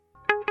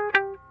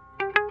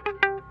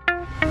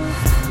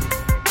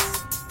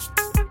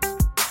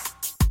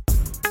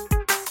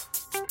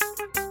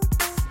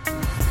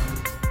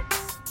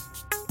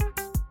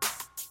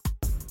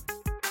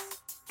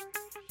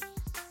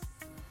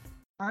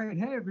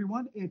right, hey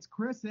everyone, it's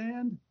Chris,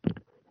 and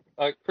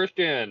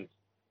Christian.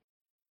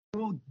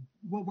 we'll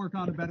work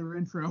on a better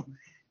intro.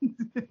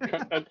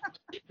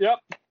 Yep.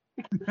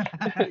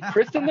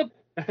 Chris and the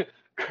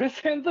Chris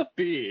and the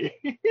Bee.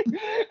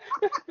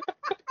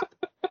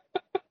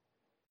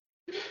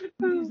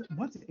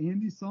 What's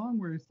Andy's song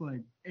where it's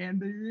like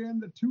Andy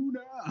and the tuna?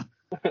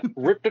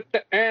 Ripped it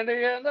to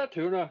Andy and the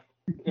tuna.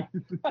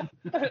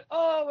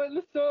 Oh, and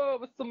the soul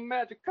was so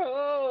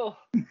magical.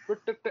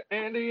 Ripped it to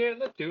Andy and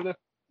the tuna.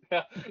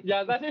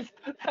 Yeah, that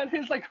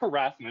is like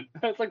harassment.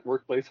 That's like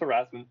workplace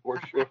harassment for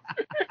sure.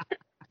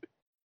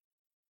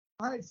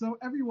 All right, so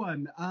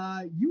everyone,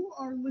 you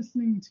are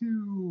listening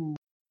to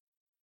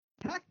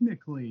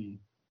technically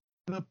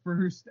the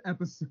first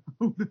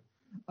episode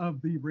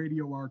of the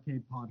Radio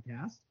Arcade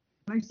podcast.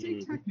 And I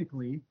say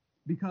technically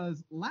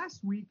because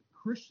last week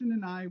Christian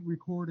and I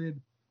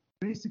recorded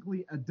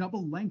basically a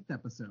double-length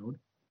episode.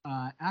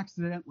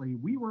 Accidentally,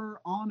 we were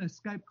on a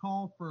Skype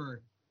call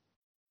for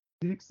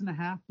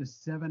 6.5 to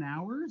 7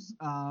 hours.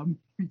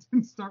 We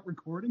didn't start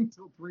recording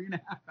till 3.5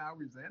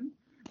 hours in.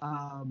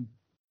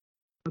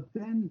 But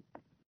then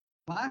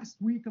last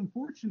week,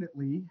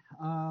 unfortunately,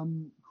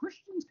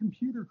 Christian's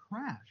computer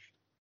crashed.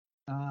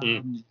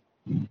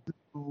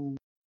 So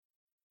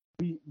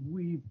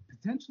we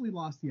potentially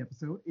lost the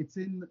episode. It's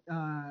in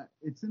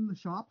the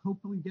shop,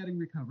 hopefully getting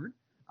recovered.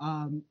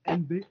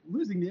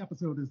 Losing the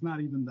episode is not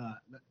even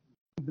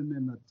even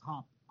in the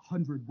top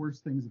 100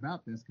 worst things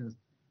about this, because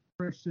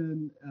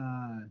Christian,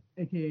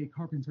 aka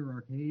Carpenter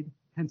Arcade,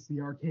 hence the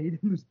arcade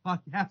in this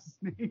podcast's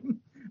name,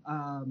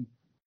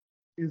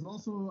 is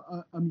also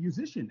a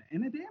musician,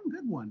 and a damn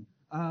good one.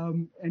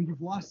 And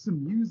you've lost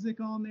some music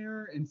on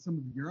there and some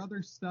of your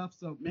other stuff.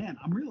 So, man,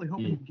 I'm really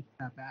hoping you get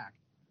that back.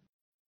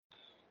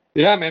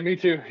 Yeah, man, me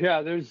too.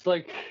 Yeah, there's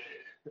like,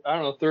 I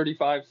don't know,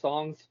 35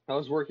 songs I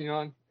was working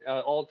on,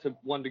 all to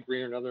one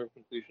degree or another of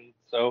completion.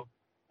 So,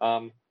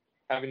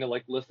 having to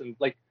like listen,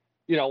 like,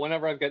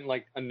 whenever I've gotten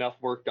like enough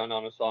work done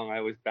on a song, I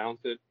always bounce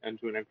it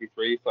into an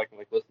MP3 so I can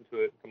like listen to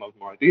it and come up with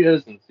more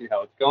ideas and see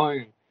how it's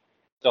going.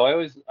 So I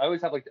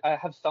always have I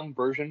have some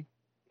version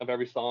of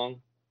every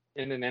song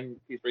in an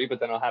MP3, but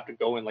then I'll have to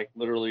go and like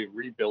literally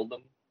rebuild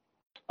them,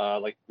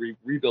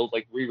 rebuild,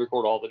 like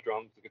re-record all the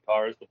drums, the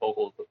guitars, the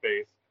vocals, the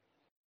bass.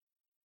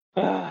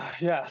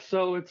 Yeah,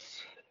 so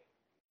it's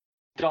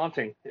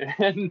daunting,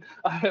 and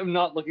I'm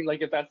not looking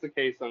like, if that's the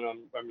case, then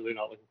I'm really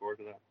not looking forward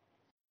to that.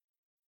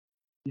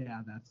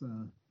 Yeah, that's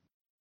 10%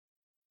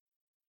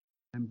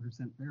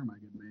 fair, my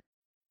good man.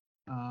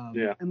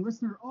 Yeah. And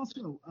listener,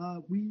 also,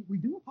 we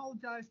do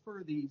apologize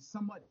for the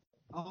somewhat,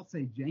 I'll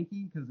say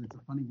janky, because it's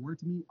a funny word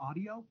to me,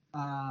 audio.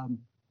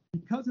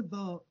 Because of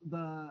the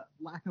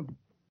lack of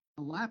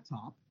a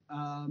laptop,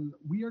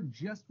 we are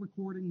just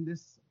recording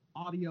this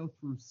audio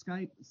through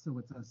Skype, so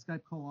it's a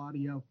Skype call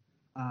audio,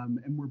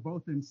 and we're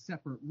both in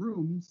separate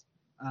rooms,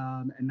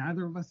 and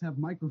neither of us have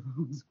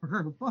microphones for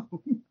our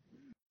phone.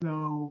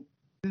 So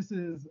this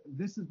is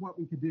what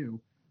we could do.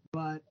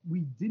 But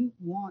we didn't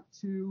want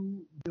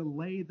to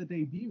delay the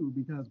debut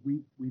because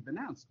we've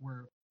announced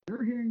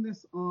you're hearing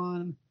this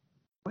on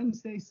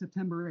Wednesday,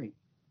 September 8th.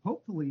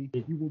 Hopefully,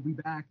 you will be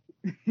back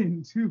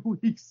in 2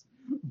 weeks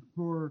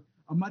for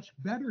a much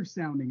better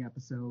sounding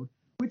episode,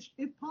 which,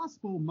 if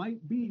possible,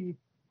 might be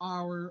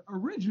our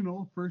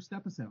original first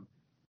episode.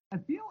 I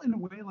feel in a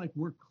way like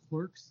we're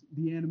Clerks,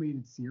 the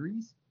animated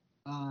series.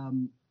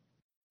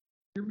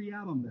 Hear me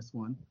out on this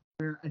one,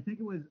 where I think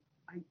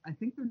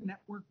their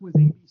network was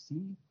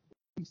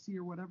ABC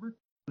or whatever,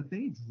 but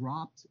they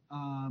dropped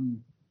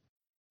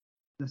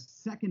the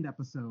second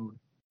episode,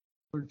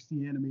 Clerks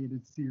the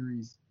Animated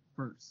Series,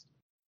 first.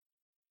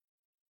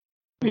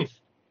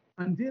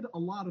 And did a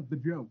lot of the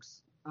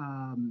jokes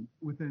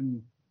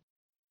within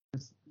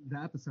the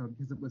episode,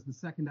 because it was the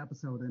second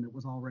episode and it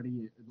was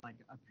already like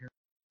a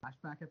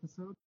flashback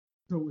episode.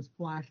 So it was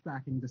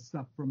flashbacking to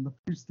stuff from the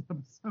first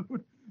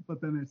episode,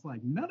 but then it's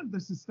like, none of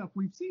this is stuff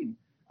we've seen.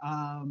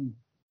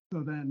 So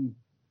then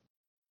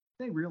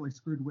they really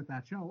screwed with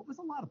that show. It was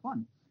a lot of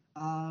fun.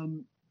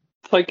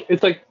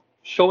 It's like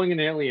showing an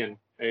alien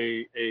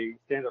a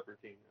stand-up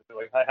routine.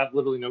 Like, I have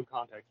literally no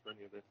context for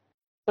any of this.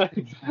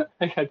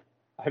 I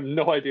have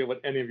no idea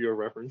what any of you are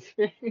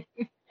referencing.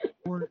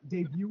 Or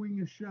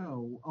debuting a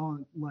show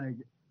on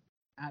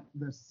at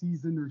the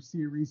season or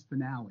series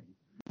finale.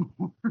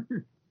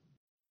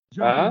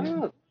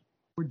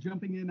 We're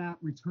jumping in at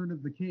Return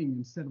of the King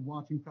instead of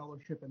watching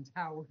Fellowship and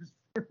Towers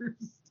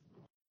first.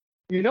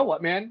 You know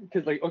what, man?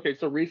 Because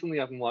so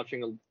recently I've been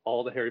watching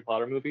all the Harry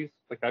Potter movies.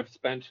 Like,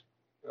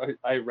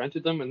 I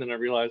rented them, and then I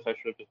realized I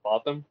should have just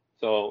bought them.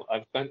 So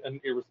I've spent an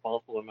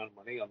irresponsible amount of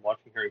money on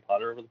watching Harry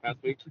Potter over the past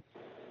week.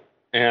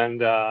 And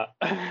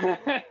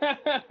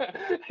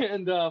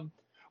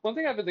one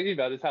thing I've been thinking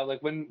about is how,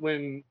 like,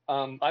 when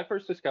I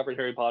first discovered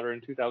Harry Potter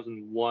in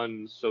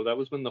 2001, so that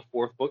was when the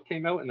fourth book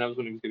came out, and that was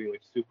when it was getting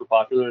like super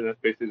popular, and that's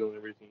basically the only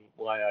reason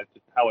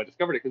how I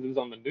discovered it, because it was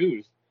on the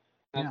news.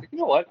 And I was like, you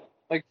know what,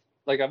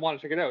 like I want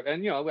to check it out.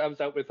 And I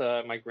was out with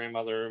my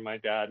grandmother, my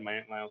dad, my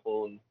aunt, my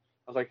uncle, and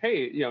I was like,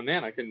 hey,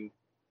 Nan, I can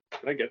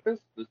can I get this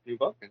new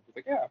book? And she's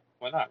like, yeah,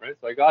 why not, right?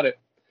 So I got it,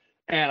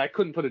 and I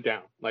couldn't put it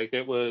down. Like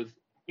it was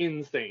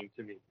insane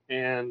to me.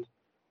 And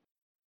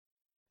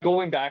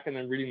going back and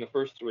then reading the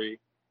first three,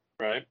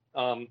 right?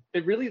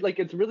 It really like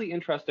it's really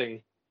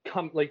interesting.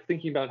 Like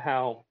thinking about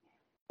how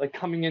like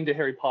coming into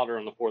Harry Potter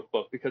on the fourth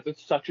book because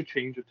it's such a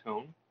change of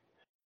tone,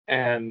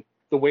 and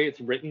the way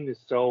it's written is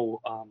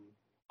so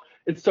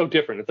it's so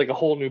different. It's like a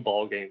whole new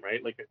ball game,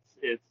 right? Like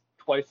it's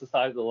twice the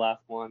size of the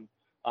last one.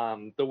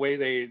 The way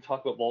they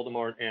talk about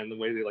Voldemort and the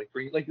way they like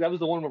bring like that was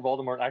the one where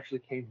Voldemort actually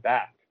came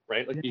back,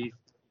 right? Like Yeah.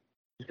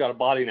 he's got a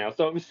body now.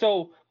 So it was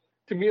so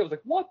to me it was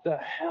like what the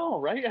hell,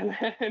 right? And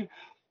then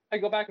I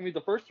go back and read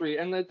the first three,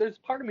 and there's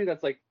part of me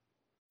that's like,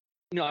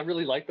 I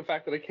really like the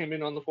fact that I came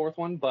in on the fourth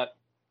one, but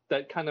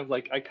that kind of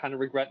like I kind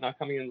of regret not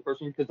coming in the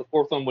first one because the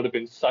fourth one would have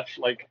been such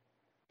like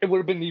it would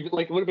have been even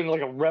like it would have been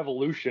like a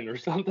revolution or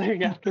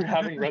something after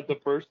having read the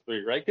first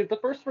three, right? Because the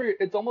first three,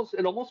 it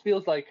almost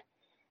feels like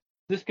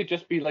this could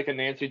just be like a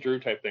Nancy Drew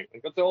type thing.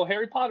 Like it's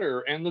Harry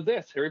Potter and the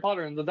this, Harry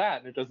Potter and the that,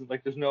 and it doesn't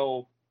like there's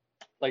no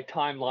like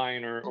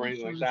timeline or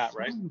anything like that,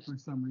 right? For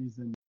some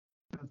reason,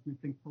 because we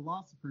think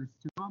philosophers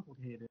too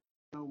complicated.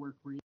 So we're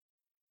creating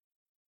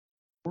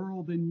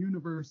world and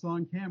universe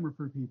on camera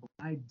for people.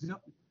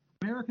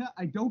 America,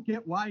 I don't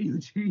get why you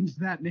changed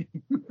that name.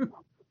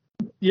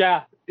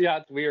 Yeah,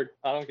 it's weird.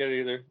 I don't get it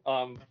either.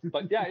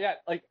 But yeah,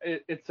 like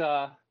it's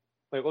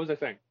wait, what was I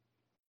saying?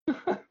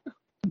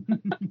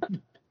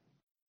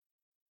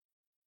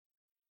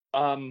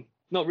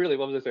 No, really,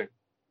 what was I saying?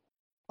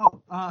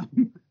 Oh,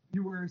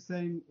 you were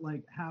saying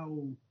like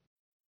how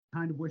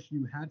kind of wish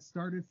you had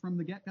started from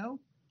the get-go,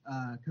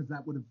 because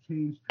that would have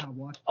changed how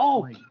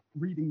like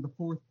reading the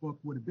fourth book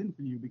would have been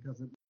for you,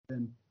 because it would have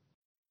been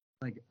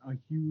like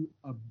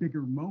a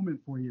bigger moment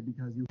for you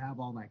because you have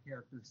all that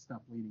character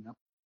stuff leading up.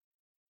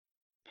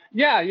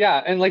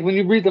 Yeah, and like when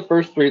you read the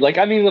first three, like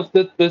I mean,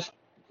 this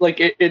like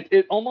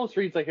it almost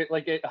reads like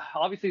it.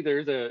 Obviously, there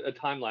is a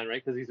timeline,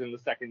 right? Because he's in the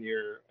second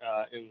year,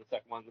 in the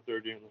second one, the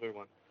third year, and the third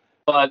one.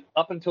 But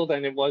up until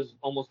then, it was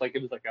almost like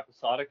it was like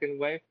episodic in a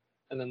way,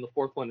 and then the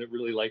fourth one, it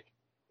really like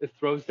it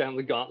throws down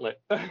the gauntlet,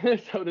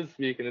 so to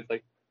speak, and it's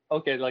like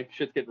okay, like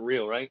shit's getting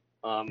real, right?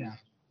 Yeah.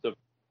 So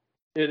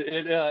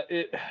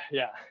it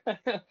yeah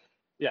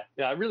yeah.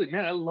 I really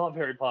man, I love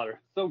Harry Potter.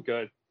 So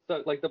good.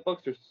 So like the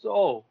books are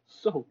so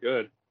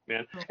good,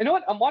 man. And you know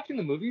what? I'm watching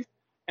the movies,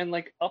 and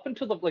like up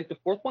until the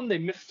fourth one, they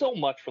miss so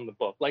much from the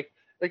book. Like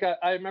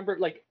I remember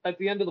like at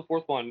the end of the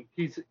fourth one,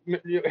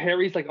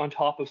 Harry's like on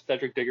top of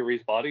Cedric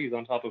Diggory's body. He's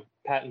on top of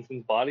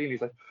Pattinson's body, and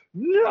he's like,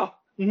 no,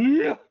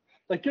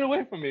 like get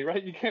away from me,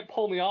 right? You can't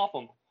pull me off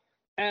him.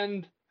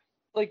 And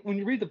like when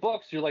you read the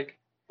books, you're like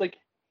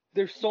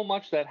there's so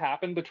much that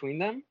happened between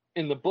them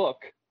in the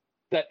book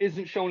that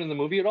isn't shown in the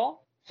movie at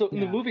all. So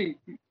in the movie,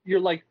 you're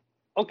like,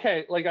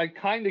 okay, like I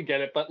kind of get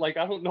it, but like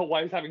I don't know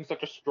why he's having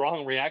such a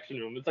strong reaction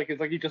to him. It's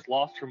like he just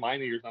lost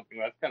Hermione or something.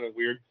 That's kind of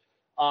weird.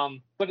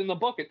 But in the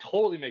book, it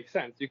totally makes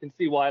sense. You can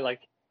see why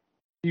like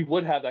he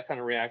would have that kind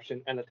of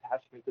reaction and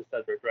attachment to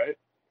Cedric, right?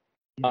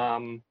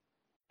 Yeah.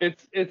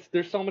 It's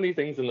there's so many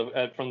things in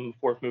from the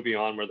fourth movie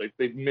on where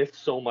they miss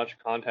so much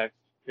context.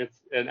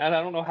 And I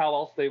don't know how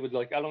else they would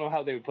like. I don't know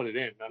how they would put it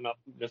in. I'm not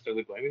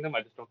necessarily blaming them.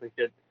 I just don't think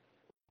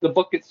the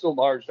book gets so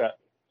large that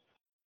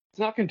it's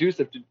not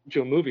conducive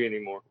to a movie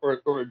anymore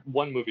or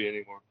one movie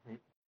anymore.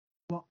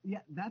 Well, yeah,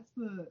 that's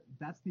the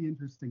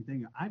interesting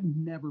thing. I've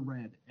never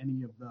read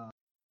any of the.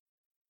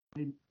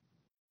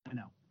 I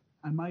know.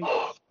 I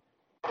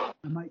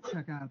might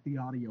check out the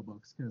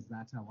audiobooks because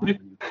that's how I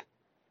read.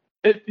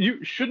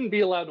 You shouldn't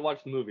be allowed to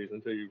watch the movies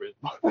until you read.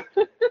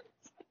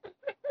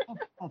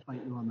 I'll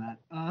fight you on that.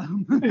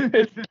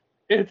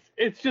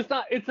 It's just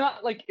not. It's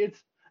not like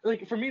it's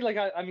like for me. Like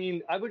I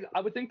mean, I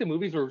would think the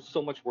movies are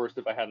so much worse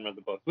if I hadn't read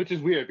the books, which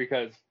is weird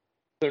because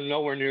they're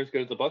nowhere near as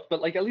good as the books.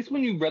 But like at least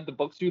when you read the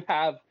books, you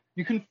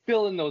can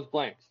fill in those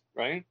blanks,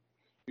 right?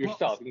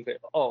 Yourself. You can say,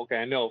 oh, okay,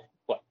 I know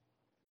what.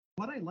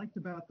 What I liked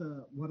about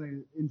what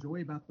I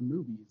enjoy about the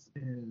movies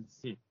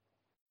is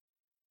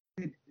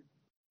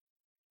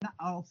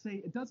I'll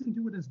say it doesn't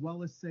do it as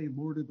well as say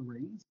Lord of the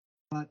Rings,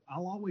 but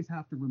I'll always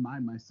have to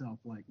remind myself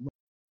like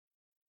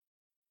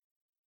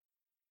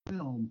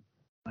film,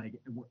 like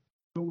we're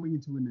going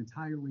into an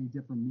entirely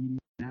different medium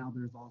now.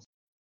 There's also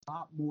a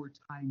lot more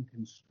time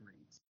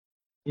constraints.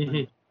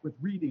 Mm-hmm. With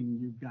reading,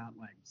 you've got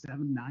like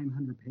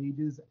 900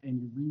 pages,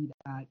 and you read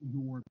at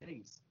your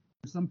pace.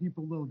 For some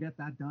people, they'll get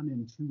that done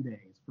in 2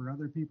 days. For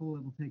other people,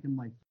 it'll take them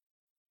like,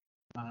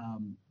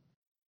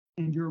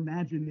 and your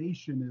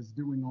imagination is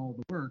doing all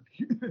the work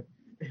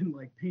and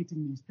like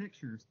painting these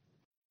pictures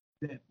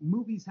that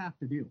movies have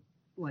to do.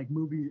 Like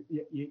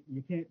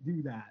you can't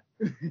do that.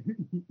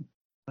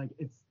 Like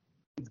it's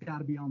got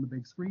to be on the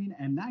big screen,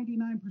 and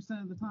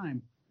 99% of the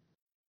time,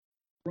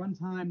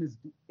 runtime is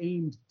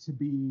aimed to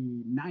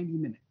be 90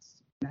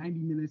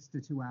 minutes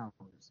to 2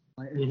 hours.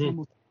 Like it's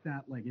almost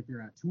that. Like if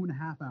you're at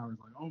 2.5 hours,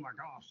 like oh my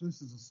gosh,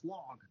 this is a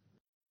slog.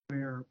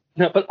 Where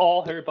yeah, but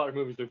all Harry Potter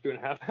movies are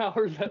 2.5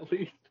 hours at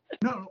least.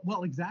 No,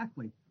 well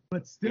exactly.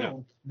 but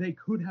still, they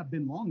could have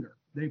been longer.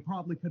 They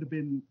probably could have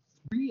been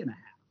 3.5.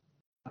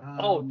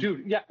 Oh,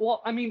 dude, yeah.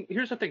 Well, I mean,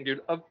 here's the thing,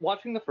 dude. Of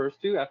watching the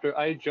first two after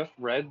I had just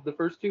read the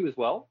first two as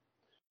well,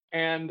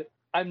 and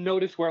I've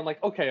noticed where I'm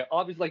like, okay,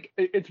 obviously, like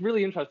it's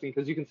really interesting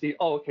because you can see,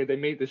 oh, okay, they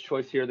made this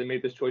choice here, they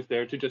made this choice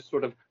there to just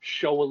sort of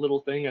show a little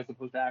thing as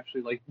opposed to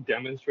actually like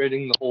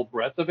demonstrating the whole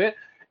breadth of it.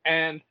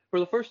 And for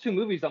the first two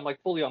movies, I'm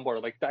like fully on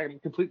board. Like that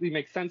completely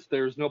makes sense.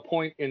 There's no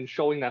point in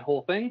showing that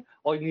whole thing.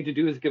 All you need to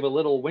do is give a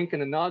little wink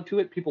and a nod to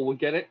it. People will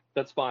get it.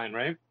 That's fine,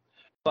 right?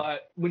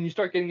 But when you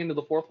start getting into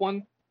the fourth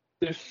one,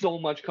 there's so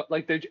much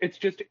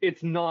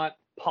it's not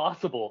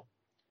possible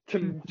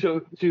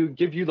to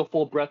give you the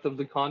full breadth of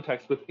the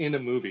context within a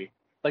movie.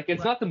 Like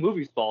it's not the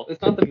movie's fault,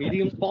 it's not the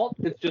medium's fault.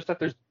 It's just that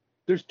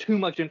there's too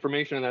much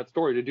information in that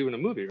story to do in a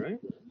movie, right?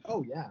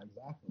 Oh yeah,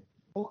 exactly.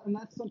 Well, and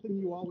that's something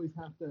you always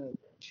have to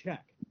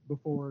check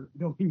before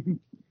going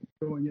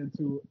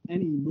into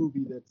any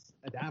movie that's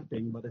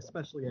adapting, but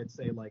especially I'd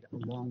say like a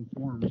long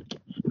form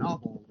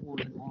novel or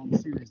a long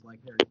series like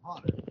Harry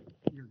Potter.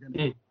 You're gonna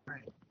be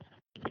right.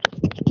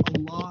 A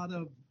lot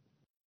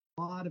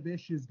of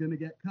ish is gonna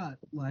get cut.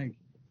 Like,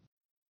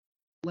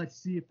 let's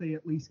see if they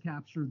at least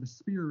capture the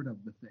spirit of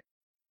the thing.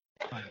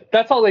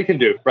 That's all they can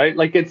do, right?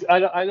 Like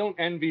I don't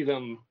envy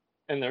them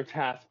in their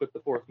task with the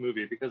fourth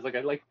movie because like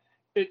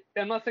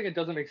I'm not saying it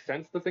doesn't make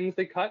sense the things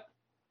they cut.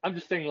 I'm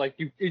just saying like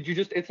you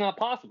just it's not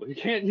possible. You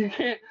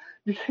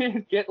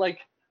can't get like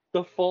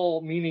the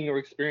full meaning or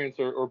experience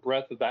or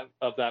breadth of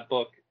that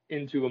book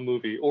into a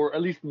movie or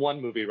at least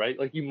one movie, right?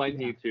 Like you might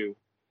need to.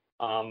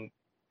 And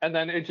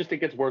then it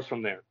gets worse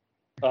from there.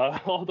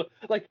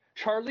 Like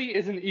Charlie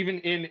isn't even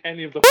in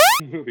any of the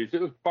movies.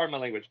 Pardon my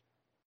language.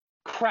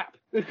 Crap.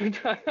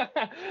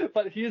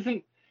 But he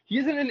isn't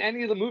in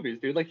any of the movies,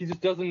 dude. Like he just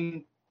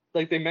doesn't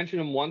like they mention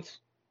him once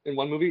in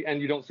one movie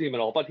and you don't see him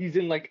at all. But he's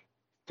in like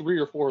 3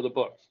 or 4 of the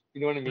books. You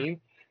know what I mean?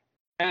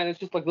 And it's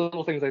just like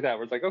little things like that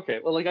where it's like,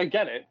 okay, well, like I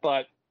get it,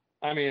 but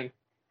I mean,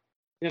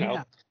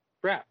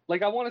 crap.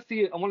 Like I want to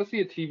see a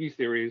TV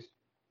series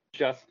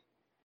just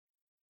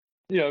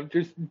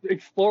just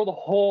explore the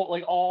whole,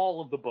 like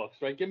all of the books,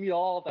 right? Give me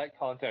all of that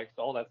context,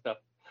 all that stuff.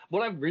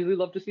 What I'd really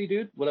love to see,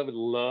 dude, what I would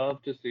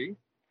love to see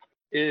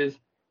is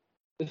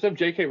instead of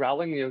J.K.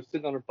 Rowling,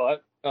 sitting on her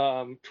butt,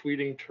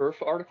 tweeting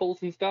turf articles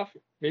and stuff,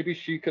 maybe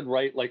she could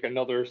write like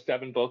another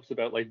 7 books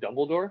about like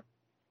Dumbledore,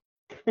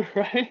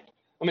 right?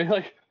 I mean,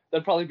 like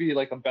that'd probably be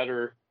like a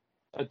better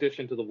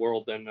addition to the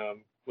world than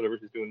whatever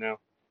she's doing now.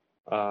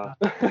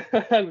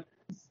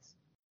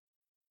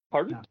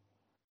 Pardon? Yeah.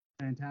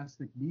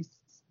 Fantastic Beasts.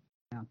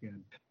 Not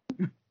good.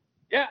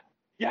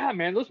 Yeah,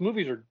 man, those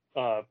movies are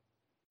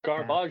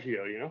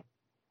garbaggio,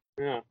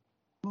 Yeah.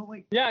 Well,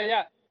 like.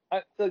 Yeah.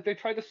 Like they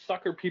try to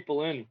sucker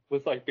people in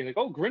with like being like,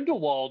 oh,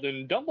 Grindelwald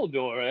and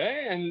Dumbledore,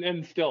 eh?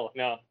 And still,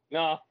 no,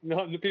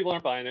 the people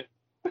aren't buying it.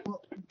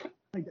 Well,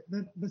 like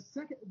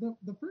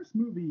the first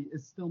movie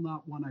is still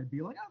not one I'd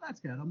be like, oh, that's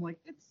good. I'm like,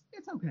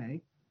 it's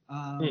okay.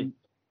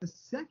 The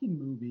second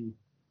movie,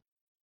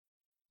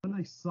 when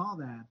I saw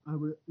that, I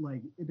was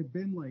like, it had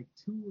been like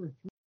 2 or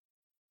 3.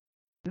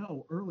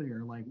 No,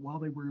 earlier, like while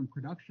they were in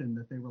production,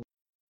 that they were like,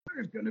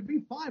 there's going to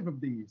be 5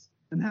 of these.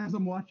 And as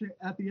I'm watching,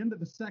 at the end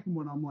of the second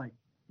one, I'm like,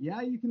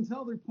 yeah, you can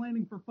tell they're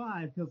planning for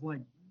 5 because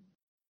like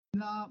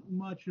not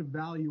much of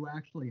value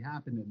actually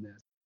happened in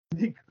this.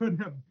 They could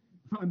have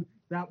done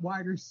that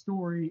wider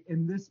story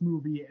in this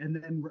movie and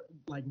then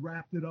like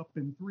wrapped it up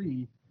in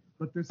 3.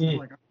 But this is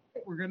like,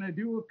 okay, we're going to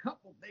do a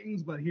couple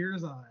things, but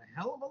here's a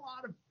hell of a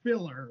lot of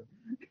filler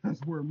because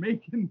we're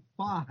making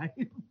 5.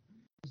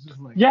 It's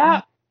just like,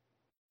 yeah.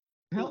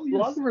 Tell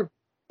your,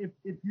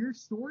 if your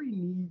story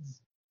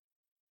needs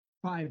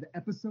 5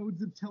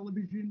 episodes of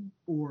television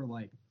or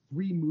like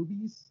 3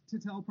 movies to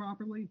tell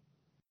properly,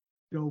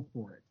 go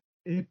for it.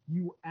 If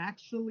you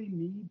actually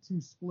need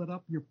to split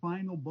up your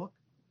final book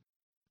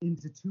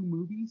into 2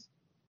 movies,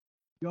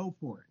 go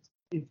for it.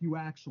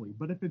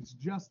 But if it's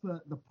just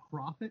the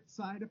profit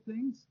side of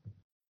things,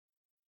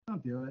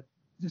 don't do it.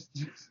 Just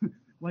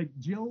like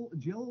Jill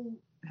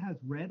has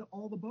read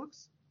all the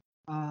books.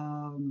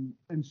 And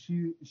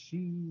she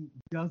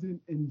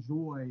doesn't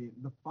enjoy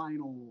the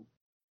final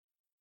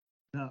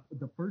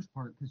the first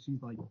part because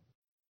she's like,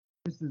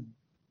 this is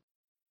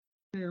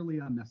fairly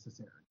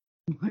unnecessary.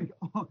 Like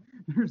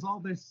there's all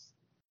this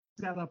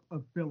setup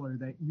of filler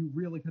that you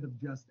really could have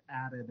just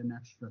added an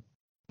extra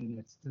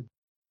minutes to,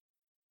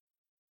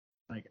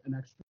 like an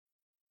extra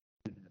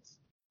minutes,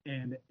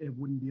 and it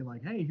wouldn't be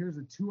like, hey, here's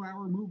a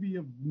 2-hour movie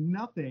of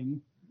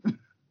nothing.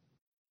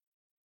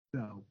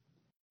 So.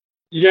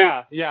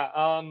 Yeah.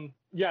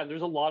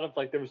 There's a lot of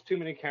like there was too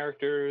many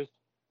characters.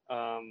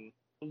 None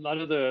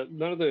of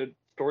the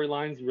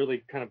storylines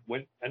really kind of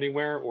went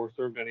anywhere or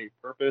served any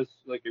purpose.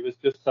 Like it was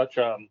just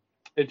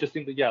it just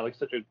seemed like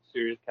such a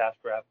serious cash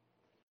grab.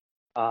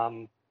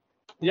 I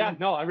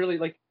really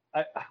like.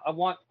 I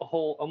want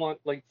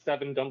like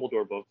 7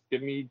 Dumbledore books.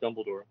 Give me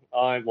Dumbledore.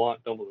 I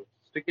want Dumbledore.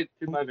 Stick it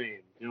to my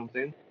veins. You know what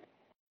I'm saying?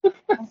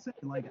 I'll say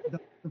like the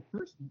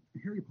first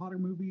Harry Potter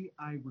movie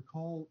I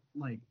recall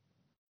like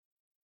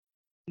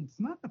It's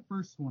not the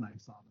first one I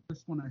saw. The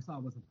first one I saw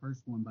was the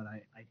first one, but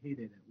I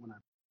hated it when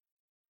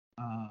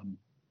um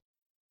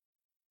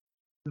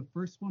the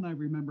first one I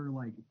remember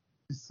like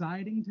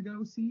deciding to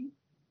go see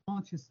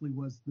consciously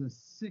was the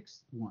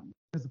sixth one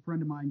because a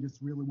friend of mine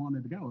just really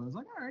wanted to go. I was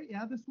like, all right,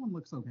 yeah, this one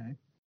looks okay.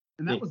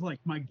 And that was like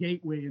my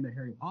gateway into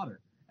Harry Potter.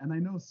 And I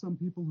know some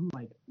people who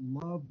like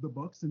love the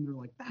books and they're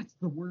like, that's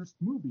the worst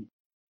movie.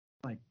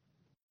 Like,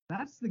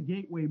 that's the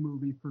gateway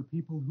movie for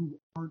people who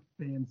aren't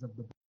fans of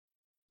the book.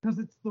 Because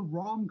it's the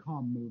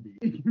rom-com movie.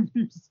 It gives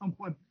you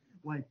someone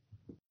like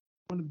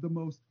one of the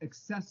most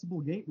accessible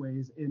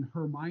gateways in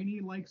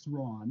Hermione likes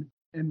Ron,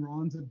 and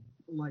Ron's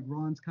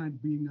kind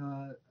of being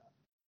a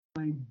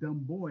kind dumb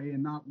boy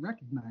and not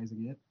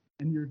recognizing it,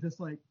 and you're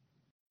just like,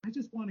 I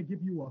just want to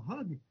give you a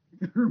hug,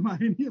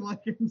 Hermione,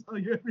 like, and tell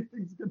you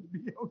everything's gonna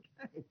be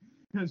okay,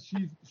 because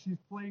she's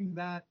playing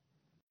that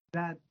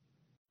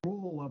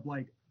role of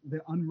like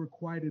the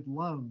unrequited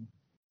love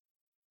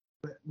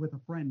with a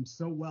friend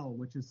so well,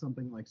 which is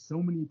something like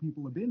so many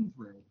people have been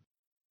through.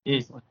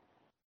 Just like,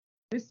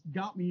 this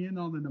got me in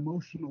on an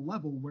emotional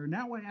level where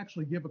now I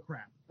actually give a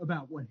crap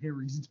about what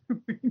Harry's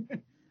doing.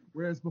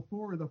 Whereas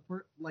before, the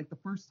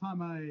first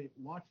time I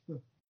watched the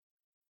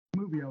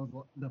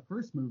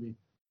first movie,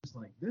 just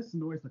like, this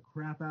annoys the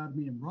crap out of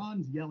me, and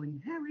Ron's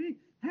yelling, Harry,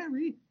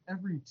 Harry,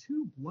 every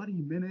 2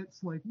 bloody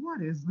minutes. Like,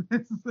 what is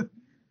this?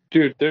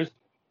 Dude, there's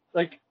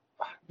like,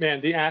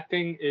 man, the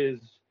acting is,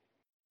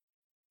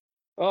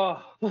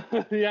 oh,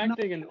 the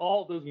acting in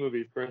all those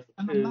movies, Chris,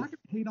 And I'm is, not gonna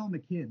hate on the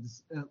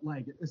kids,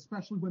 like,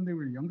 especially when they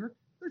were younger.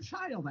 They're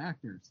child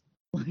actors.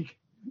 Like,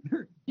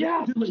 they're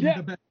doing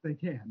the best they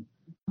can.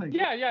 Like,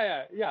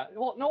 yeah.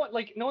 Well, no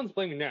one's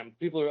blaming them.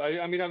 People are.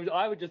 I mean,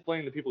 I would just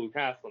blame the people who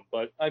cast them.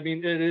 But I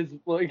mean, it is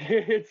like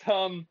it's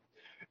funny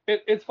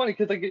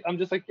because like I'm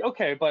just like,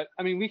 okay, but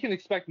I mean, we can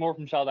expect more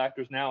from child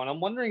actors now, and I'm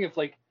wondering if,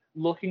 like,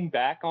 looking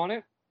back on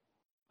it,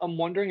 I'm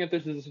wondering if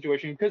this is a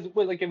situation because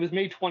like it was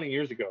made 20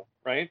 years ago,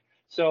 right?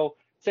 So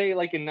say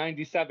like in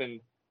 '97,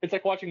 it's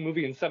like watching a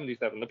movie in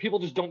 '77. The people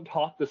just don't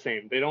talk the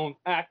same. They don't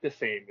act the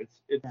same.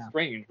 It's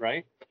strange,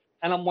 right?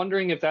 And I'm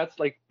wondering if that's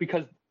like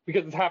because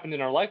it's happened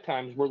in our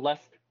lifetimes, we're less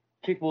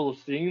capable of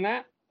seeing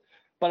that.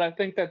 But I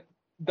think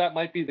that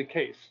might be the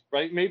case,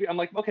 right? Maybe I'm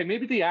like, okay,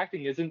 maybe the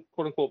acting isn't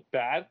quote unquote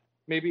bad.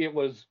 Maybe it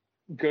was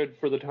good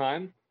for the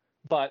time.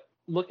 But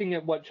looking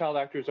at what child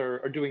actors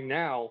are doing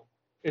now,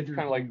 it's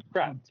kind of like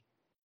crap.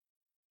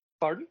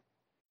 Pardon?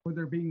 What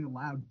they're being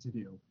allowed to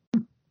do.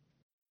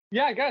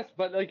 Yeah, I guess,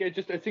 but like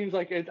it seems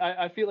like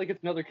I feel like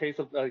it's another case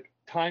of like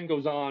time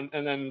goes on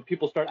and then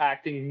people start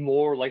acting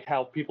more like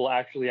how people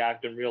actually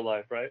act in real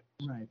life, right?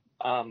 Right.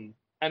 And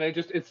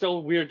it's so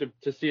weird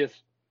to see us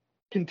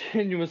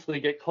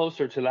continuously get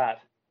closer to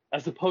that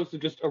as opposed to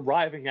just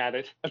arriving at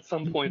it at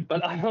some point.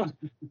 But I don't.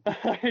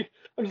 I'm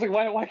just like,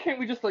 why can't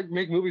we just like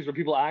make movies where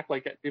people act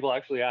like people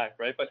actually act,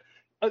 right? But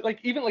like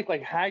even like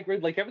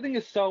Hagrid, like everything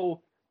is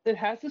so, it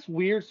has this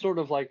weird sort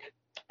of like,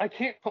 I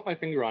can't put my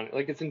finger on it.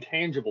 Like it's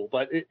intangible,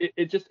 but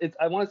it's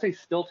I want to say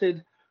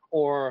stilted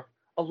or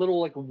a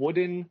little like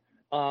wooden.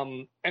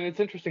 And it's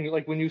interesting,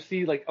 like when you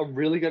see like a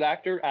really good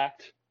actor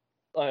act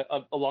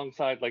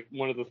alongside like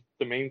one of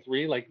the main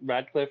three, like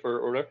Radcliffe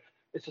or whatever,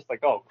 it's just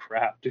like, oh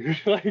crap, dude.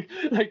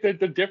 like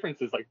the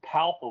difference is like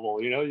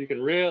palpable. You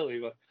can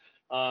really,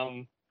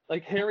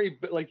 like Harry,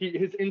 like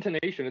his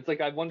intonation. It's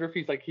like I wonder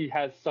if he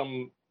has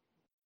some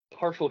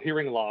partial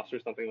hearing loss or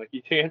something. Like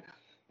he can't.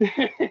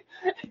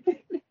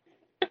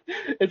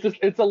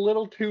 It's a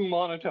little too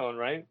monotone,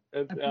 right?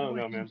 I don't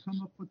know, man.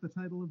 Come up with the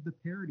title of the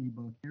parody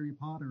book, Harry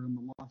Potter and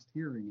the Lost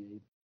Hearing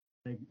Aid.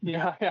 Like,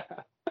 yeah.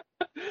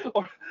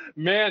 Or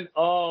man,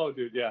 oh,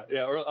 dude, yeah,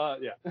 or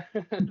yeah.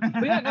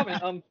 But yeah, no,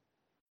 man.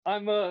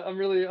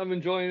 I'm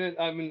enjoying it.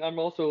 I'm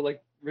also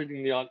like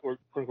reading or quote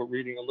unquote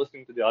reading and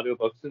listening to the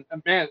audiobooks. And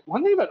man,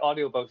 one thing about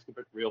audiobooks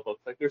compared to real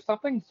books, like there's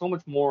something so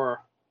much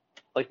more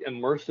like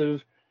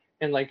immersive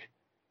and like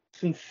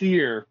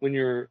sincere when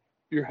you're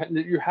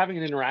having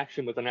an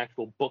interaction with an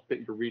actual book that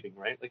you're reading,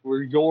 right? Like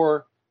where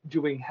you're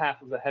doing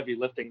half of the heavy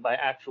lifting by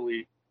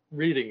actually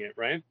reading it,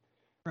 right?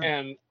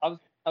 And I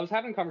was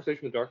having a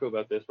conversation with Darko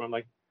about this, where I'm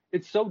like,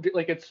 it's so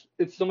like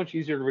it's so much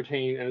easier to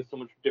retain and it's so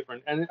much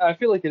different, and I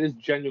feel like it is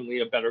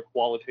genuinely a better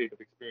qualitative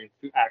experience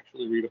to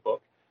actually read a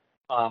book.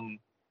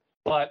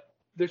 But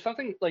there's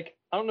something like,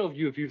 I don't know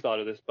if you thought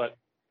of this, but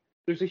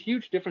there's a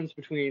huge difference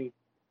between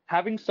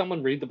having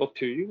someone read the book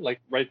to you, like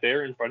right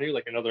there in front of you,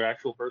 like another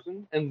actual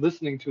person, and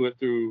listening to it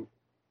through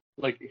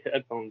like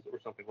headphones or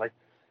something. Like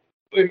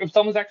if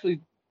someone's actually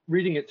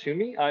reading it to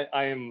me,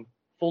 I am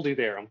fully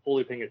there. I'm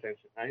fully paying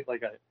attention, right?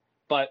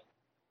 But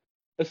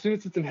as soon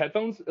as it's in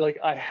headphones, like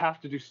I have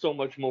to do so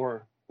much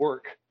more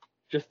work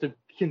just to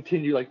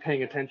continue like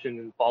paying attention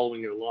and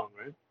following it along,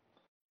 right?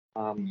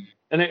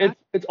 And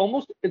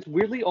it's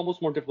weirdly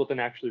almost more difficult than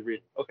actually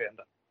reading. Okay,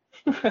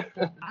 I'm done.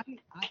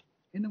 I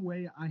in a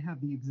way, I have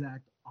the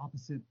exact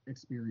opposite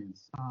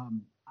experience.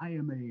 I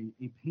am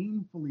a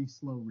painfully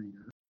slow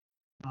reader.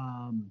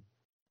 And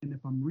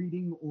if I'm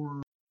reading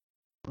or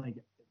like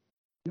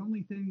the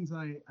only things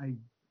I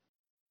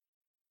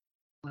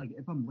like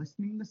if I'm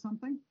listening to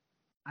something,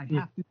 I Mm.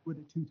 have to do it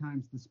at 2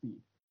 times the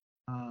speed.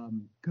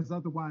 Because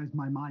otherwise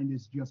my mind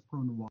is just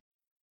prone to wander.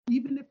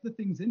 Even if the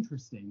thing's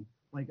interesting,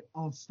 like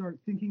I'll start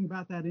thinking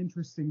about that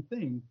interesting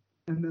thing,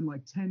 and then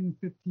like 10,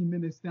 15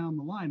 minutes down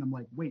the line, I'm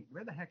like, wait,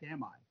 where the heck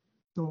am I?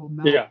 So I'm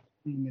not Yeah.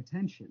 paying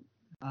attention.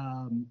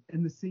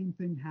 And the same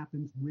thing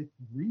happens with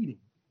reading.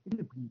 It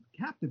can be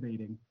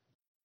captivating.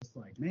 It's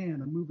like,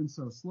 man, I'm moving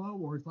so slow,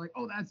 or it's like,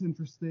 oh, that's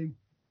interesting.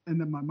 And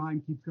then my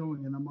mind keeps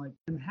going, and I'm like,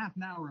 in half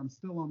an hour, I'm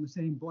still on the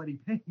same bloody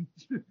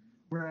page.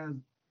 Whereas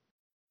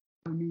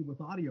for me with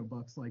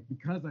audiobooks, like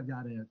because I've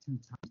got it at 2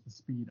 times the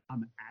speed,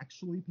 I'm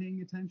actually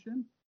paying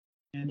attention.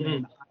 And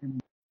Mm. then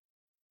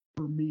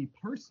for me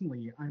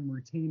personally, I'm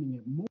retaining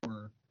it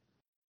more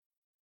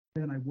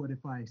than I would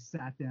if I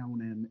sat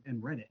down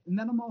and read it. And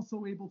then I'm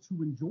also able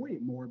to enjoy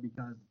it more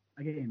because,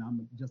 again,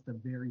 I'm just a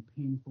very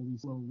painfully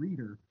slow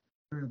reader.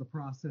 Where the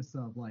process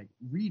of like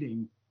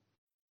reading,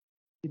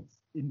 it's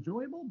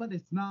enjoyable, but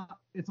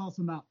it's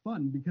also not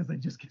fun because I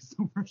just get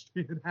so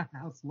frustrated at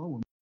how slow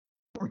I'm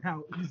or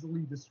how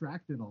easily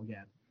distracted I'll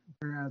get.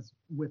 Whereas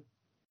with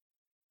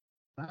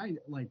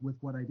with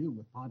what I do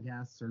with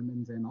podcasts,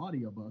 sermons, and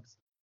audiobooks,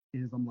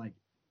 is I'm like,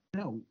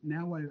 no,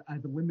 now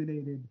I've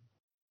eliminated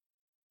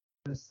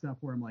the stuff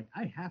where I'm like,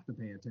 I have to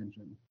pay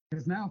attention.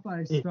 Because now if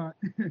I Mm. start,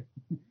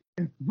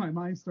 if my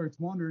mind starts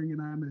wandering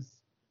and I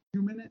miss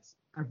 2 minutes,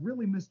 I've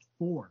really missed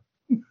 4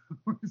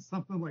 or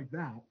something like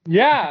that.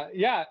 Yeah,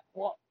 yeah.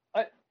 Well,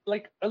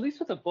 like at least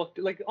with a book,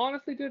 like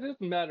honestly, dude, it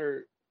doesn't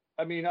matter.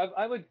 I mean,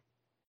 I would,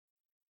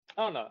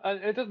 I don't know.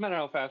 It doesn't matter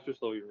how fast or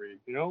slow you read,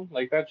 you know?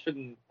 Like that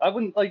shouldn't. I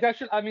wouldn't like that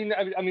should. I mean,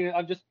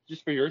 I'm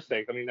just for your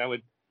sake. I mean, I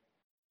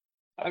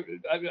I,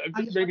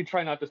 maybe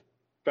try not to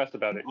stress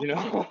about I it, you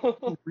also know?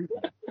 still read.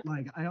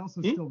 Like I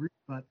also Hmm? still read,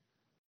 but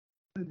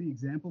the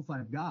examples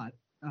I've got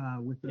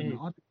with an Mm.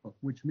 audiobook,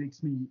 which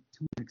makes me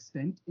to an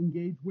extent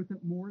engage with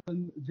it more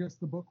than just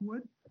the book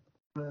would.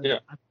 Yeah.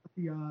 I've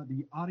got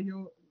the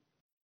audio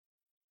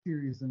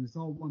series, and it's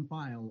all one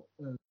file.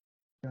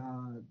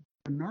 The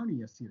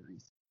Narnia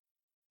series,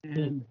 Mm.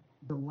 and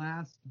the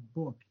last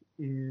book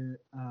is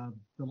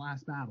the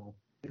Last Battle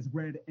is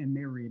read and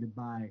narrated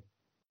by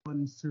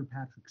one Sir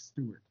Patrick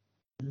Stewart.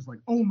 I'm just like,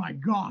 oh my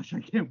gosh, I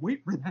can't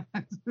wait for that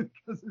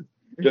because it's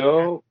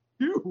Yo.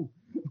 you.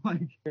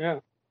 Like Yeah.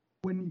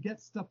 when you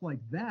get stuff like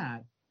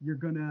that, you're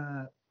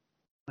gonna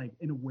like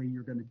in a way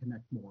you're gonna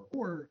connect more.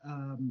 Or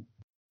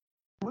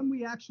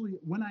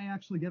when I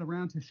actually get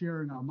around to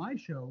sharing on my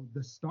show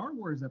the Star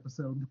Wars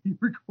episode we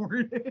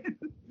recorded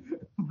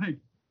like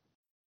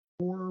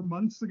 4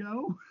 months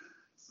ago,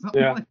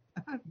 something Yeah. like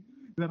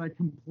that I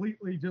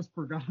completely just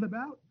forgot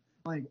about.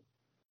 Like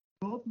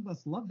both of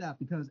us loved that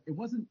because it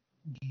wasn't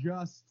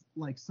just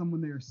like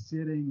someone there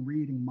sitting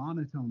reading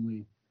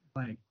monotonely.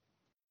 Like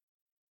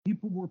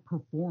people were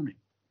performing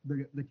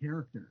the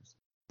characters.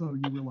 So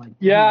you were like,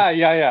 Yeah.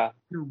 Yeah. Yeah.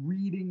 you're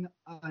reading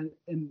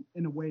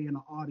in a way an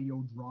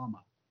audio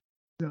drama.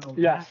 So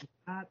Yes.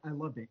 that I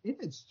loved it. If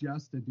it's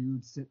just a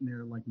dude sitting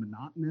there like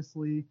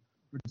monotonously,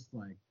 or just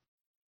like,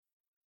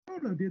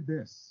 Frodo did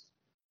this,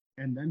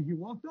 and then he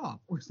walked off,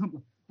 or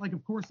something. Like,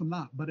 of course I'm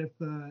not. But if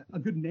a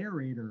good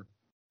narrator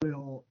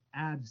will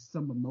add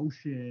some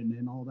emotion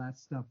and all that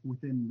stuff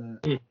within the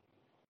Mm.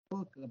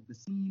 book of the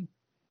scene,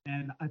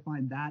 and I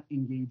find that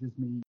engages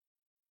me.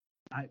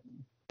 I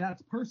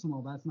That's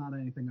personal. That's not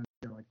anything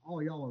I'm like, oh,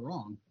 y'all are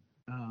wrong.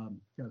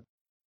 Because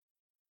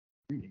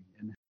reading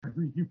and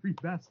however you read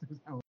best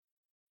is how.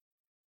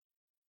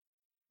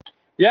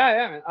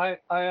 Yeah. Yeah.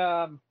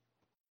 Man.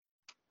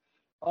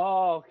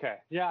 Oh, okay.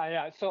 Yeah,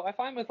 yeah. So I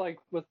find with like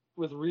with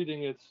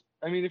reading, it's.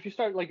 I mean, if you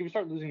start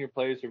losing your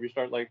place, or if you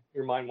start like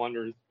your mind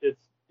wanders,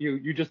 it's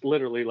you just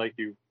literally like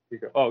you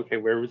go, oh, okay,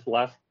 where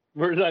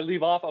did I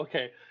leave off?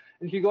 Okay,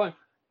 and you keep going.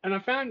 And I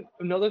found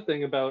another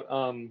thing about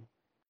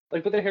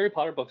like with the Harry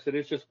Potter books, it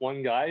is just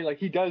one guy. Like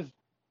he does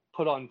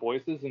put on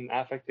voices and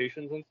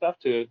affectations and stuff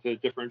to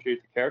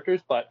differentiate the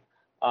characters, but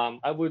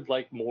I would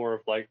like more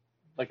of like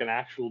an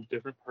actual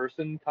different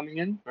person coming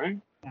in, right?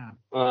 Yeah,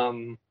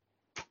 Um,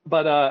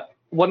 but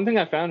one thing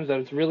I found is that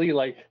it's really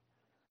like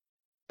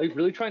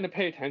really trying to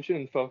pay attention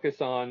and focus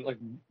on like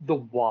the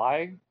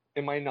why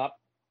am I not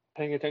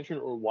paying attention,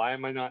 or why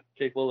am I not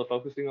capable of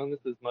focusing on this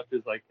as much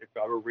as like if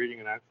I were reading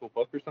an actual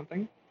book or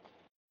something.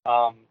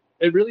 Um,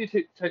 it really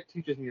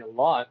teaches me a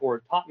lot,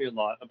 or taught me a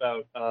lot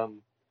about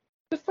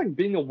just like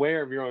being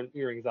aware of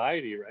your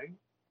anxiety, right?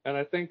 And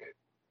I think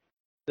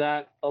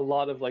that a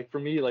lot of like for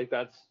me like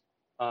that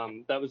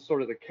was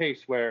sort of the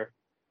case where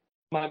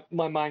my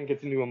mind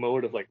gets into a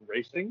mode of like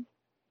racing,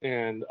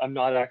 and I'm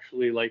not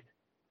actually like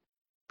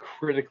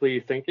critically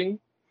thinking,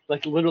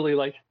 like literally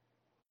like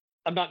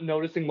I'm not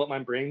noticing what my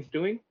brain's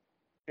doing,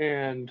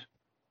 and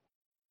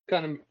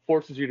kind of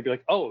forces you to be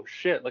like, oh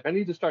shit, like I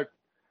need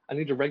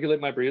to regulate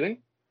my breathing.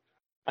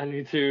 I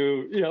need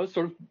to,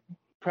 sort of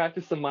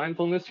practice some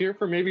mindfulness here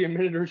for maybe a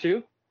minute or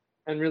two,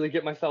 and really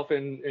get myself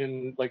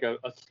in like a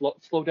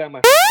slow down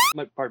my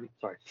pardon,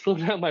 sorry, slow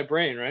down my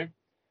brain, right?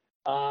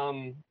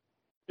 Um,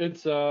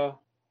 it's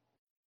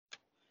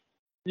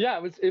Yeah,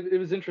 it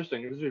was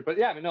interesting. It was weird. But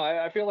yeah, I mean, no,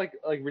 I feel like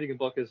reading a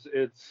book is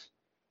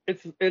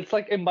it's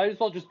like it might as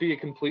well just be a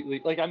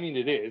completely like I mean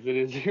it is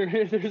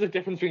there's a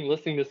difference between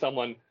listening to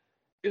someone.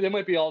 They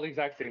might be all the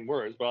exact same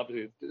words, but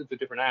obviously it's a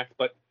different act.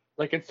 But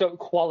like it's so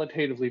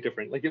qualitatively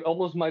different. Like it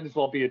almost might as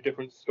well be a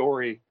different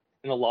story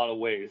in a lot of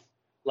ways.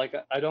 Like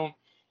I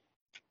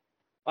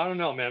don't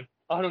know, man.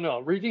 I don't know.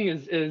 Reading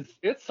is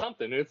it's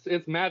something.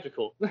 It's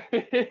magical.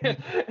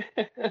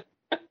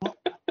 Well,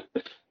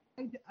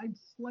 I'd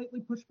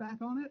slightly push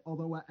back on it,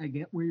 although I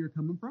get where you're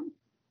coming from.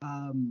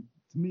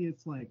 To me,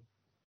 it's like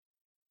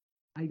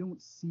I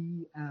don't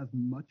see as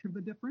much of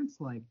a difference.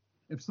 Like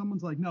if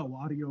someone's like, no,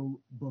 audio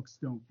books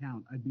don't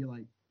count, I'd be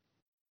like,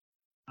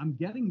 I'm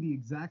getting the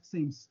exact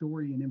same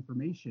story and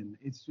information.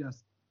 It's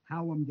just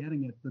how I'm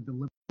getting it, the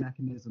delivery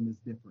mechanism is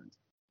different.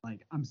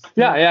 Like I'm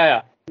Yeah, still yeah,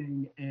 yeah.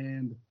 listening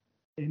and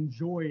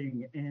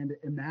enjoying and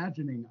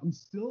imagining. I'm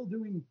still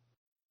doing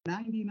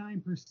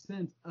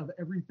 99% of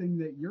everything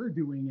that you're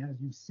doing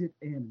as you sit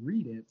and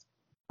read it,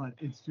 but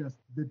it's just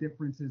the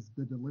difference is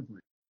the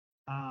delivery.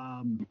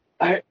 Um,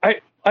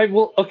 I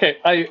will. Okay,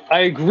 I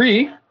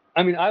agree.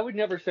 I mean, I would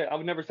never say,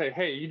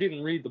 hey, you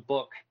didn't read the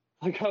book.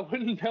 Like I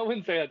wouldn't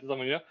say that to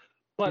someone, you know.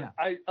 But yeah,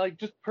 I like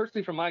just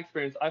personally from my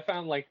experience, I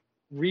found like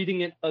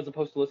reading it as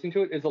opposed to listening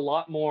to it is a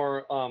lot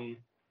more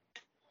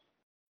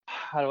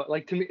how do I,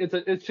 like to me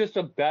it's just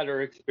a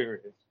better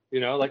experience. You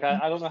know, like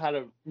I don't know how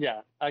to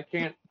yeah, I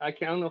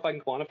don't know if I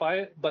can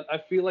quantify it, but I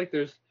feel like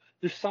there's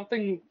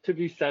something to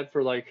be said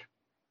for like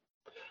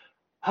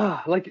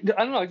like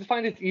I don't know, I just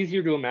find it's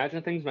easier to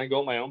imagine things when I go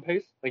at my own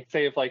pace. Like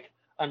say if like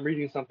I'm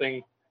reading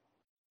something,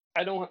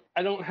 I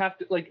don't have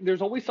to like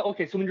there's always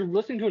okay, so when you're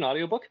listening to an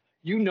audiobook,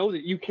 you know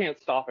that you can't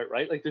stop it,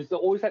 right? Like there's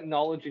always that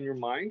knowledge in your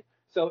mind.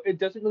 So it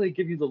doesn't really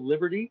give you the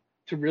liberty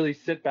to really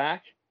sit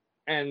back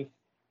and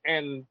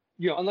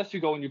you know, unless you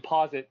go and you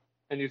pause it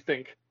and you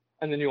think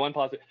and then you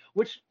unpause it,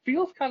 which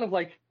feels kind of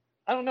like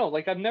I don't know,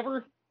 like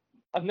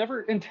I've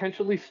never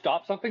intentionally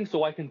stopped something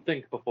so I can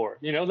think before.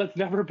 You know, that's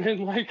never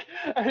been like,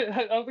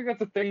 I don't think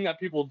that's a thing that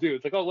people do.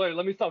 It's like, oh, wait,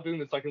 let me stop doing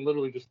this so I can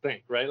literally just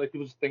think, right? Like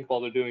people just think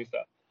while they're doing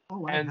stuff.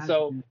 oh, I've And had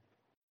to so, do,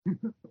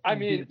 I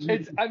albeit mean,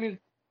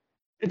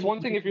 it's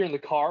one thing if you're in the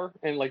car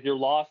and like you're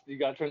lost, you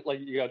gotta turn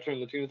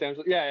the tunes down.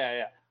 So, yeah, yeah,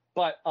 yeah.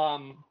 But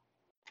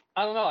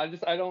I don't know.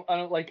 I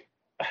don't like.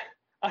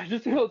 I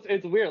just feel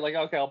it's weird. Like,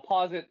 okay, I'll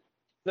pause it,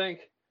 think,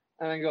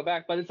 and then go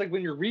back. But it's like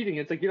when you're reading,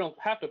 it's like you don't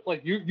have to.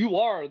 Like, you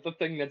are the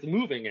thing that's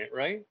moving it,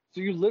 right?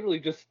 So you literally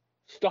just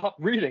stop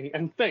reading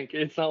and think.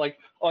 It's not like,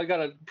 oh, I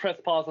gotta press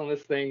pause on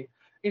this thing,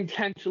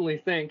 intentionally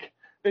think.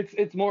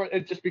 It's more.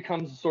 It just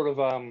becomes sort of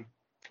a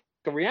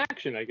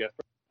reaction, I guess.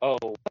 Oh,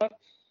 what?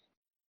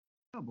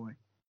 oh boy,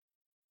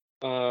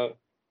 Uh,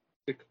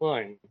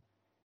 decline.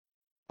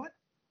 what?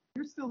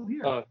 You're still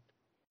here. Uh,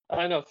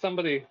 I know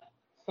somebody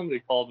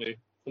called me,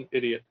 some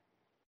idiot.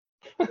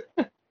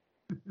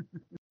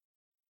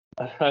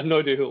 I have no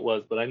idea who it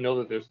was, but I know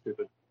that they're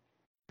stupid.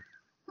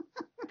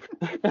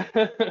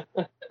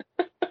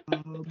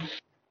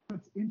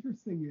 What's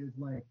interesting is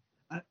like,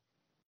 I,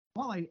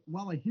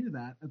 while I hear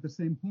that, at the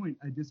same point,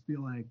 I just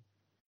feel like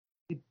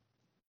it.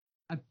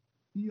 I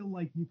feel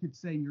like you could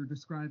say you're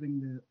describing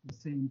the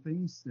same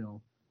thing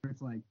still. Where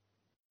it's like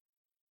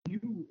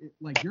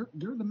like you're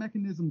the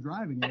mechanism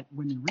driving it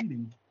when you're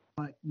reading,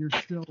 but you're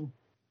still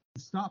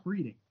you stop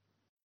reading.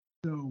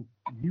 So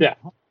you Yeah,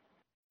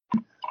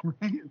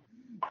 right?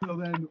 So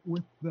then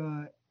with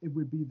it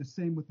would be the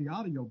same with the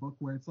audiobook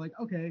where it's like,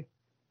 okay,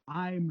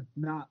 I'm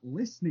not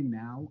listening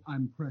now,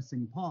 I'm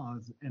pressing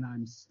pause and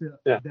I'm still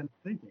yeah, then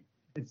thinking.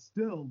 It's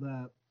still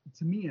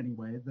to me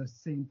anyway, the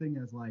same thing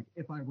as like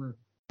if I were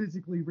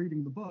physically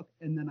reading the book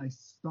and then I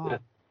yeah,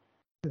 stop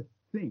to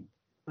think.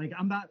 Like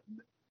I'm not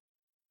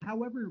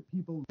however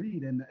people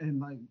read and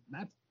like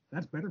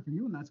that's better for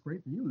you and that's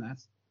great for you and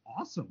that's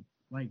awesome.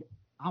 Like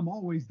I'm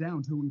always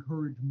down to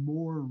encourage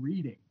more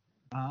reading.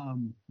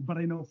 But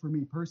I know for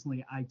me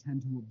personally, I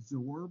tend to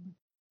absorb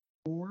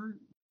more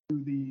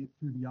through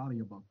the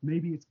audiobook.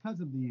 Maybe it's because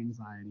of the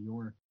anxiety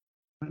or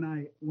when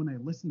I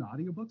listen to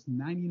audiobooks,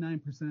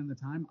 99% of the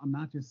time I'm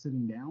not just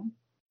sitting down.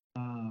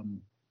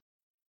 Um,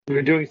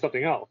 you're doing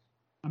something else.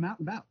 I'm out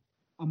and about.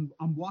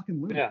 I'm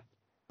walking loose. Yeah,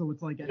 So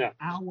it's like an yeah,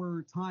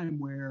 hour time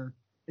where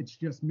it's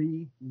just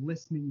me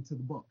listening to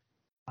the book.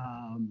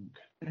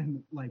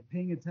 And like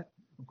paying attention,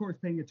 of course,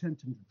 paying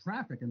attention to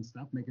traffic and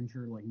stuff, making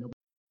sure like nobody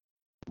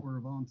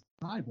swerve on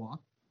the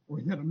sidewalk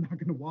or that I'm not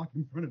going to walk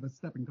in front of a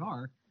stepping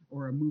car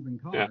or a moving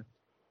yeah, car.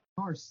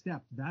 Car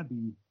stepped, that'd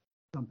be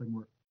something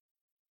where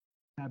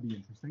that'd be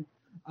interesting.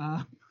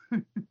 Uh,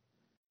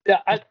 yeah.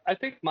 I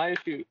think my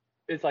issue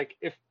is like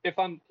if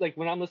I'm like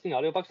when I'm listening to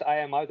audiobooks, I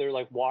am either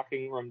like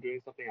walking or I'm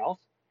doing something else,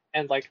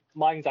 and like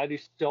my anxiety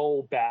is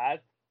so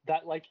bad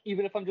that like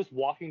even if I'm just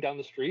walking down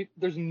the street,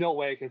 there's no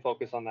way I can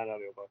focus on that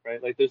audiobook,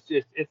 right? Like there's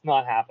just it's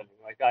not happening.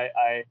 Like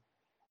I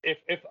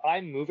if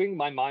I'm moving,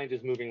 my mind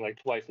is moving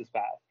like twice as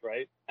fast,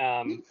 right?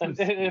 And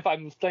interesting. if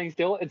I'm staying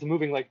still, it's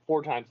moving like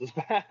four times as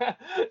fast.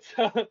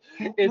 So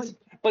Well, like it's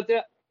but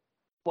the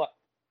what?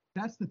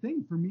 that's the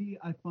thing for me.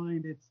 I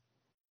find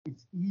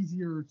it's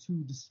easier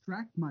to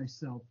distract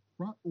myself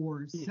from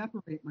or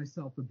separate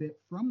myself a bit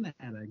from that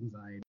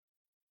anxiety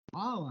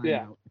while I'm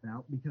Yeah. out and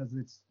about, because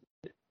it's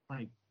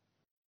like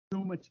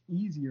so much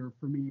easier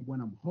for me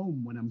when I'm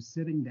home, when I'm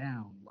sitting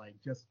down, like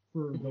just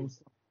for Mhm.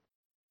 those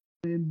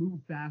and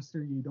move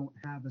faster, you don't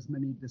have as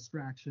many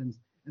distractions,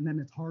 and then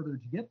it's harder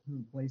to get to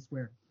the place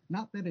where,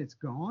 not that it's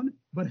gone,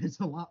 but it's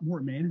a lot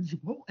more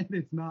manageable, and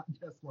it's not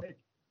just like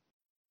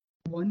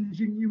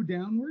plunging you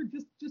downward,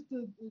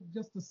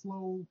 just a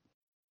slow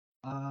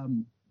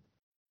um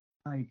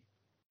like.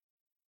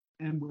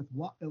 And with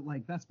what,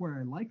 like, that's where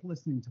I like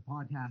listening to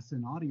podcasts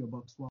and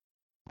audiobooks while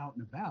out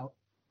and about,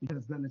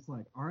 because then it's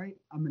like, all right,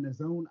 I'm in a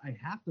zone, I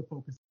have to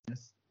focus on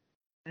this,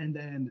 and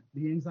then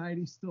the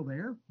anxiety's still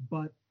there,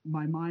 but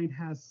my mind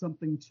has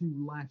something to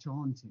latch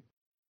on to.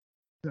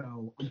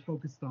 So I'm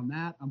focused on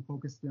that. I'm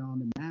focused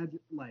on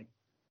like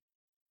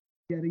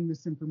getting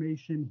this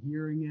information,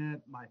 hearing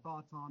it, my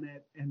thoughts on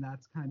it, and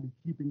that's kind of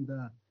keeping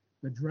the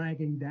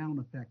dragging down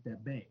effect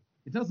at bay.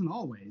 It doesn't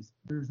always.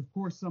 There's of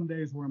course some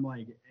days where I'm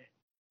like,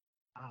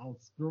 I'll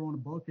throw on a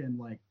book and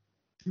like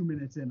 2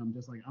 minutes in, I'm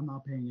just like, I'm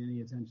not paying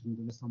any attention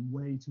to this. I'm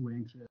way too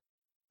anxious.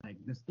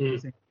 Like this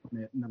ain't it,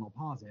 and then I'll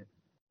pause it.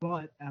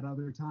 But at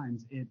other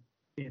times, it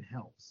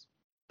helps.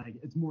 Like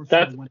it's more so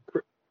That's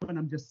when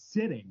I'm just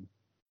sitting,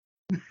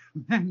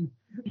 then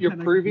your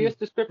then I can do previous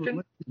description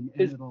listening,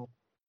 and is it'll.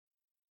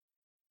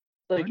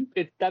 like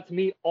Pardon? that's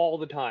me all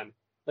the time.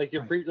 Like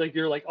Right. like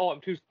you're like, oh,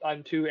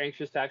 I'm too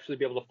anxious to actually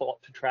be able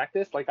to track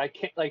this. Like I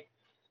can't, like,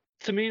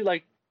 to me,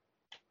 like,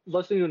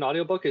 listening to an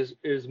audiobook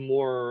is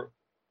more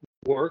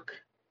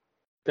work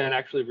than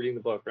actually reading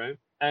the book, right?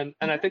 And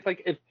I Okay. think,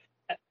 like, if,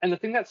 and the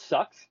thing that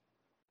sucks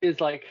is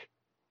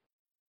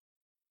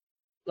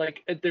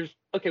there's,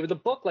 okay, with a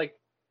book, like,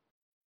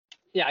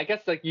 yeah, I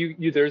guess, like,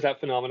 you there's that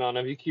phenomenon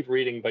of you keep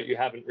reading but you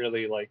haven't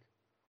really, like,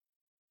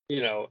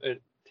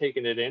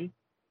 taken it in,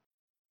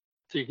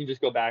 so you can just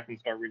go back and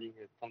start reading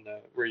it from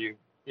the where you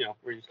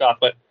stop.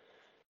 But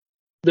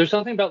there's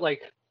something about,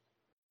 like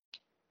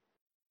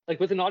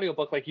with an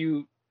audiobook, like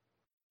you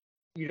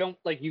don't,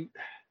 like, you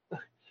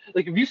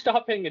like, if you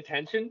stop paying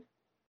attention,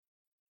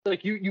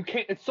 like, you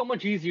can't, it's so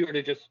much easier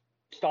to just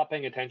stop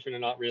paying attention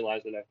and not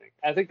realize it.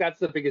 I think that's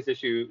the biggest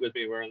issue with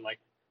me, where, like,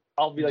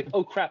 I'll be like,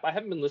 oh crap, I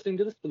haven't been listening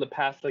to this for the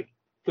past, like,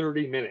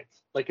 30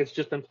 minutes, like it's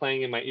just been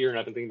playing in my ear and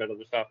I've been thinking about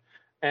other stuff.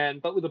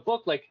 But with a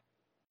book, like,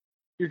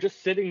 you're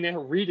just sitting there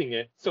reading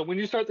it, so when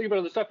you start thinking about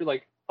other stuff, you're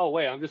like, oh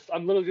wait, I'm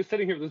literally just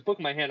sitting here with this book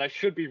in my hand, I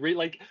should be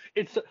like,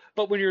 it's,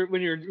 but when you're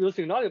listening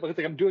to an audiobook, it's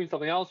like I'm doing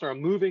something else or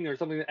I'm moving or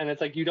something, and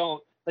it's like you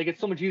don't, like,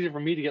 it's so much easier for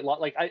me to get lost.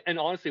 Like, and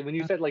honestly, when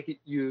you said, like,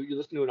 you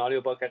listen to an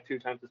audiobook at 2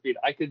 times the speed,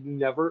 I could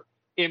never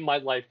in my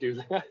life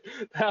do that.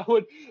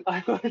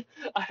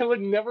 I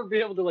would never be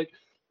able to, like,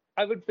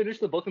 I would finish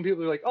the book and people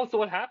would be like, "Oh, so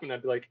what happened?"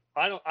 I'd be like,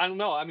 "I don't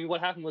know. I mean,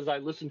 what happened was I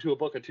listened to a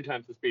book at 2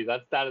 times the speed.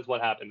 That is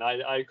what happened.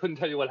 I couldn't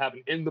tell you what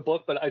happened in the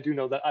book, but I do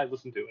know that I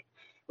listened to it.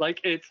 Like,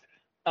 it's,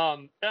 I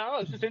don't know.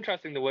 It's just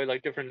interesting the way,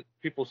 like, different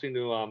people seem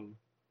to,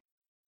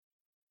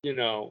 you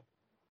know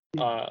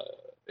Yeah. uh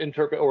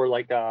interpret or,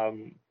 like,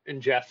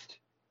 ingest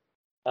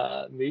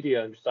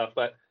media and stuff.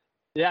 But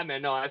yeah,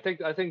 man, no, I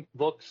think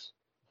books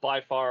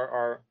by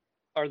far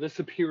are the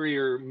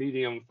superior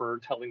medium for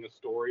telling a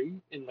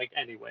story in, like,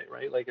 any way,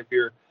 right? Like, if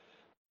you're,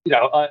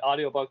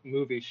 audiobook,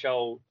 movie,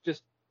 show,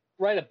 just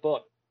write a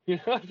book.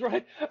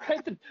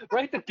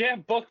 Write the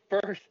damn book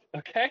first,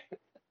 okay?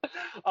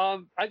 I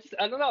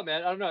don't know,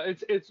 man. I don't know.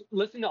 It's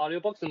listening to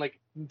audiobooks, and, like,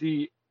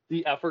 the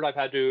effort I've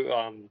had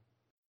to,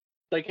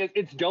 like,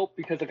 it's dope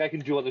because, like, I can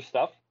do other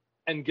stuff,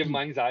 and given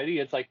my anxiety,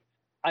 it's like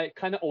I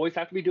kind of always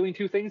have to be doing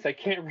two things. I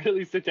can't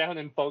really sit down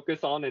and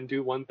focus on and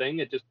do one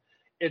thing.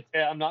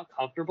 I'm not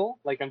comfortable.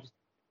 Like, I'm just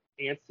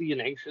antsy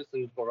and anxious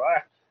and,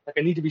 like,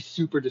 I need to be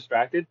super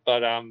distracted.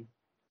 But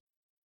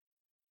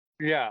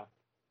yeah,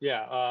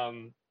 yeah,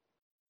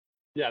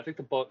 yeah. I think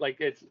the book, like,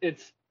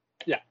 it's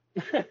yeah.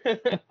 I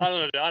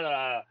don't know. I don't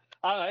know.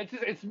 I don't know.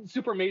 It's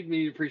super made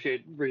me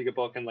appreciate reading a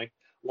book, and, like,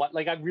 what,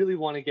 like, I really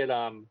want to get,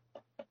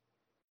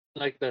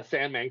 like, the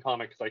Sandman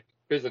comics, like,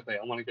 physically.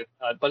 I want to get,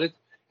 but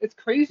it's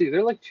crazy.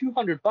 They're like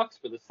 $200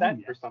 for the Oh set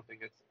yeah. or something.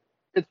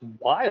 It's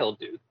wild,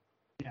 dude.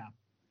 Yeah.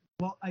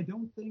 Well, I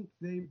don't think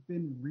they've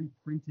been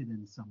reprinted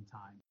in some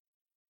time.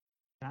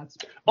 That's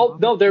Oh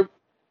no, probably.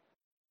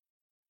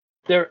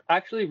 they're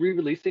actually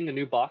re-releasing a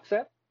new box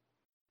set,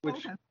 Oh,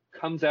 which okay.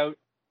 comes out.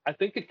 I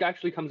think it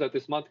actually comes out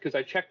this month, because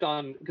I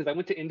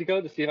went to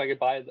Indigo to see if I could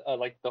buy,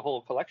 like, the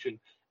whole collection,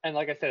 and,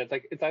 like I said,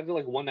 it's either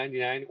like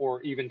 199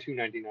 or even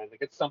 299.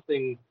 Like, it's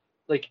something,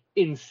 like,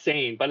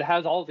 insane, but it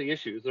has all the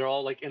issues. They're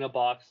all, like, in a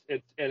box.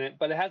 It's in it,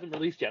 but it hasn't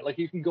released yet. Like,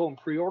 you can go and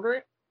pre-order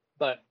it,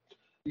 but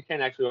you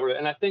can't actually order it.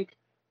 And I think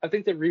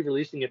they're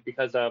re-releasing it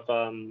because of,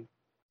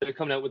 they're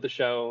coming out with the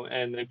show,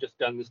 and they've just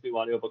done this new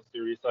audiobook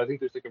series. So I think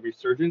there's, like, a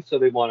resurgence. So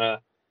they want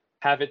to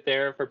have it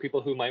there for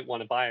people who might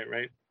want to buy it,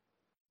 right?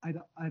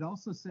 I'd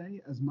also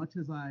say, as much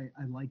as I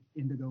like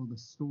Indigo the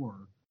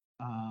store,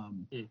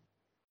 um, Mm.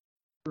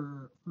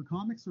 for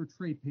comics or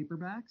trade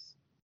paperbacks,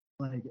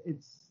 like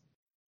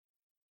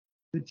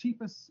the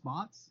cheapest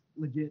spots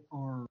legit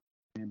are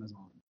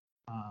Amazon.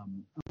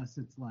 Unless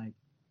it's like,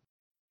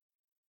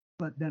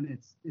 but then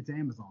it's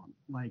Amazon.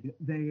 Like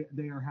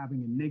they are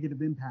having a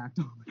negative impact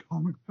on the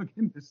comic book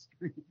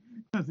industry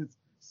because it's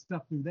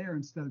stuff through there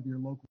instead of your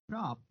local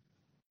shop.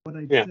 What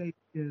I'd say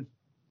is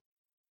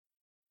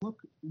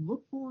look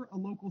for a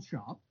local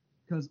shop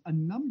because a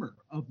number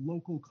of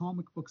local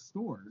comic book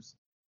stores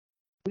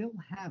will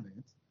have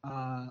it.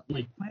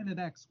 Like Planet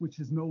X, which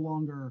is no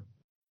longer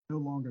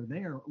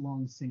there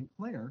along St.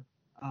 Clair.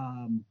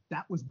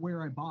 That was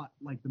where I bought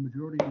like the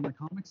majority of my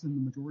comics and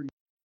the majority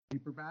of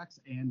paperbacks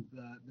and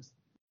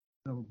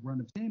the run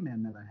of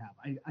Sandman that I have.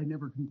 I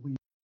never completed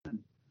it.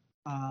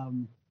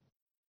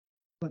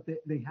 But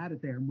they had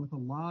it there. And with a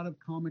lot of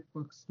comic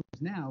book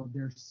stores now,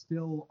 they're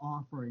still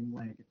offering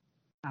like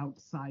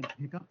outside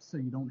pickups, so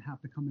you don't have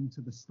to come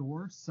into the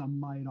store. Some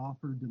might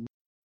offer delivery.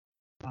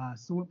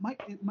 So it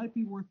might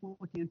be worth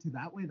looking into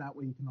that way. That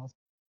way you can also.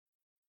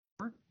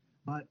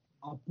 But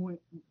I'll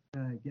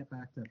get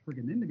back to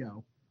friggin'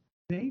 Indigo.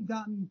 They've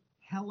gotten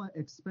hella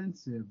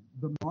expensive.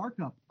 The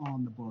markup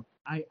on the book,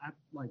 I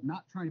like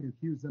not trying to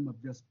accuse them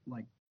of just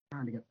like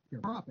trying to get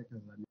pure profit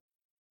because I mean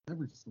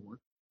every store,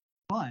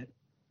 but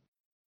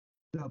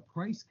the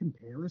price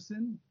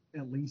comparison,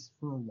 at least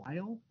for a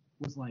while,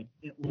 was like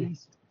at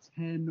least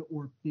 $10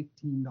 or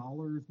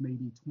 $15,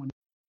 maybe $20,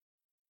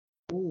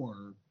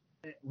 or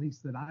at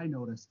least that I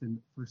noticed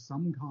for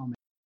some comics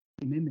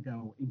in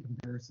Indigo in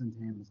comparison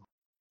to Amazon.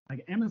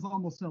 Like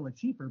Amazon will sell it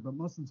cheaper, but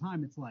most of the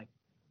time it's like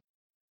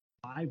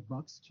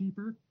 $5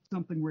 cheaper.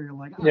 Something where you're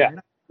like, all right, I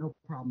have no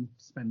problem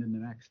spending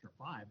an extra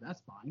 $5.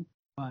 That's fine.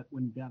 But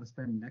when you got to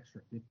spend an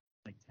extra 50,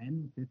 like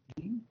 10,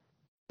 15,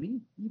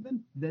 20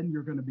 even, then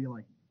you're going to be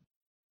like,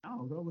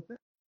 I'll go with this.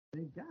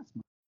 Save gas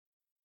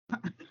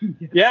money.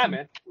 Yeah,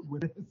 man.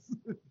 With this.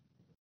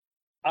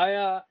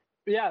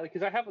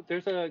 Because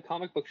there's a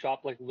comic book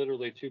shop like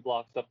literally 2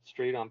 blocks up the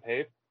street on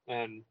Pave,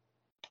 and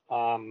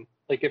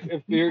like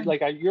if you're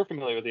like you're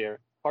familiar with the area.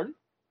 Pardon?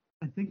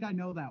 I think I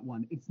know that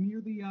one. It's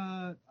near the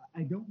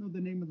I don't know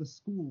the name of the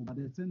school, but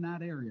it's in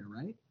that area,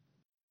 right?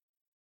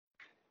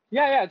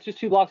 Yeah, it's just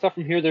 2 blocks up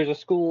from here. There's a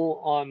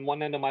school on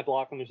one end of my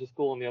block, and there's a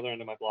school on the other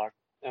end of my block,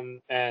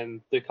 and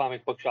the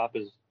comic book shop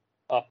is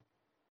up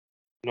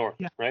north,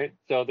 right?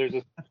 So there's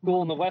a school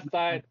on the west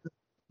side. Like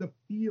the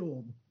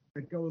field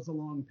that goes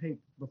along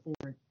Pape before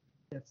it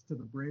gets to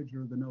the bridge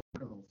or the no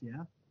hurdles,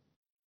 yeah?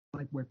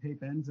 Like where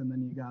Pape ends, and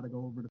then you got to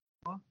go over to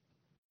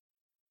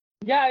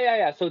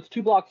Yeah. So it's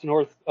 2 blocks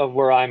north of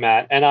where I'm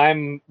at, and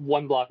I'm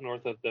 1 block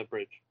north of the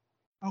bridge.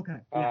 Okay.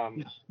 Yeah.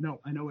 No,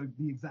 I know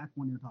the exact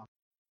one you're talking.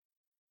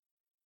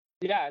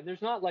 Yeah,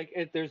 there's not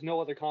there's no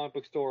other comic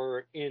book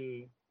store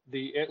in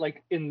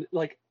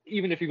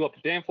even if you go up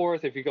to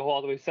Danforth, if you go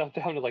all the way south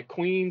down to like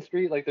Queen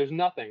Street, like there's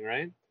nothing,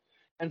 right?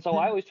 And so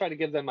I always try to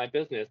give them my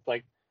business.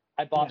 Like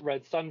I bought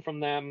Red Sun from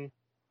them.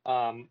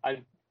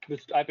 I've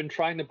been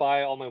trying to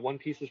buy all my One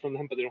Pieces from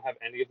them, but they don't have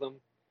any of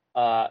them.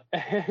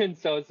 And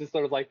so it's just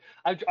sort of like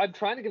I'm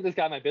trying to give this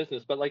guy my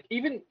business, but like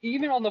even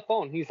on the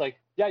phone, he's like,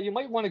 yeah, you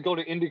might want to go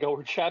to Indigo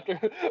or Chapter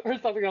or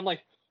something. I'm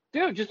like,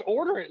 dude, just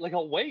order it. Like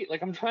I'll wait.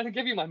 Like I'm trying to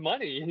give you my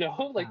money, you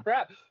know? Like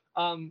crap.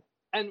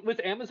 And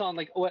with Amazon,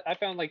 like what I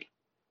found, like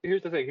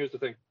here's the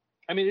thing.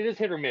 I mean, it is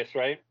hit or miss,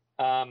 right?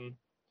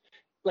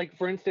 Like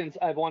for instance,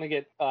 I want to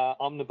get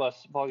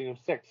Omnibus Volume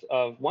 6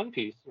 of One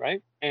Piece,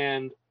 right?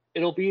 And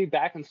it'll be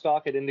back in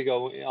stock at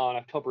Indigo on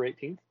October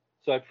 18th.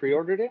 So I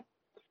pre-ordered it.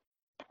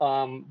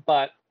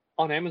 But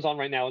on Amazon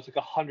right now, it's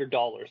like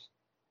 $100,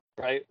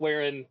 right?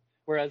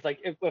 Whereas like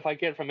if I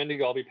get it from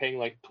Indigo, I'll be paying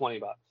like $20.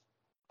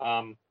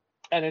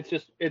 And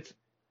it's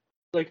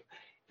like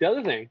the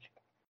other thing.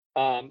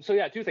 So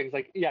yeah, 2 things.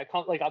 Like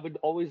I would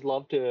always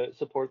love to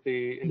support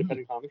the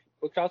independent comic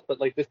book shops, but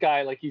like this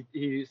guy, like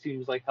he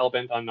seems like hell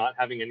bent on not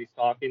having any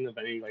stocking of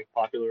any like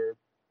popular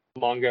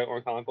manga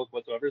or comic book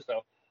whatsoever.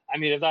 So I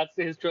mean, if that's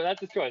his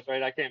choice,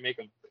 right? I can't make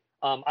him.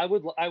 I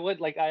would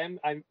like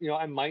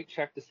I might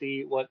check to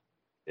see what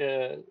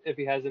if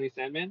he has any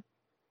Sandman,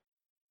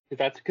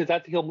 because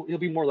he'll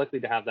be more likely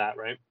to have that,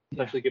 right?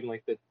 Especially given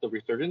like the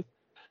resurgence.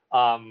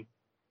 And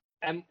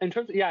in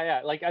terms of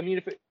like I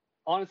mean,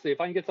 honestly, if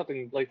I can get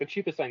something like the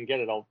cheapest I can get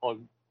it, I'll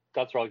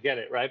that's where I'll get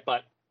it, right?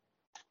 But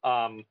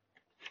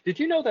did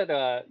you know that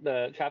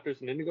the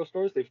Chapters and Indigo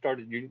stores, they've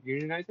started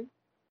unionizing?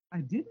 I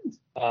didn't.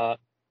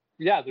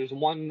 Yeah, there's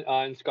one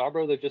in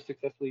Scarborough that just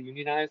successfully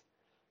unionized.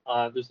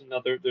 There's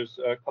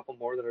a couple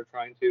more that are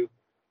trying to.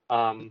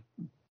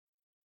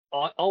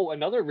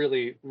 Another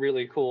really,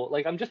 really cool.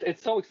 Like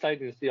it's so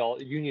exciting to see all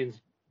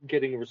unions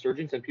getting a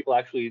resurgence and people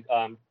actually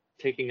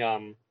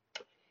taking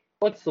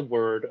what's the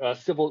word?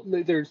 Civil.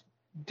 There's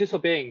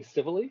disobeying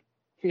civilly,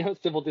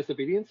 civil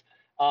disobedience.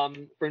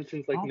 For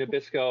instance, like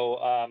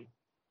Nabisco.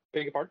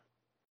 Beg your pardon?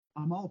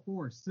 I'm all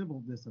for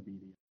civil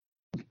disobedience.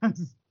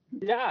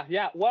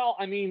 Yeah. Well,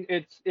 I mean,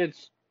 it's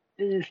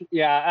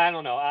yeah. I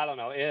don't know.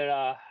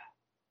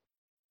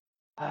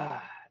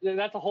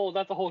 That's a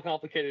whole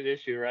complicated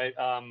issue, right?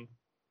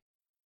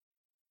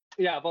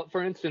 Yeah, but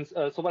for instance,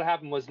 so what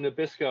happened was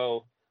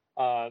Nabisco,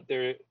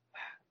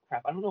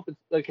 crap. I don't know if it's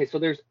okay. So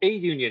there's a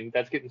union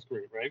that's getting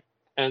screwed, right?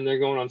 And they're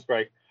going on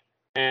strike.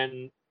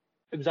 And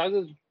it was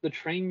either the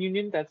train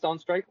union that's on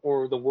strike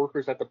or the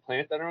workers at the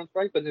plant that are on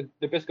strike. But the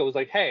Nabisco was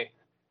like, hey,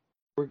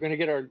 we're going to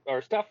get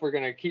our stuff. We're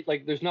going to keep,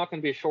 like, there's not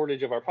going to be a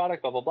shortage of our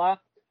product, blah, blah,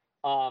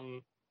 blah.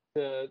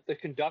 The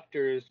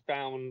conductors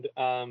found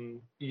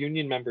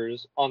union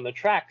members on the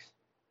tracks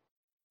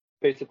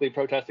basically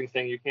protesting,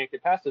 saying you can't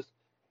get past this.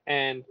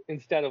 And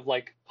instead of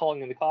like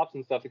calling in the cops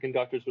and stuff, the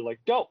conductors were like,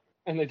 dope.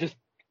 And they just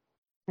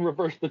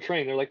reversed the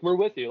train. They're like, we're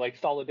with you, like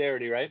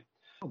solidarity, right?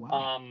 Oh,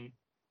 wow.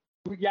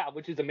 Yeah,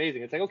 which is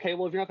amazing. It's like, okay,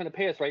 well, if you're not going to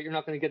pay us, right, you're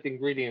not going to get the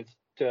ingredients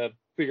for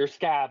your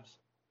scabs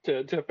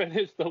to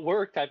finish the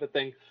work, type of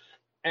thing.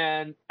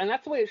 And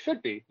that's the way it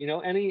should be. You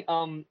know,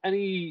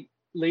 any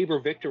labor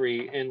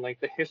victory in like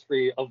the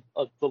history of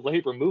the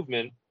labor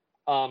movement,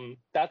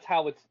 that's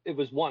how it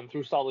was won,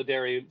 through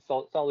solidarity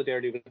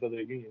with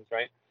other unions,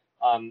 right?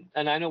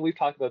 And I know we've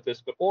talked about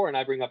this before, and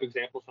I bring up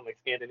examples from like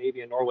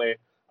Scandinavia and Norway.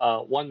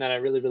 One that I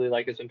really, really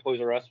like is when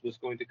Toys R Us was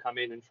going to come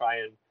in and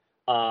try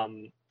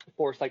and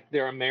force like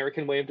their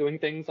American way of doing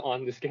things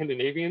on the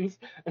Scandinavians,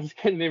 and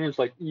Scandinavians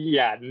like,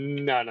 yeah,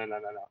 no.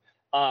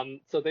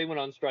 So they went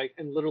on strike,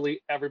 and literally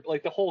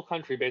the whole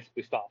country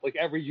basically stopped. Like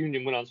every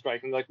union went on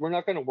strike, and like, we're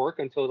not going to work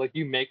until like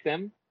you make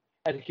them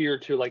adhere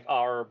to like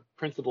our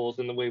principles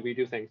and the way we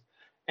do things.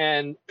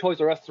 And Toys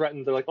R Us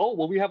threatened, they're like, oh,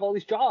 well, we have all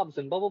these jobs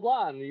and blah, blah,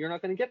 blah, and you're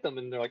not going to get them.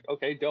 And they're like,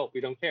 okay, dope,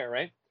 we don't care,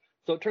 right?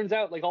 So it turns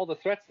out like all the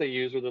threats they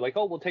use, where they're like,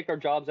 oh, we'll take our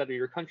jobs out of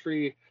your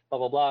country, blah,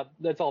 blah, blah,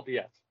 that's all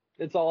BS.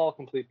 It's all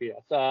complete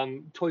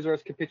BS. Toys R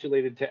Us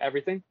capitulated to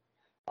everything,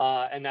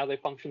 and now they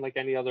function like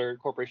any other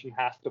corporation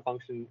has to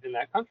function in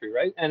that country,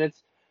 right? And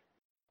it's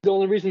the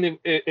only reason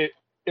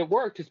it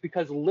worked is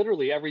because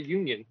literally every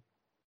union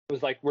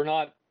was like, we're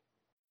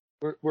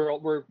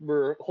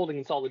holding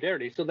in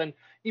solidarity. So then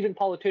even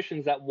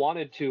politicians that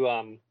wanted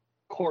to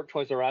court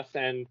Toys R Us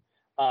and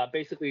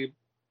basically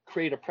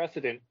create a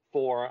precedent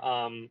for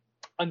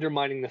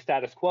undermining the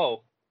status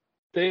quo,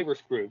 they were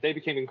screwed. They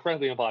became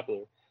incredibly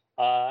unpopular.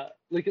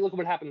 Look at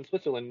what happened in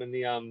Switzerland when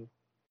the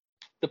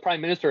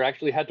prime minister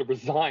actually had to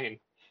resign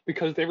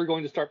because they were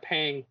going to start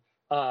paying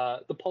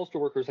the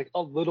postal workers like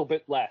a little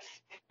bit less,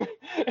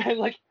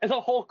 and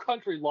the whole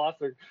country lost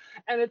their.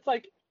 And it's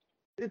like,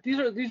 these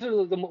are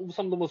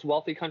some of the most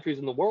wealthy countries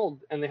in the world,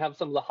 and they have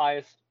some of the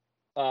highest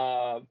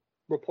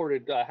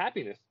reported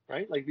happiness,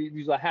 right? Like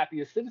these are the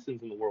happiest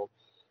citizens in the world.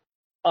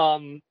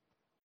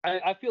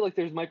 I feel like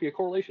there might be a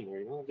correlation there.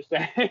 You know, I'm just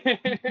saying.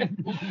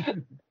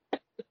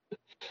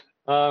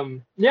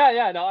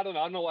 Yeah, no, I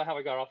don't know how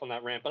I got off on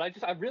that rant, but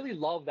I really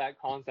love that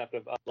concept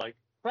of like,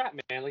 crap,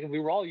 man. Like if we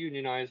were all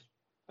unionized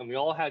and we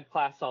all had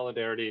class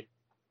solidarity,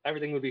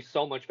 everything would be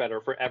so much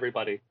better for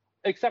everybody,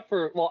 except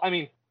for, well, I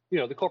mean, you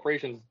know, the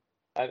corporations.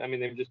 I mean,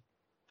 they'd just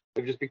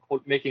be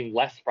making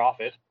less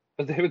profit,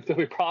 but they would still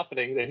be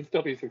profiting. They'd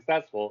still be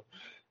successful.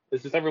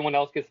 It's just everyone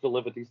else gets to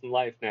live a decent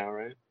life now,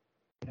 right?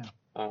 Yeah.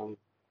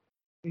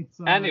 It's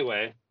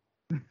anyway.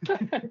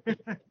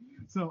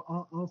 So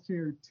I'll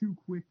share two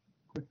quick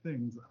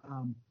things.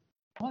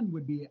 One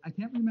would be, I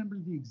can't remember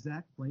the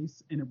exact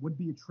place, and it would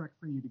be a trek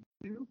for you to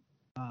get to.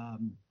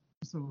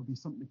 So it would be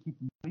something to keep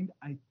in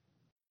mind.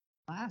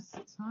 Last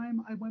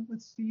time I went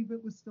with Steve,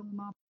 it was still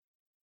not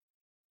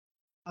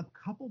a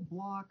couple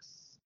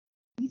blocks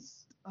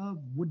east of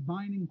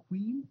Woodbine and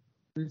Queen.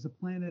 There's a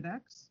Planet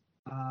X.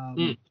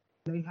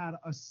 They had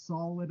a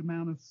solid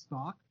amount of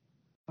stock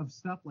of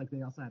stuff. Like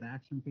they also had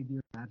action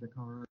figures, magic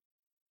cards,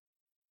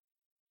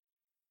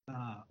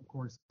 of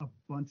course, a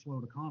bunch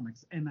load of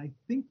comics, and I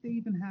think they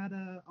even had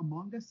a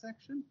manga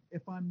section,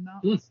 if I'm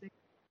not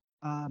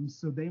mistaken.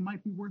 So they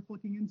might be worth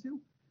looking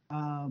into.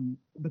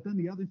 But then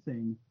the other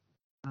thing,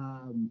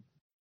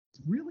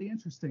 it's really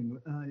interesting.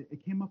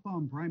 It came up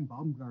on Brian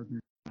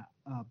Baumgartner's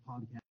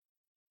podcast,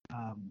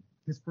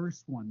 his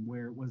first one,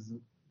 where it was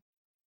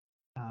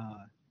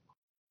about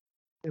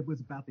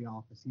The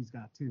Office. He's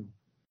got two,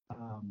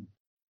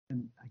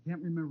 and I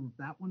can't remember if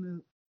that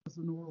one was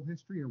an oral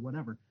history or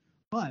whatever.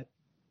 But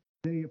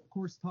they, of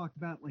course, talked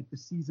about like the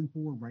season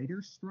 4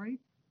 writers' strike,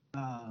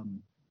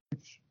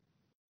 which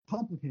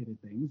complicated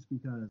things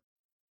because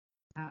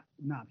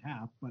not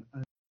half, but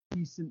a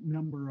decent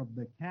number of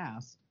the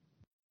cast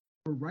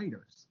were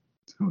writers,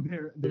 so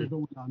they're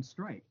going on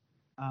strike.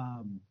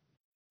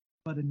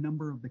 But a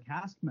number of the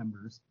cast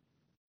members,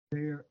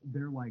 they're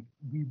like,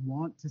 we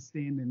want to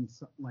stand in,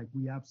 like,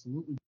 we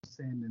absolutely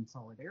stand in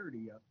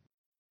solidarity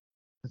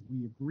because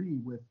we agree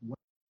with what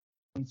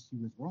she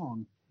was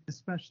wrong.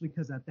 Especially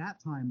because at that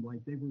time,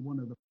 like, they were one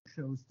of the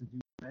shows to do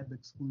web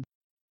exclusive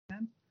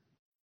content,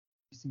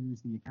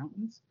 series The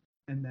Accountants,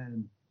 and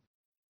then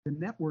the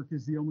network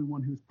is the only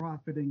one who's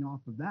profiting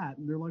off of that.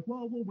 And they're like,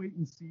 well, we'll wait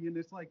and see. And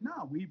it's like,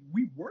 no,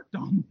 we've worked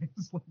on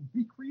this. Like,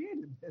 we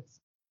created this.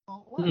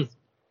 All it was.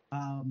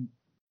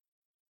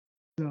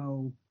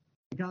 So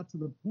it got to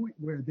the point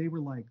where they were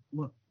like,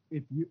 look,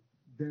 if you,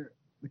 the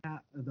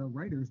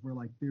writers were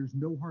like, there's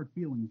no hard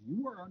feelings.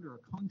 You are under a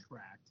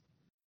contract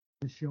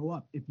to show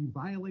up. If you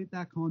violate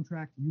that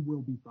contract, you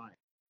will be fired.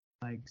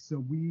 Like, so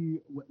we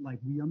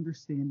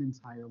understand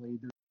entirely.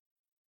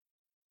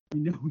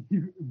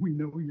 We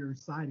know you're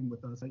siding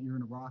with us, that you're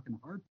in a rock and a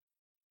hard.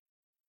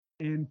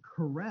 And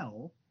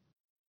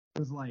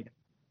was like,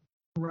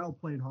 Carell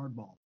played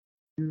hardball.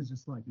 He was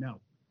just like, no,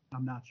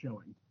 I'm not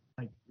showing.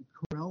 Like,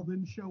 Carell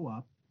didn't show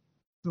up,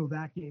 so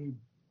that gave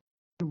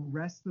the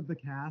rest of the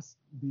cast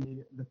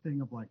the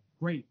thing of like,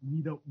 great,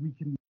 we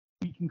can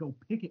go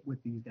pick it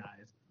with these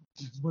guys,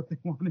 which is what they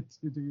wanted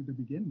to do to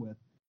begin with.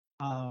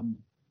 And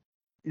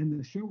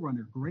the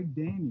showrunner, Greg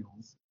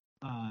Daniels,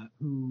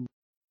 who,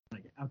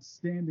 like,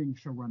 outstanding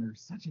showrunner,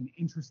 such an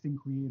interesting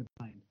creative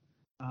mind.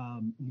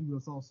 He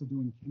was also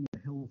doing King of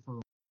the Hill for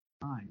a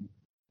long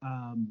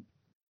time.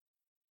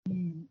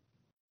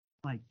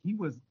 He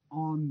was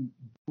on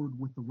board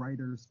with the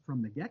writers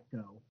from the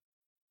get-go,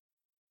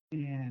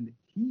 and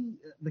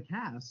the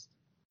cast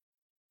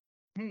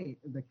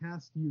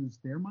used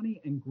their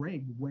money, and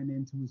Greg went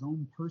into his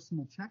own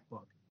personal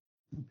checkbook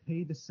to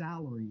pay the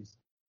salaries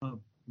of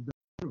the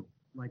crew,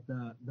 like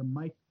the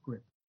mic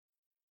grip,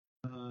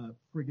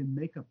 friggin'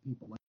 makeup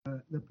people, like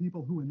the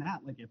people who in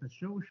that, like, if a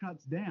show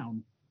shuts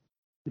down,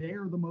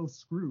 they're the most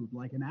screwed.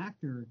 Like, an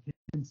actor can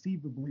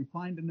conceivably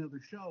find another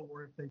show,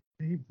 or if they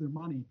save their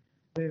money,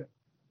 they're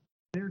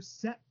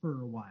set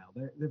for a while.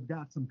 They've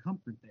got some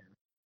comfort there.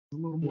 It's a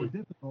little more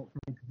difficult for,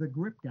 like, the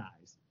grip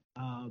guys.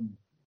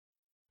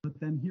 But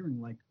then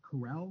hearing, like,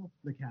 Carell,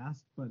 the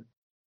cast, but,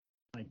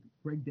 like,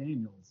 Greg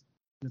Daniels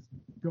just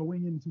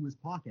going into his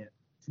pocket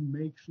to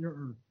make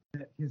sure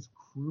that his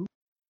crew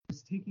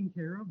is taken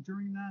care of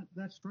during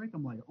that strike,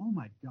 I'm like, oh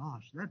my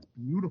gosh, that's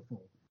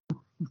beautiful.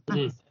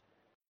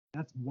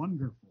 That's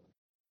wonderful.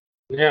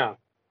 Yeah.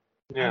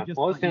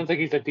 Well, it sounds like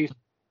he's a decent.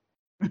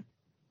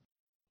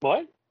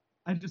 What?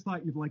 I just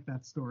thought you'd like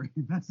that story.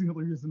 That's the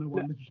only reason I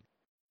wanted to.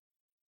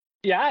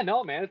 Yeah,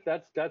 no, man,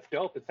 that's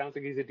dope. It sounds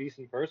like he's a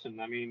decent person.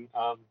 I mean,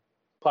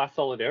 class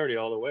solidarity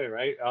all the way,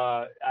 right?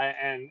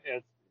 And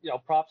it's,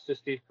 props to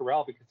Steve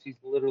Carell, because he's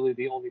literally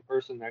the only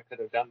person that could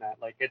have done that.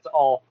 Like, it's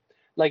all,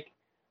 like,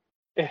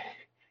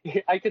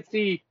 I could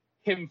see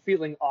him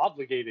feeling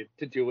obligated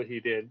to do what he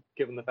did,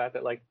 given the fact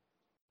that, like,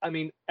 I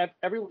mean,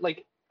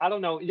 like, I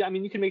don't know. Yeah, I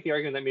mean, you can make the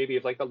argument that maybe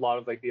if, like, a lot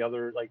of, like, the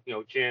other, like,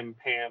 Jim,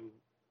 Pam,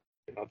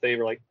 if they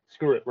were like,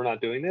 screw it, we're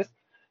not doing this,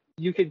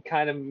 you could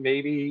kind of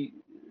maybe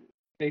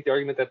make the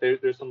argument that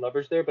there's some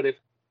leverage there. But if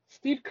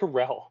Steve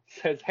Carell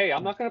says, hey,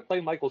 I'm not going to play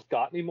Michael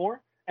Scott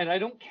anymore, and I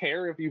don't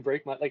care if you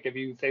if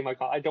you say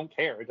I don't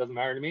care, it doesn't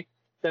matter to me,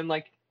 then,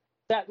 like,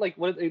 that, like,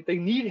 what they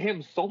need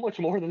him so much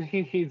more than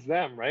he needs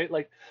them, right?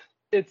 Like,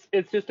 it's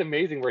just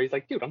amazing where he's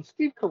like, dude, I'm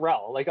Steve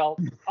Carell. Like, I'll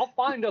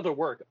find other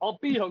work. I'll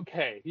be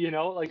okay.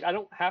 Like, I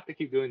don't have to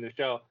keep doing the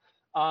show.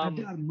 I've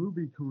got a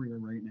movie career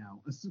right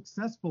now, a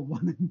successful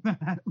one in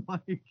that.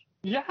 Like,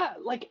 yeah,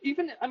 like,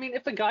 even, I mean,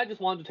 if the guy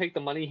just wanted to take the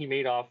money he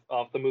made off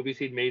the movies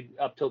he'd made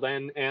up till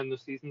then and the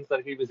seasons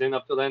that he was in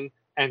up till then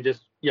and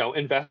just,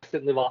 invest it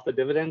and live off the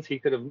dividends, he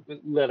could have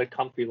led a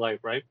comfy life,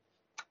 right?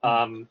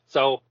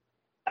 So,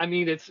 I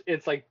mean,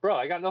 it's like, bro,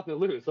 I got nothing to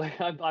lose. Like,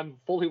 I'm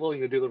fully willing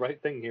to do the right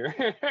thing here.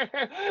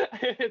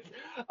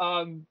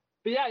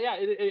 But yeah,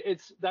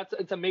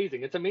 it's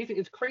amazing. It's amazing.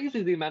 It's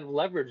crazy the amount of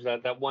leverage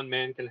that one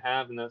man can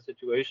have in that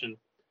situation.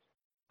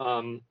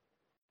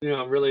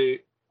 Really,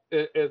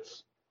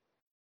 it's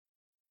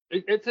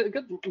a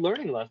good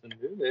learning lesson,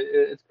 dude.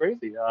 It's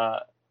crazy.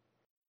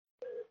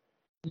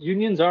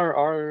 Unions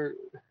are.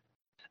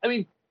 I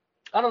mean,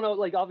 I don't know.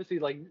 Like, obviously,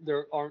 like,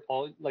 there aren't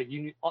all, like,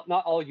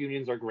 not all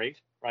unions are great,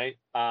 right?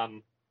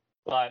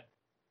 But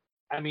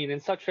I mean,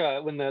 in such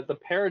a, when the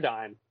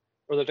paradigm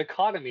or the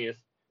dichotomy is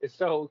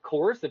so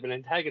coercive and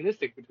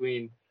antagonistic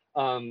between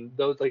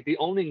those, like, the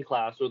owning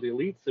class or the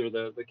elites or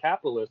the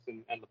capitalists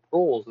and the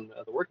proles and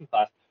the working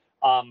class,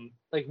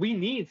 like, we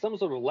need some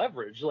sort of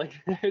leverage. Like,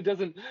 it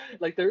doesn't,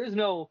 like, there is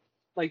no,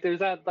 like, there's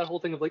that whole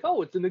thing of, like,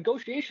 oh, it's a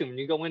negotiation when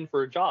you go in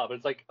for a job.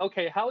 It's like,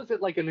 okay, how is it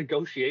like a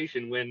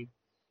negotiation when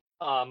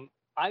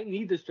I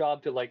need this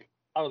job to, like,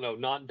 I don't know,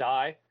 not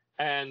die,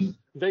 and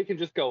they can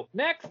just go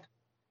next,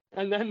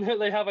 and then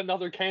they have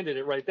another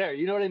candidate right there.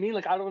 You know what I mean?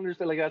 Like, I don't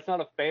understand. Like, that's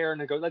not a fair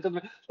negotiation. That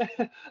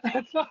doesn't.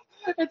 That's not.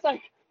 It's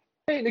like,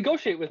 hey,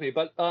 negotiate with me,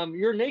 but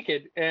you're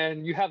naked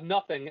and you have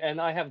nothing, and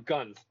I have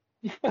guns,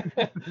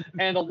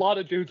 and a lot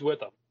of dudes with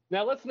them.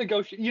 Now let's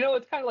negotiate.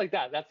 It's kind of like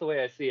that. That's the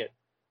way I see it.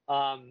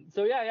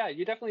 So yeah,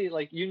 you definitely,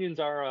 like, unions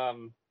are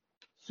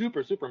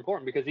super, super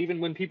important, because even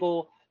when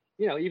people,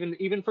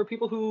 even for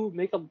people who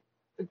make a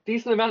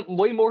decent amount,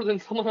 way more than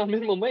someone on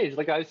minimum wage,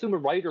 like, I assume a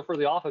writer for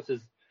The Office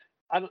is,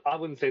 I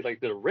wouldn't say, like,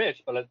 they're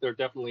rich, but they're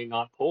definitely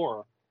not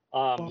poor.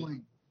 Well,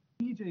 like,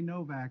 PJ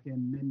Novak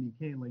and Mindy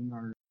Kaling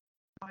are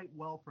quite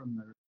well for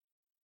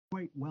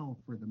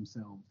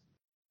themselves,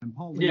 and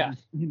Paul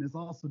Lieberstein is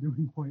also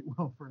doing quite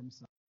well for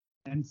himself.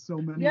 And so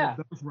many of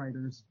those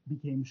writers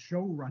became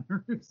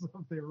showrunners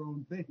of their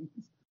own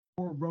things,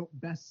 or wrote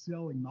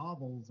best-selling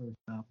novels or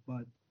stuff.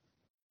 But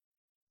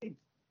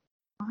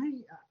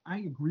I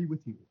agree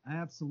with you. I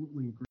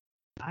absolutely agree.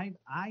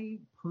 I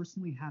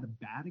personally had a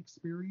bad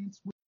experience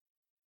with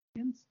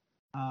unions.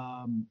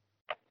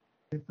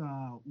 with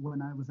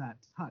when I was at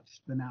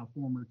Touch, the now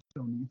former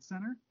Stone Youth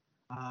Center,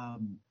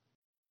 um,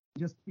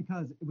 just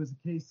because it was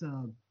a case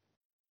of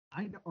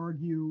I'd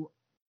argue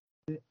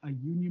a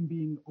union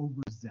being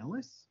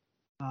overzealous,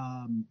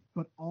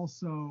 but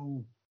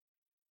also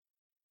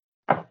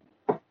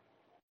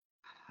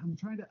I'm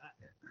trying to.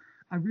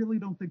 I really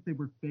don't think they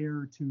were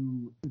fair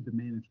to the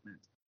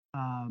management.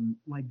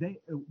 Like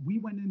we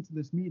went into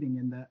this meeting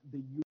and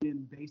the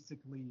union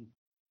basically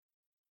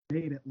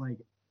made it like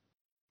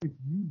if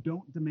you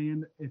don't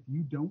demand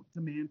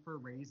for a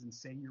raise and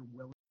say you're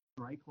willing to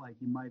strike, like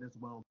you might as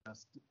well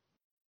just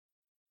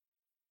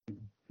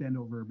bend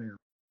over a barrel.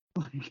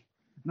 Like,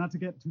 not to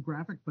get too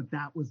graphic, but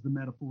that was the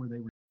metaphor they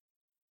were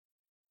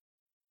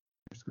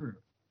screwed.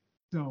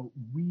 So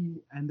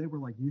they were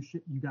like, you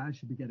guys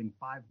should be getting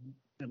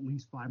at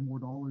least $5 more,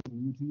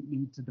 and you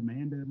need to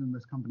demand it, and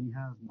this company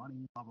has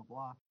money, blah blah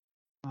blah.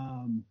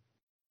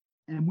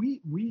 And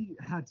we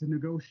had to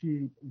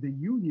negotiate the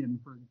union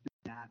for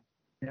that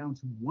down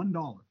to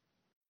 $1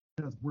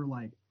 because we're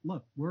like,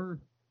 look, we're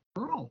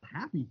all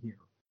happy here.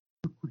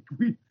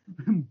 we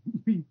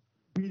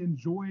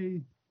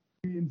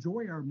we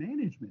enjoy our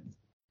management.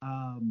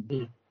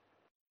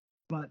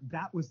 But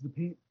that was the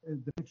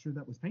picture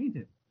that was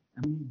painted,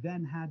 and we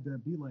then had to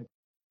be like,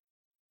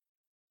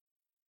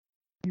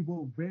 we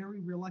will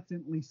very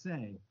reluctantly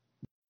say,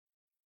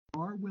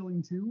 we are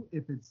willing to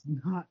if it's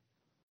not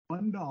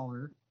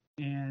 $1,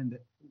 and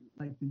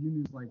like the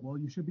union's like, well,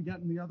 you should be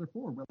getting the other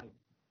 4. We're like,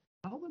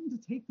 tell them to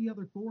take the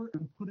other 4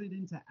 and put it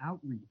into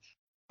outreach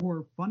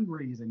or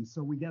fundraising,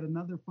 so we get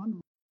another fundraiser.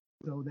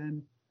 So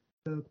then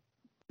the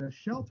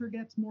shelter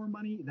gets more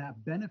money,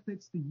 that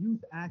benefits the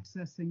youth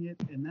accessing it,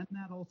 and then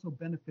that also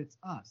benefits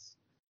us.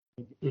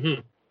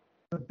 Mm-hmm.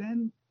 But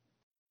then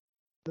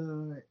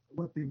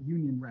what the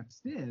union reps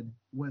did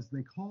was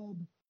they called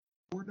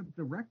board of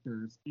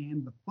directors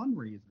and the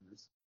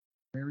fundraisers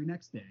the very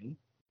next day,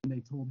 and they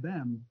told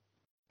them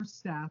your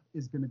staff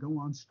is going to go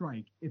on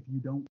strike if you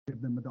don't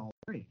give them $1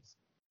 raise.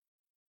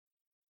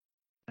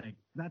 Like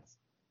that's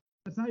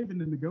not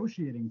even a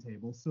negotiating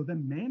table. So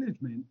then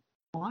management,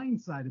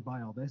 blindsided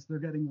by all this, they're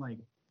getting like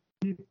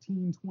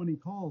 15, 20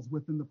 calls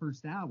within the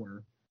first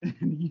hour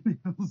and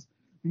emails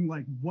being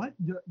like, what?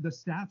 The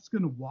staff's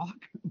going to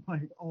walk?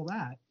 Like all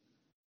that.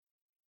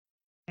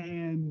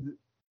 And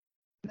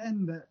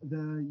then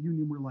the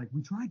union were like,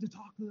 we tried to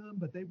talk to them,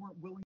 but they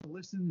weren't willing to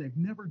listen. They've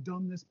never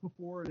done this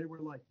before. They were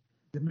like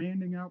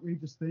demanding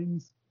outrageous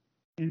things.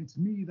 And to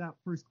me, that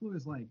first clue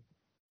is like,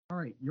 all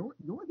right, you're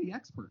the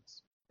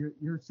experts.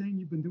 You're saying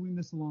you've been doing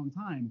this a long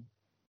time,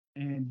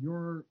 and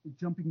you're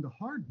jumping the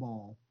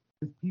hardball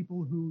with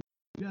people who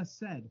just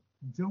said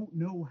don't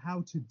know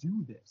how to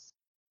do this.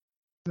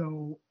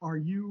 So are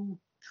you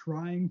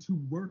trying to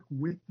work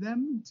with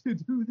them to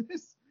do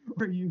this,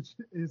 or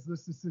is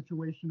this a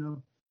situation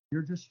of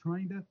you're just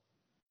trying to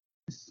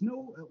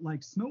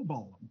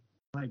snowball them,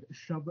 like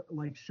shove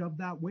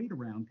that weight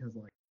around because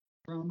like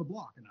around the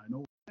block, and I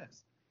know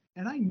this,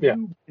 and I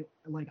knew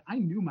I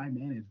knew my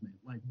management,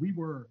 like we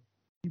were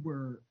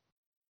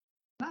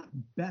not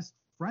best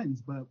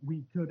friends, but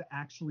we could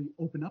actually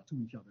open up to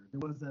each other. There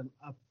was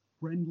a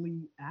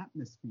friendly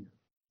atmosphere.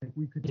 Like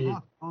we could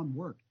talk on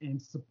work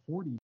and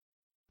support each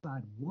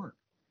side work.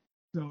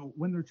 So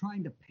when they're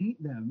trying to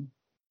paint them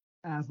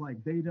as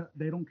like they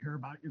don't care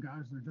about you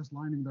guys, they're just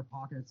lining their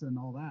pockets and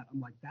all that,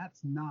 I'm like, that's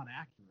not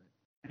accurate.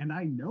 And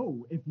I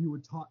know if you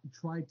would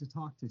tried to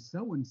talk to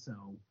so and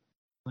so,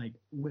 like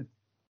with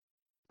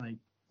like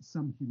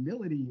some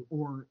humility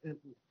or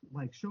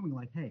like showing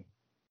like, hey,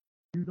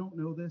 you don't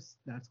know this,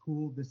 that's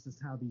cool, this is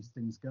how these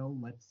things go,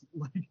 let's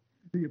like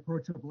the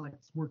approach of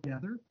let's work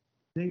together,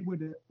 they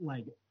would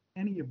like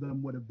any of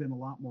them would have been a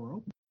lot more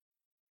open.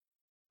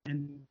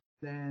 And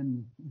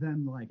then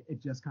like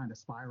it just kind of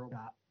spiraled,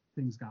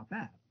 things got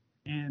bad.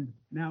 And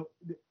now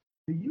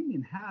the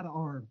union had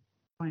our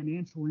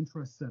financial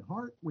interests at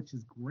heart, which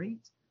is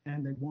great,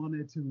 and they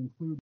wanted to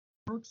include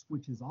perks,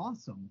 which is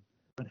awesome,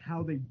 but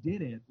how they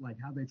did it, like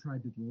how they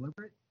tried to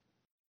deliver it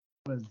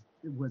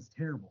was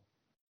terrible.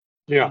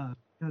 Yeah.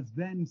 Because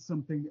then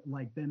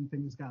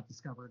things got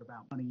discovered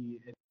about money.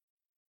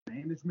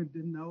 Management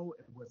didn't know,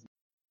 it was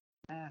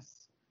a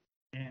mess,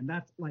 and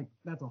that's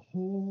a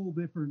whole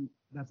different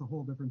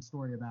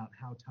story about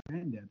how time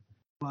ended.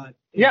 But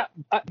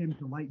came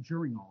to light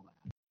during all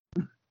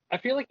that. I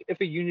feel like if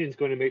a union is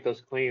going to make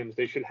those claims,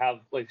 they should have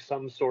like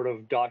some sort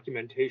of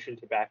documentation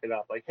to back it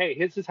up. Like, hey,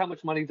 this is how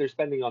much money they're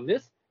spending on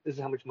this. This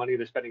is how much money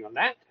they're spending on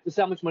that. This is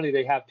how much money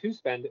they have to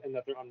spend and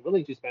that they're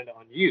unwilling to spend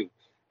on you.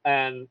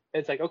 And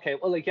it's like, okay,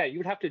 well, like, yeah, you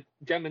would have to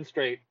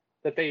demonstrate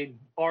that they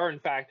are in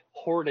fact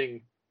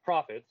hoarding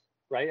profits,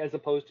 right, as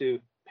opposed to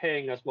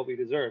paying us what we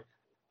deserve.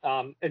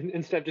 And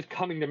instead of just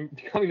coming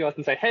to us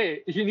and say,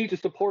 hey, you need to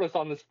support us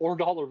on this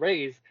 $4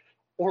 raise,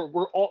 or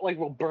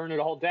we'll burn it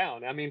all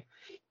down. I mean,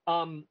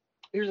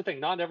 here's the thing: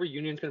 not every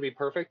union is going to be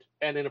perfect,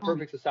 and in a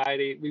perfect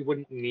society, we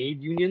wouldn't need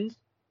unions.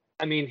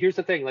 I mean, here's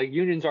the thing: like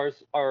unions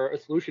are a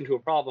solution to a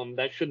problem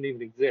that shouldn't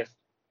even exist.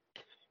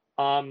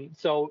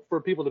 So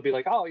for people to be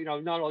like, oh,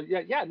 not all,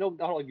 no,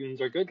 not all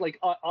unions are good. Like,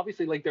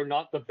 obviously, like they're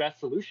not the best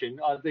solution.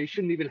 They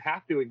shouldn't even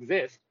have to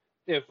exist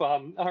if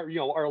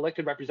our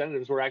elected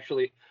representatives were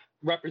actually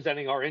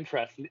representing our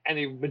interests in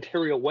any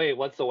material way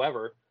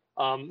whatsoever.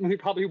 We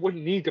probably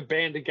wouldn't need to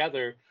band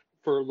together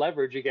for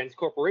leverage against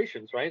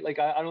corporations, right? Like,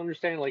 I don't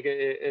understand. Like,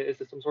 is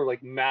this some sort of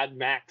like Mad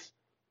Max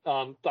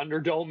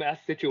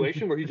Thunderdome-esque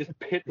situation where you just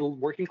pit the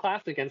working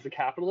class against the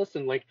capitalists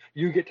and like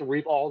you get to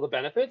reap all the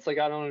benefits? Like,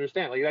 I don't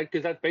understand, like that,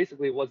 because that's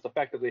basically what's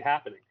effectively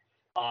happening.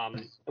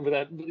 And with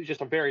that,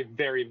 just a very,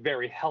 very,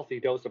 very healthy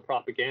dose of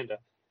propaganda.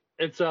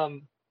 It's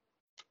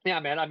yeah,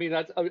 man. I mean,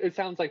 that's it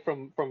sounds like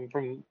from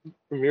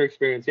your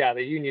experience, yeah,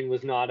 the union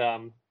was not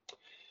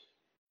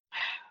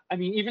I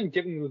mean, even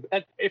giving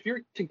if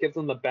you're to give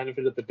them the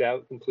benefit of the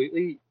doubt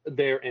completely,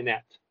 they're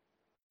inept.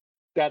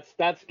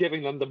 That's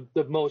giving them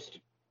the most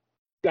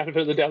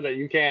benefit of the doubt that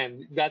you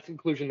can. That's the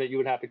conclusion that you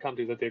would have to come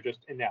to, that they're just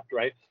inept,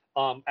 right?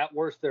 At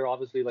worst, they're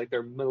obviously like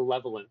they're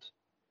malevolent.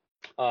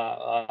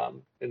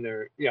 In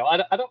their,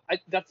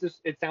 that's just,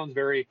 it sounds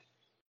very,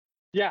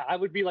 yeah, I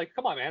would be like,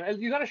 come on,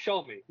 man, you got to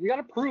show me, you got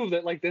to prove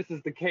that like this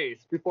is the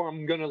case before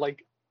I'm gonna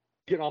like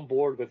get on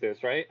board with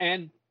this, right?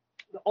 And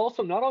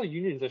also, not all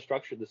unions are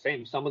structured the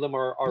same. Some of them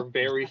are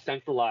very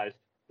centralized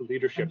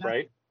leadership, And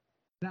right?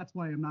 that's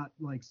why I'm not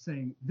like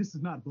saying this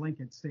is not a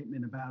blanket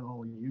statement about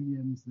all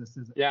unions. This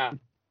is Yeah.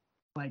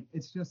 like,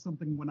 it's just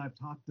something when I've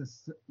talked to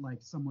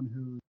like someone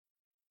who's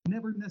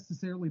never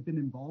necessarily been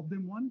involved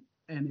in one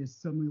and is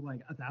suddenly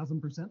like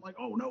 1,000% like,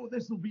 oh no,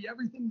 this will be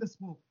everything. This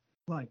will,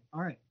 like,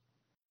 all right,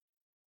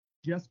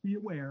 just be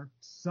aware.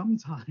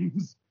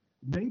 Sometimes,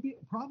 maybe,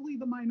 probably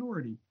the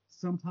minority,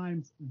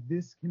 sometimes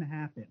this can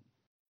happen.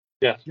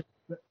 Yes.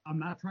 I'm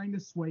not trying to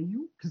sway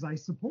you because I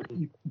support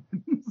you,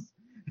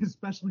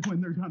 especially when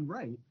they're done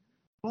right.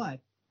 But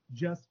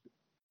just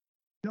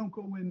don't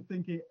go in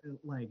thinking,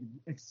 like,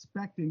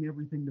 expecting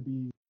everything to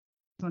be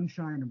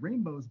sunshine and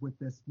rainbows with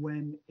this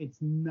when it's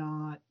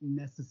not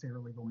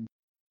necessarily going to.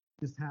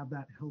 Just have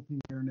that healthy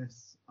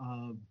awareness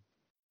of,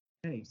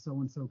 hey, so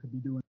and so could be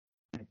doing.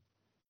 Like,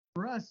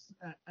 for us,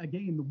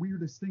 again, the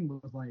weirdest thing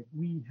was like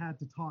we had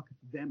to talk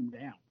them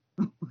down.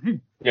 Like,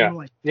 Yeah. we're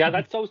like, Yeah.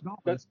 That's so.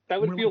 That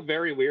would we're feel like,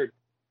 very weird.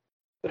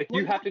 Like, well,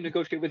 you yeah, have to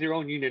negotiate with your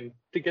own union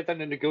to get them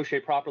to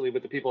negotiate properly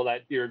with the people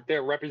that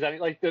they're representing,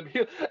 like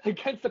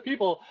against the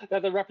people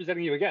that they're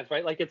representing you against,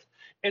 right? Like,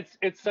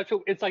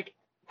 it's like,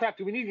 crap,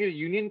 do we need to get a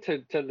union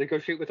to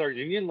negotiate with our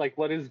union? Like,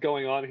 what is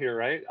going on here,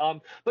 right?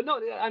 But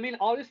no, I mean,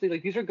 honestly,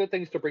 like, these are good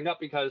things to bring up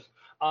because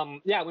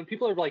yeah, when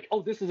people are like,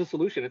 oh, this is a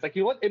solution, it's like,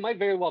 you know what, it might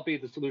very well be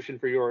the solution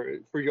for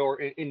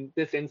your in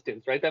this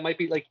instance, right? That might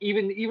be like,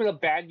 even a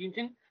bad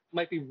union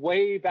might be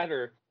way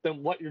better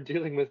than what you're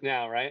dealing with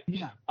now, right?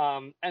 yeah,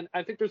 And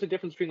I think there's a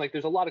difference between, like,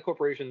 there's a lot of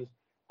corporations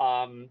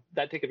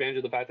that take advantage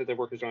of the fact that their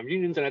workers don't have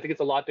unions, and I think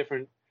it's a lot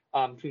different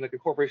between like a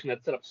corporation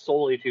that's set up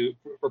solely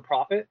for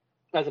profit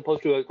as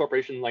opposed to a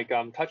corporation like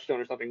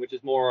Touchstone or something, which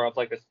is more of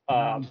like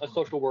a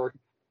social work,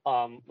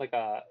 like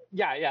a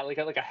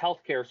like a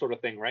healthcare sort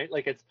of thing, right?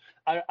 Like,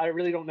 I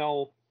really don't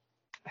know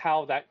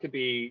how that could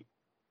be.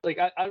 Like,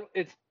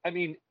 I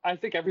mean, I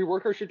think every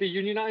worker should be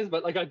unionized,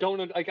 but like, I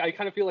don't like, I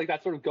kind of feel like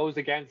that sort of goes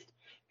against,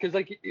 because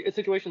like a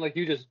situation like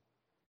you just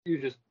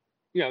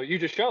you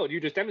just showed, you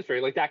just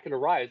demonstrated, like, that can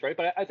arise, right?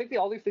 But I think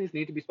all these things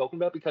need to be spoken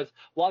about, because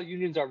while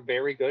unions are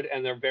very good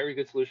and they're a very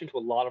good solution to a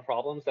lot of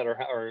problems that are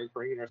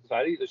occurring in our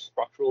society, there's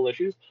structural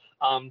issues.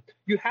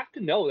 You have to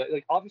know that,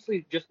 like,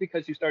 obviously, just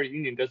because you start a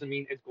union doesn't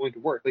mean it's going to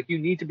work. Like, you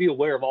need to be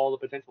aware of all the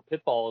potential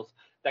pitfalls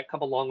that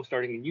come along with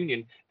starting a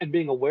union, and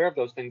being aware of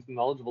those things and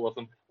knowledgeable of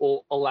them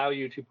will allow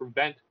you to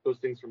prevent those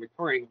things from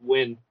occurring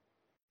when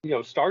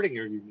starting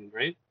your union,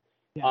 right?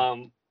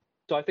 yeah,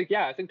 So I think,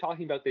 yeah, I think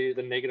talking about the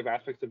negative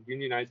aspects of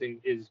unionizing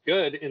is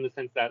good, in the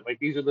sense that, like,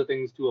 these are the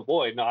things to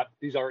avoid, not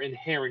these are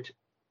inherent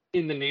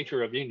in the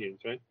nature of unions,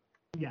 right?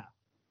 yeah.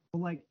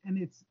 Well, like, and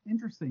it's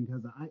interesting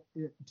because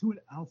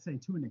I'll say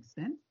to an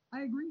extent,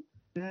 I agree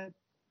that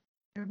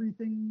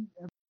everything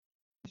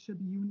should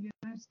be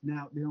unionized.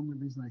 Now, the only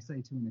reason I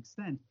say to an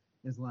extent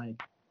is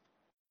like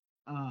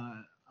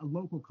a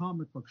local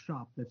comic book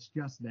shop that's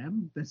just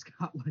them, that's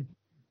got like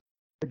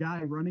the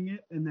guy running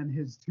it and then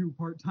his two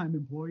part-time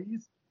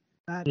employees.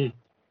 That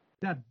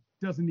that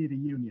doesn't need a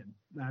union.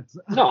 That's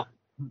No.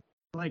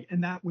 like,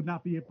 and that would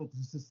not be able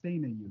to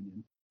sustain a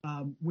union.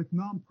 With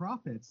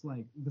nonprofits,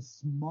 like the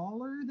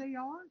smaller they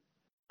are,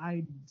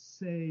 I'd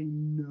say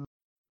no,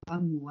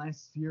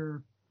 unless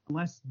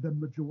the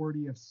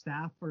majority of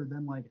staff are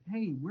then like,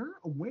 hey, we're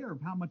aware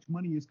of how much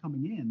money is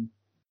coming in,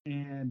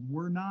 and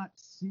we're not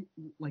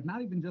like,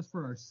 not even just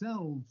for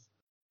ourselves,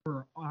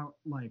 for our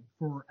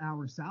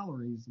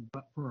salaries,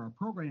 but for our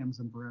programs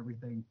and for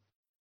everything.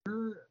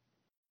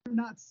 We're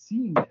not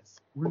seeing this.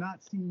 We're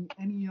not seeing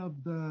any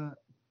of the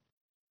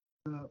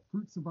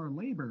fruits of our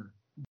labor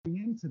going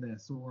into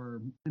this,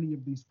 or any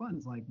of these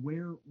funds. Like,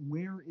 where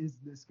is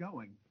this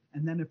going?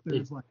 And then if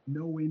there's like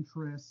no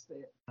interest,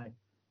 like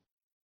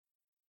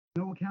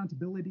no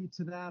accountability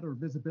to that or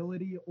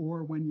visibility,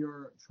 or when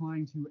you're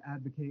trying to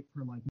advocate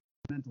for like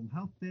mental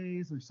health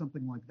days or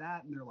something like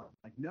that, and they're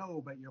like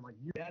no, but you're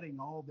getting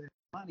all this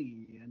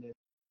money and it's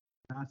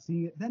not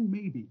seeing it, then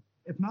maybe.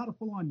 If not a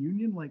full-on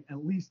union, like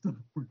at least a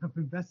sort of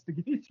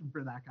investigation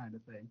for that kind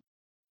of thing.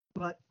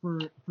 But for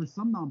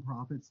some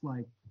nonprofits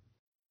like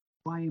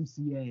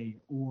YMCA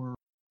or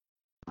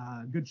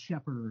Good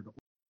Shepherd,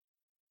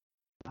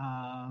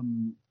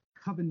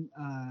 Coven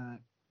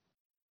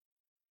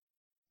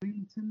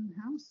Covington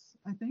House,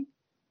 I think,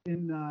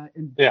 in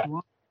Yeah.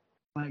 Toronto,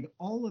 like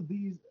all of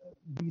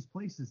these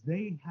places,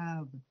 they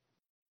have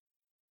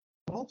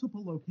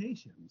multiple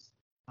locations.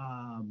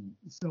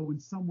 So in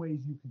some ways,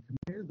 you could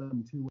compare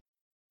them to a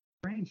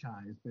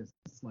franchise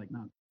business. Like,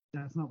 not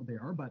that's not what they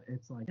are, but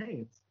it's like, hey,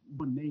 it's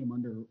one name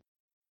under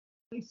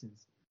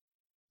places,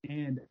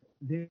 and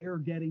they're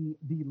getting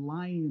the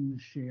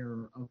lion's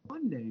share of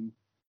funding.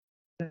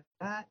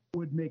 That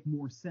would make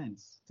more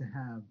sense to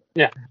have,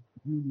 Yeah.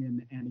 a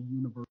union and a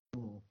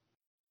universal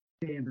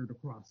standard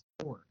across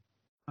the board.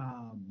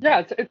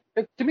 Yeah, to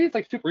me, it's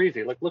like super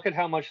easy. Like, look at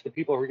how much the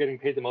people who are getting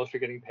paid the most are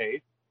getting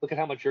paid. Look at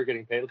how much you're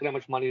getting paid. Look at how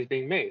much money is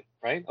being made,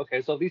 right?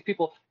 Okay, so these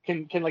people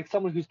can like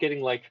someone who's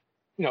getting like,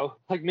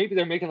 like maybe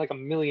they're making like $1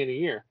 million a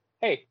year.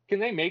 Hey, can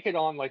they make it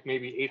on like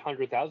maybe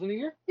 800,000 a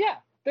year? Yeah,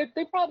 they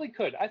probably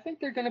could. I think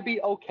they're going to be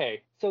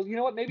okay. So you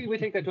know what? Maybe we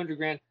take that 200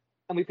 grand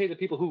and we pay the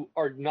people who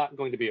are not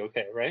going to be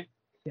okay, right?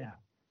 Yeah.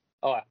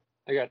 Oh,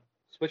 I got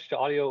switched to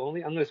audio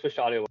only. I'm going to switch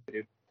to audio only,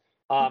 dude.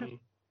 Okay.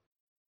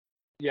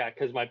 Yeah,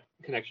 because my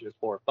connection is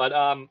poor. But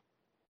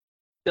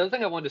the other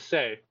thing I wanted to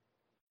say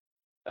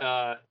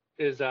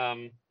is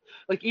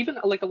like even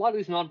like a lot of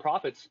these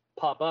nonprofits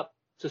pop up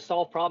to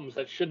solve problems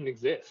that shouldn't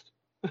exist.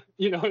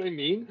 You know what I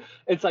mean?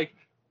 It's like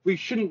we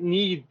shouldn't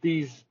need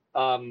these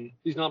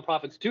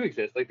nonprofits to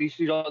exist. Like these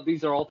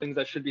are all things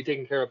that should be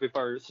taken care of if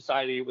our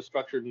society was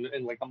structured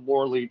in like a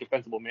morally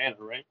defensible manner,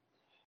 right?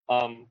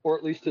 Or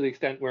at least to the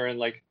extent wherein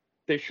like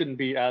they shouldn't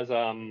be as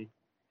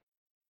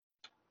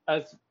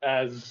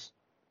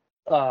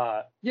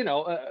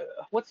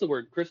what's the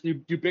word, Chris?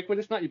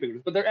 Ubiquitous, not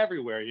ubiquitous, but they're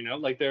everywhere.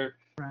 Like they're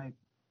Right.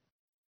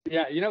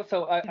 yeah.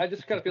 So I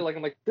just kind of feel like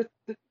I'm like this.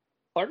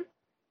 Pardon?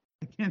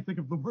 I can't think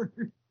of the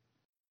word.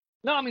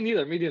 No, I mean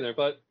neither. Me neither.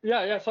 But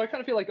yeah. So I kind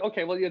of feel like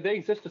okay, well, yeah, they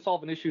exist to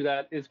solve an issue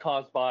that is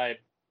caused by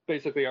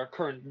basically our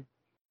current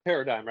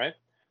paradigm, right?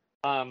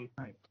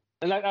 Right.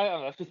 And I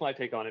don't know. That's just my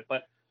take on it.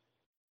 But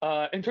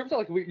in terms of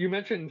like you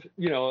mentioned,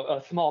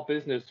 a small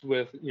business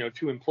with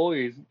 2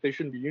 employees, they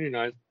shouldn't be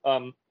unionized.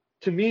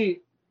 To me,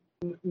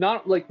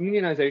 not like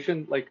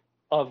unionization like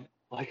of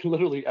like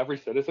literally every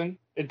citizen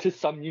into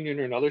some union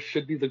or another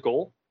should be the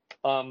goal.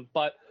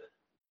 But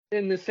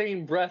in the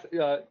same breath,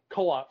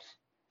 co-ops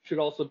should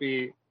also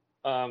be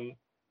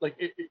like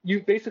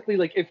you basically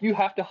like if you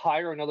have to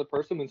hire another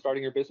person when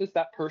starting your business,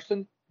 that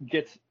person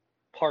gets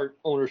part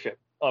ownership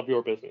of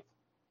your business.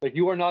 Like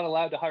you are not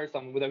allowed to hire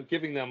someone without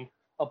giving them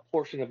a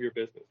portion of your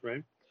business,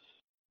 right?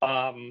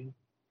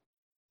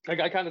 Like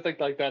I kind of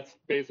think like that's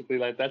basically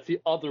like that's the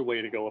other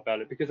way to go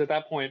about it because at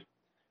that point,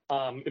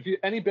 if you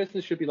any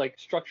business should be like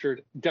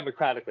structured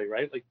democratically,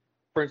 right? Like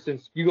for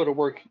instance, you go to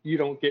work, you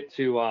don't get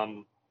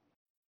to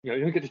you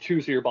don't get to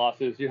choose who your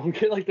boss is. You don't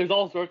get like there's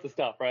all sorts of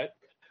stuff, right?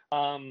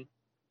 And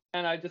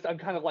I'm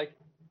kind of like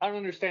I don't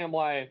understand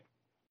why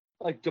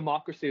like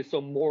democracy is so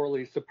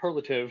morally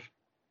superlative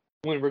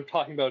when we're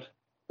talking about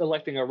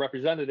electing our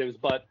representatives,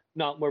 but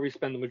not where we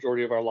spend the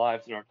majority of our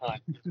lives and our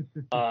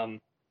time.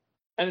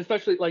 And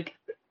especially like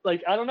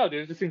I don't know,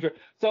 dude. It just seems.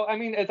 So I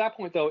mean, at that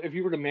point though, if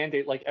you were to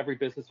mandate like every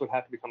business would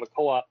have to become a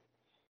co-op,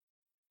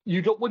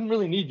 you wouldn't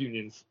really need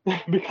unions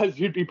because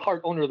you'd be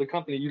part owner of the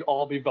company. You'd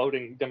all be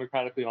voting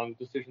democratically on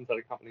decisions that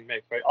a company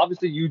makes, right?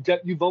 Obviously, you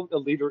vote a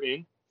leader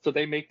in, so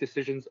they make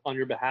decisions on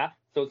your behalf.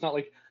 So it's not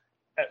like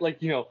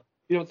you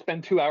don't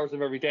spend 2 hours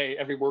of every day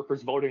every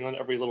worker's voting on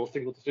every little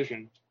single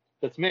decision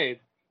that's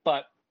made,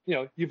 but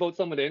you vote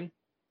someone in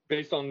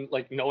based on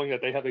like knowing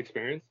that they have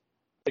experience.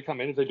 They come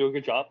in, if they do a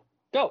good job,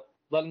 go,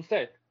 let them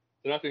stay. If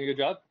they're not doing a good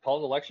job, call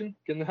an election,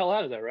 get them the hell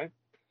out of there, right?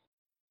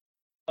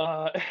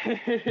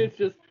 It's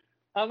just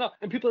I don't know.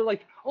 And people are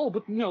like, oh,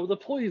 but the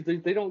employees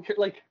they don't care.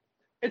 Like,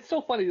 it's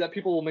so funny that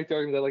people will make the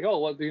argument that like, oh,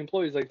 well, the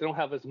employees like they don't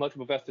have as much of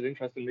a vested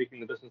interest in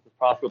making the business as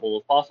profitable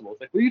as possible.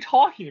 It's like, what are you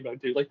talking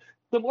about, dude? Like,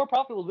 the more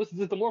profitable this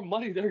is, the more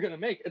money they're gonna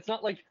make. It's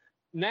not like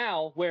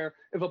now where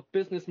if a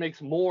business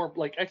makes more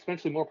like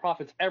exponentially more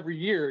profits every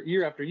year,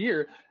 year after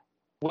year,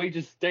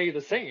 wages stay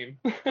the same.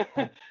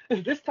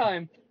 This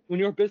time, when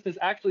your business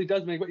actually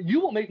does make, you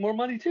will make more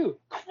money too.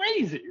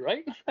 Crazy,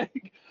 right?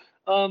 Like,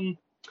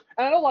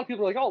 and I know a lot of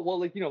people are like, oh, well,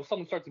 like, if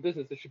someone starts a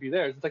business, it should be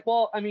theirs. It's like,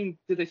 well, I mean,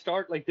 did they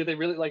start? Like, did they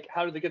really, like,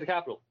 how did they get the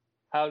capital?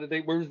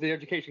 Where does the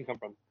education come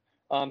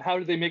from? How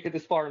did they make it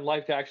this far in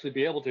life to actually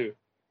be able to?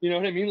 You know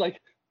what I mean?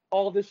 Like,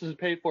 all of this is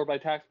paid for by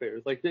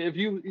taxpayers. Like, if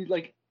you,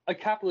 like, a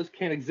capitalist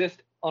can't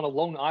exist on a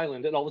lone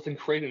island and all of a sudden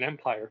create an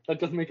empire. That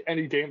doesn't make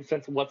any damn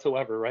sense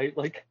whatsoever, right?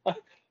 Like,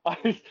 I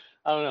don't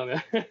know,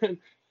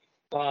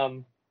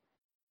 man.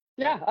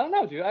 Yeah, I don't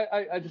know, dude.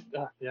 I just,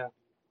 yeah.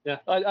 Yeah,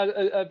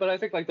 but I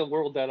think like the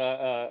world that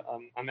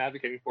I'm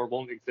advocating for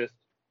won't exist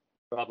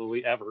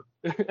probably ever,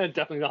 and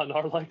definitely not in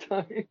our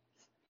lifetime.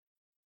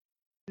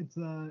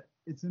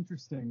 It's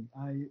interesting.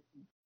 I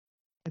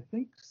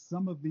think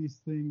some of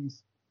these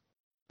things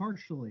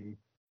partially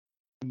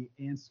be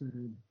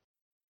answered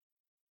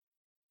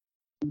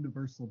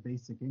universal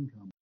basic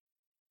income,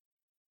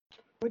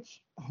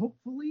 which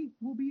hopefully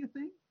will be a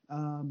thing.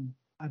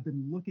 I've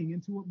been looking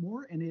into it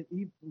more, and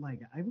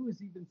like I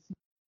was even seeing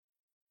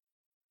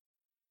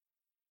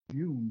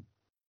June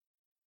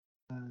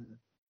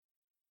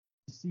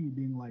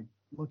being like,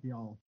 look,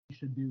 y'all, we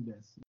should do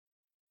this.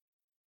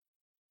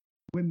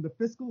 When the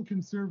fiscal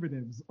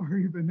conservatives are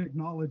even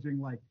acknowledging,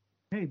 like,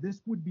 hey,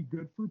 this would be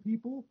good for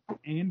people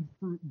and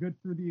good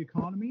for the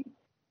economy.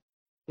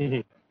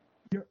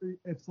 Mm-hmm.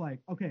 It's like,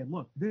 okay,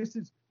 look, this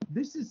is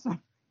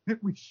something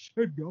that we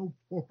should go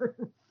for.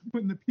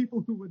 When the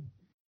people who would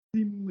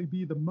seemingly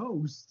be the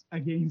most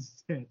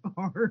against it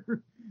are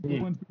the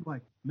ones who are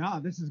like, nah,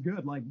 this is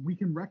good. Like, we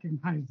can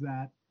recognize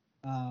that.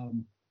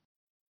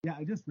 Yeah,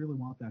 I just really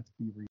want that to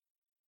be real.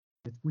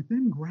 It's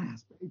within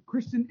grasp,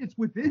 Christian. It's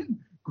within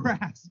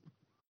grasp.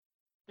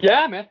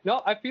 Yeah, man.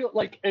 No, I feel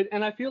like,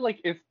 and I feel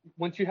like if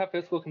once you have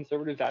fiscal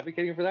conservatives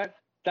advocating for that,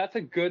 that's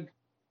a good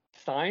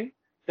sign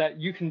that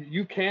you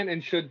can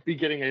and should be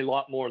getting a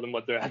lot more than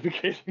what they're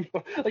advocating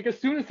for. Like as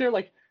soon as they're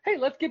like, hey,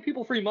 let's give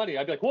people free money,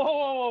 I'd be like, whoa,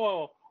 whoa, whoa,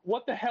 whoa,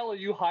 what the hell are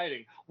you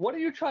hiding? What are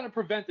you trying to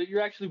prevent that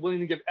you're actually willing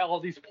to give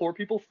all these poor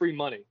people free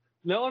money?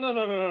 No, no,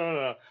 no, no, no, no,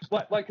 no.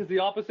 What? Like, is the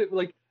opposite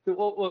like?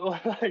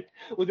 Like,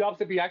 would the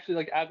opposite be actually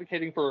like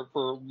advocating for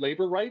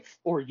labor rights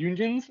or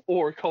unions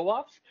or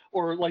co-ops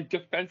or like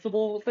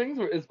defensible things,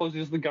 or as opposed to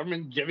just the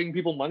government giving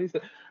people money? So,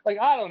 like,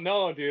 I don't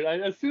know, dude.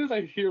 As soon as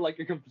I hear like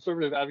a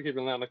conservative advocate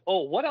for that, I'm like,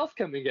 oh, what else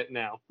can we get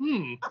now?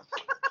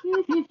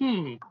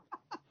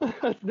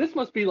 This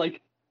must be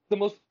like the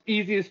most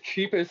easiest,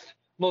 cheapest,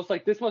 most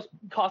like this must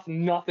cost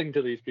nothing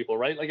to these people,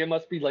 right? Like it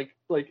must be like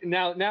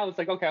now it's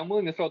like, okay, I'm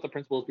willing to throw out the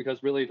principles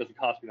because really it doesn't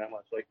cost me that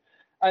much. Like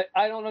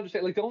I don't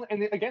understand. Like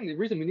and again, the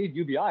reason we need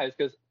UBI is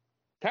because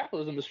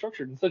capitalism is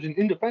structured in such an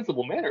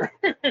indefensible manner.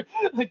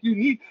 Like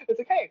it's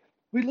like, hey,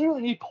 we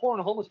literally need poor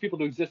and homeless people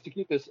to exist to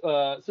keep this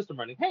system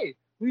running. Hey,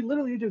 we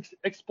literally need to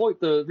exploit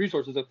the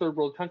resources of third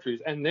world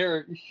countries and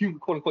their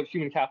quote unquote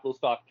human capital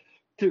stock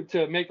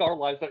to make our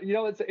lives better. You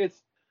know,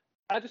 it's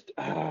I just,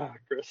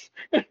 Chris,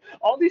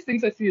 all these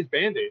things I see as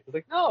band-aids. It's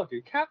like, no,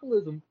 dude,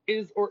 capitalism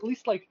is, or at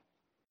least like,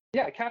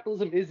 yeah,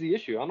 capitalism is the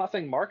issue. I'm not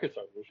saying markets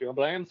are the issue,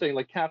 but I am saying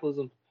like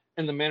capitalism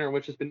and the manner in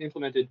which it's been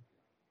implemented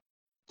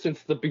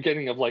since the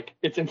beginning of like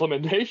its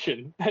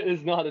implementation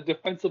is not a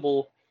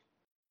defensible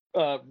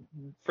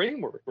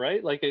framework,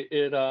 right? Like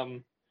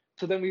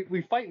so then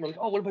we fight and we're like,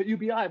 oh, what about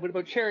UBI? What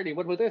about charity?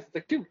 What about this? It's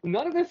like, dude,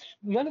 none of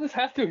this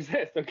has to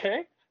exist,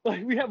 okay?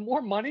 Like we have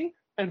more money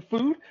and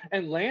food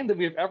and land than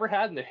we have ever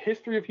had in the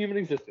history of human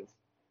existence.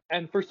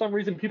 And for some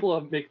reason, people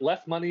make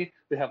less money.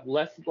 They have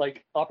less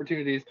like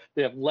opportunities.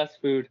 They have less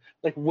food.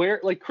 Like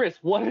Chris,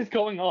 what is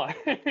going on?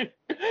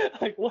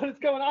 Like what is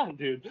going on,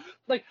 dude?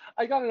 Like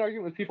I got in an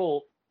argument with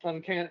people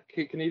on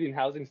Canadian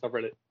housing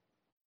subreddit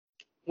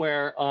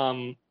where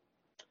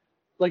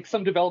like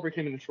some developer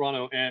came into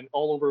Toronto and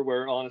all over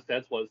where Honest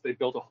Ed's was, they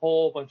built a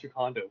whole bunch of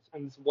condos.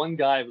 And this one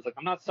guy was like,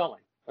 I'm not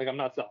selling. Like I'm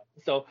not selling.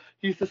 So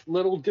he's this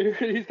little dude.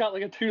 He's got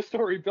like a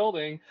 2-story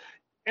building,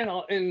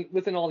 and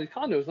within all these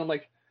condos. And I'm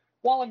like,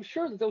 while I'm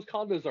sure that those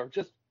condos are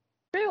just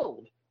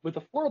filled with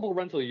affordable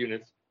rental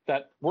units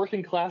that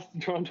working class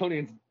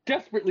Torontonians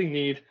desperately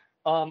need,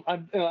 I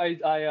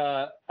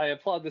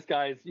applaud this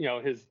guy's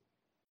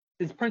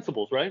his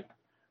principles, right?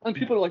 And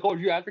people are like, oh, are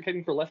you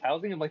advocating for less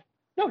housing? I'm like,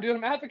 no, dude,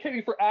 I'm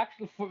advocating for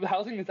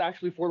housing that's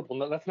actually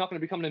affordable. That's not going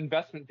to become an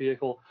investment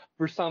vehicle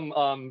for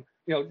some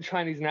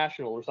Chinese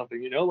national or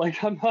something,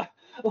 like I'm not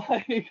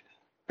like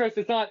Chris,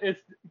 it's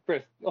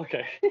Chris,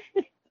 okay.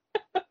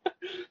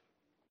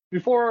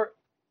 Before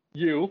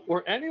you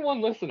or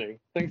anyone listening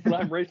thinks that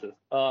I'm racist,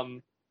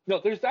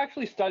 no, there's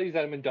actually studies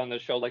that have been done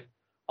that show like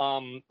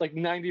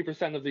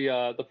 90% of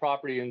the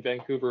property in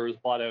Vancouver is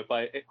bought out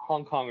by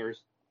Hong Kongers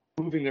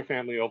moving their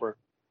family over,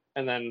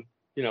 and then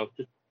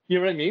just, you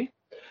know what I mean?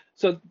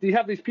 So you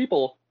have these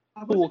people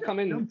who will come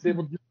in. They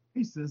will.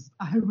 Racist.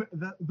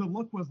 The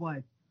look was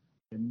like,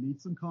 I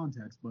need some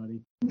context, buddy.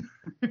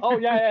 Oh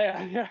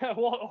yeah.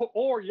 Well,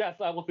 or yes,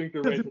 I will think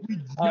they're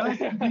racist.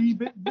 Just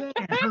leave it there.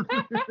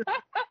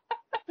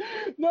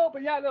 No,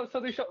 but yeah, no.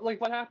 So they show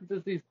like what happens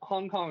is these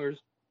Hong Kongers,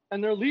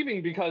 and they're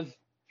leaving because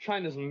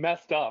China's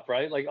messed up,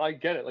 right? Like I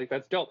get it, like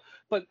that's dope.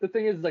 But the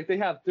thing is, like they're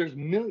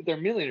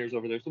millionaires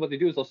over there. So what they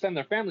do is they'll send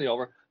their family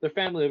over. Their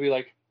family will be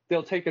like,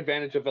 they'll take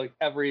advantage of like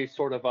every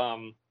sort of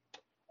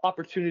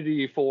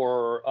opportunity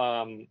for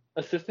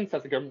assistance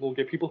that the government will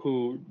give people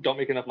who don't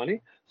make enough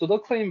money. So they'll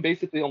claim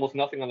basically almost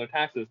nothing on their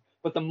taxes,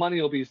 but the money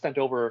will be sent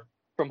over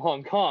from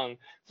Hong Kong.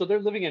 So they're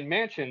living in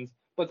mansions,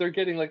 but they're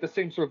getting like the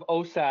same sort of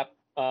OSAP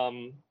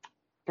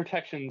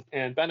protections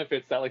and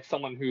benefits that like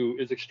someone who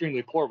is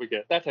extremely poor would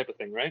get, that type of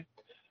thing, right?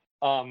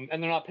 And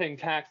they're not paying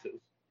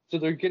taxes. So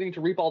they're getting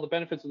to reap all the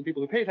benefits of the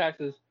people who pay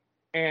taxes,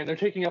 and they're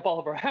taking up all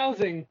of our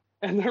housing,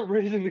 and they're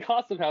raising the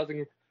cost of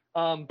housing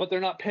but they're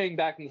not paying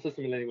back in the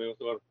system in any way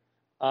whatsoever.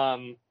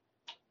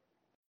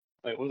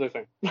 Wait, what was I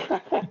saying? Yeah.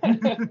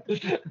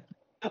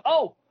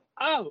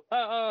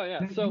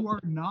 That So you are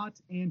not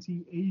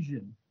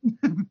anti-Asian.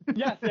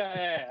 yes,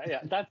 yeah.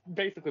 That's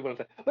basically what I'm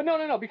saying. But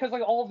no, because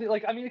like all of the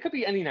like, I mean, it could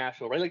be any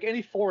national, right? Like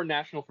any foreign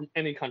national from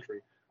any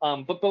country.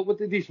 But with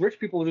these rich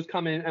people who just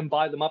come in and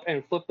buy them up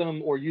and flip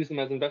them or use them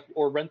as investment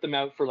or rent them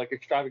out for like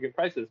extravagant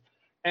prices.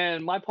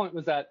 And my point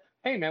was that,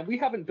 hey man, we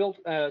haven't built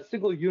a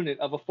single unit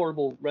of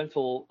affordable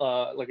rental,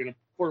 like an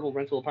affordable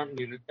rental apartment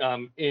unit,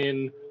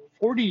 in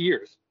 40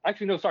 years.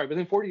 Actually, no, sorry.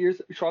 Within 40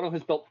 years, Toronto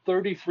has built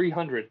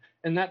 3,300.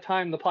 In that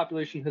time, the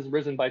population has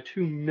risen by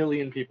 2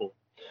 million people.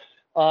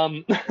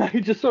 I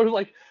just sort of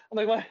like, I'm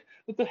like,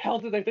 what the hell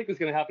did I think was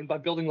going to happen by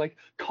building like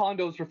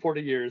condos for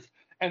 40 years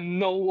and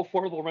no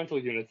affordable rental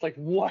units? Like,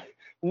 what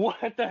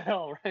the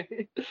hell,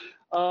 right?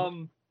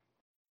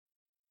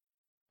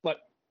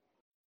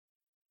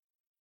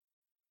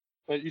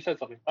 But you said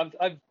something.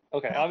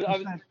 Okay.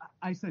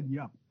 I said,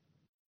 yup.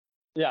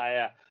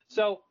 Yeah.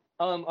 So,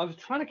 I was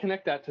trying to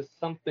connect that to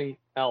something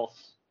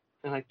else,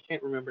 and I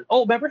can't remember.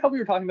 Oh, remember how we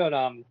were talking about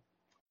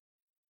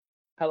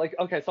how like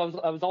okay,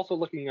 so I was also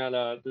looking at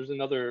there's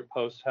another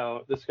post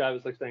how this guy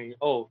was like saying,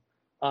 oh,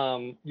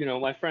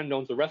 my friend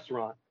owns a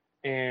restaurant,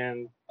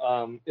 and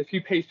if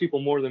he pays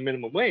people more than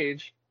minimum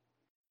wage,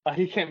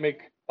 he can't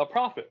make a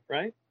profit,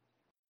 right?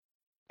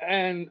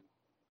 And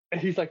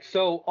he's like,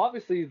 so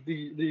obviously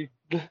the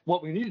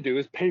what we need to do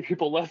is pay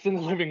people less than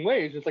the living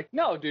wage. It's like,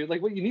 no, dude,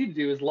 like what you need to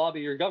do is lobby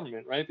your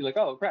government, right? Be like,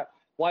 oh crap,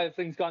 why have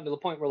things gotten to the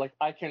point where like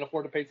I can't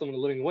afford to pay someone a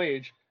living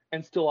wage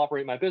and still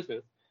operate my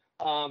business?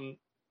 And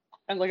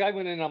like I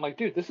went in and I'm like,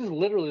 dude, this is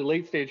literally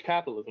late stage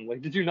capitalism.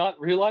 Like, did you not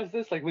realize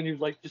this? Like when you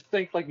like just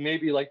think like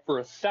maybe like for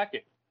a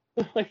second,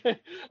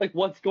 like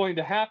what's going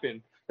to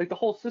happen? Like the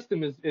whole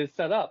system is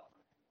set up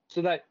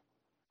so that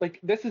like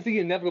this is the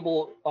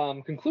inevitable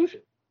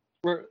conclusion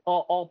where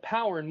all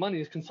power and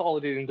money is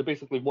consolidated into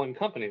basically one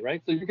company,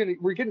 right? So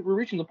we're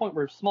reaching the point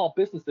where small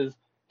businesses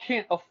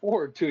can't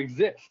afford to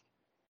exist.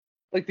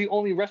 Like the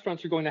only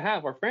restaurants you're going to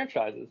have are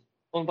franchises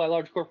owned by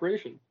large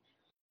corporations.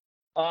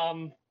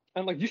 And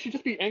like you should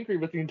just be angry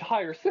with the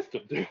entire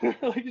system, dude.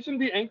 Like you shouldn't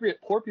be angry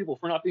at poor people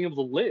for not being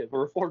able to live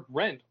or afford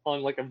rent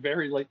on like a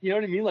very like you know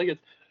what I mean? Like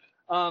it's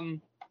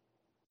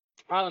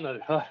I don't know.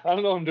 I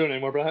don't know what I'm doing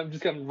anymore, but I'm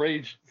just getting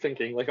rage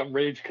thinking, like I'm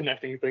rage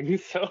connecting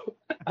things. So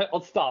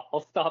I'll stop.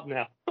 I'll stop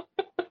now.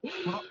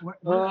 Well,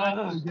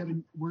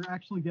 we're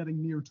actually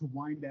getting near to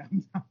wind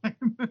down time.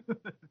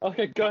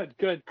 Okay,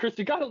 good. Chris,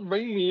 you gotta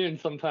rein me in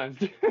sometimes.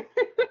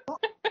 Well,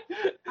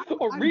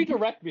 or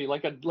redirect me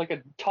like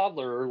a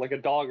toddler or like a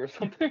dog or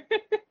something.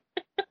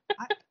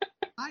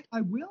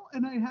 I will,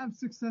 and I have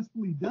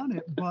successfully done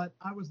it, but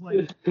I was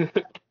like,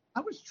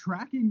 I was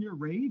tracking your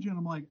rage, and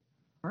I'm like,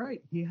 all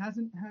right, he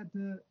hasn't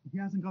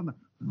gone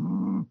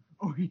the,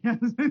 or he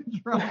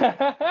hasn't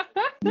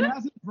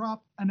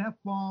dropped an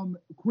F-bomb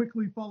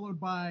quickly followed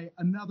by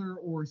another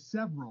or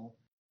several.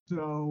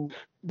 So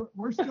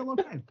we're still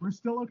okay. We're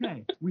still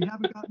okay. We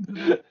haven't gotten to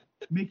the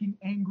making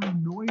angry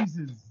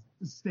noises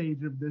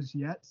stage of this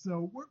yet,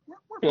 so we're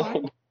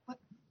fine. But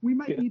we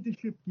might need to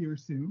shift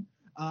gears soon.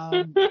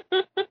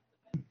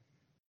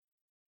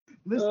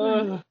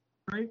 Listeners,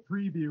 great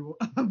preview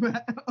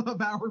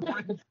of our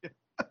friendship.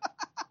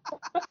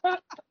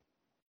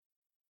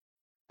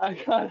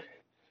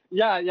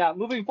 Yeah.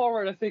 Moving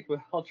forward, I think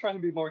I'll try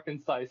and be more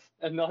concise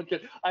and not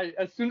get.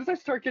 As soon as I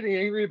start getting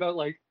angry about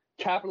like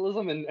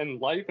capitalism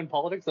and life and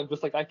politics, I'm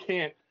just like I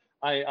can't.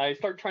 I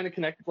start trying to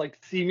connect like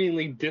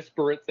seemingly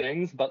disparate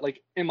things, but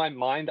like in my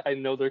mind, I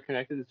know they're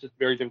connected. It's just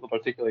very difficult to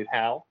articulate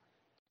how.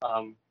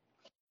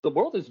 The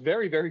world is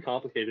very, very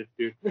complicated,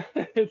 dude.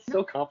 It's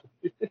so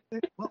complicated.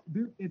 Well,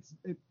 dude, it's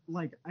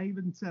like I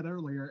even said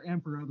earlier,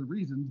 and for other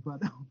reasons,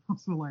 but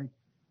also like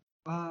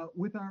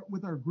with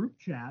our group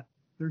chat,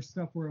 there's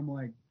stuff where I'm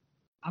like,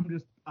 I'm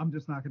just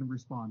not going to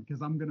respond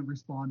because I'm going to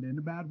respond in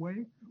a bad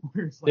way,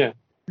 where it's like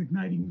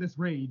igniting this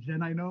rage,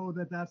 and I know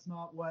that that's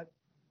not what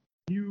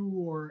you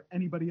or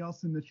anybody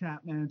else in the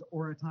chat meant,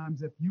 or at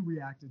times if you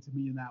reacted to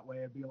me in that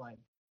way, I'd be like,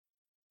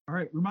 all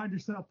right, remind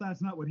yourself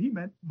that's not what he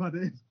meant, but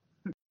it's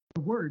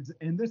the words,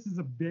 and this is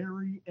a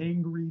very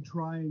angry,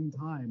 trying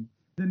time.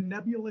 The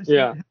nebulous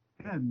has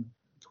been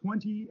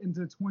 20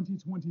 into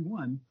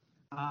 2021,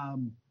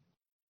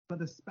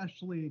 but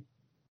especially,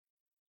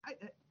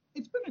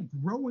 it's been a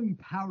growing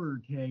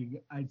powder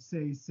keg, I'd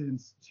say,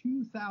 since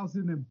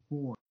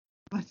 2004.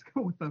 Let's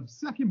go with the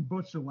second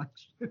Bush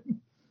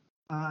election.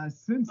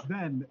 Since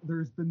then,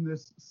 there's been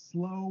this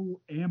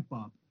slow amp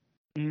up,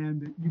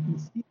 and you can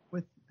see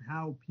with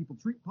how people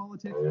treat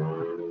politics,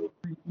 how people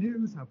treat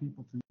news, how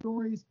people treat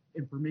stories,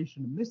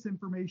 information and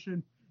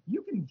misinformation.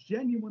 You can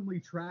genuinely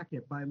track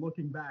it by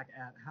looking back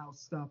at how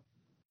stuff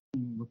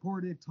being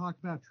reported,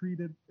 talked about,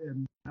 treated,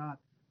 and not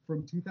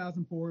from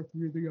 2004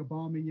 through the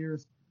Obama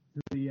years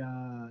to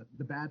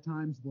the bad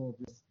times. We'll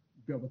just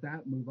go with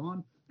that and move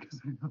on because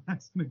I know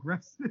that's an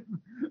aggressive,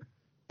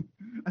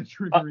 a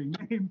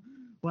triggering name.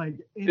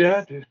 Like,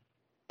 dude.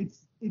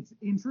 It's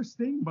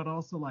interesting, but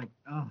also like,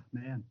 oh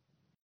man,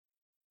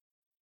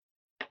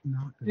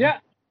 Not good. Yeah,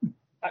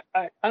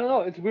 I don't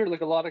know. It's weird.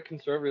 Like a lot of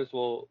conservatives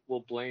will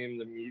blame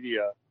the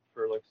media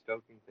for like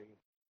stoking things.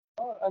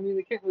 I mean,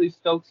 they can't really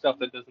stoke stuff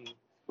that doesn't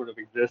sort of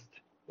exist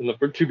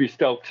for to be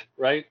stoked,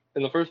 right?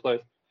 In the first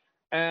place.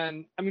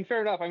 And I mean,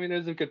 fair enough. I mean,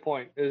 it is a good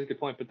point. It is a good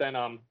point. But then,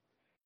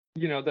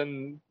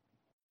 then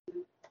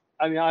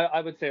I mean,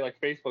 I would say like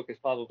Facebook is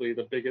probably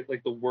the biggest,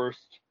 like the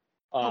worst,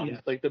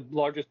 Yes. like the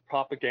largest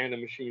propaganda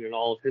machine in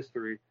all of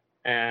history.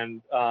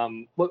 And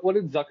what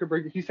did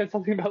Zuckerberg? He said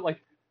something about like,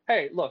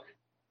 hey, look,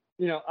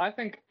 I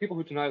think people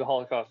who deny the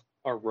Holocaust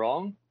are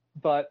wrong,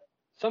 but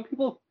some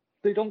people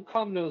they don't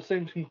come to the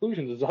same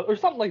conclusions as others, or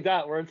something like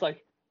that, where it's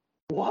like,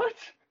 what?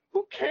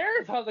 Who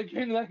cares how they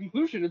came to that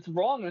conclusion? It's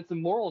wrong and it's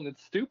immoral and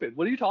it's stupid.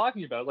 What are you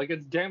talking about? Like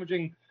it's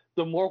damaging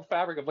the moral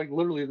fabric of like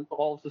literally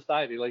all of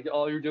society. Like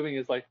all you're doing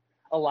is like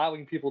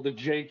allowing people to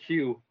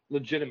JQ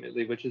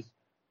legitimately, which is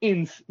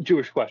in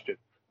Jewish question,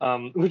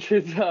 which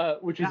is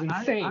Yeah, I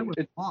insane. was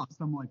lost.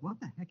 I'm like, what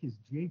the heck is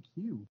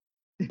JQ?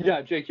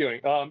 Yeah,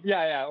 JQing.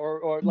 Yeah,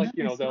 or And like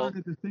then I they'll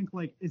started to think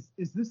like, is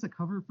this a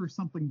cover for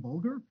something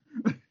vulgar?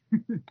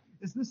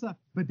 Is this a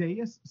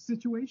bidet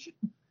situation?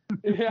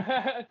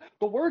 yeah,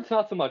 the words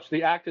not so much.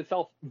 The act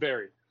itself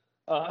very.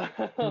 Uh,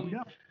 There we um,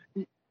 go.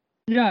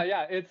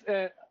 yeah, it's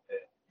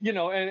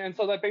and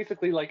so that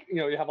basically like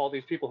you have all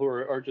these people who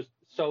are just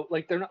so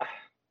like they're not.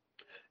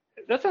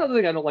 That's another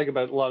thing I don't like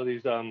about a lot of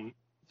these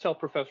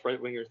self-professed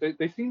right wingers.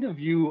 They seem to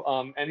view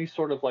any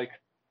sort of like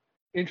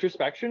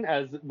introspection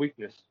as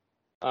weakness.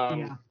 Um,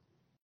 Yeah.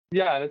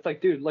 yeah, and it's like,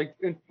 dude, like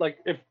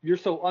if you're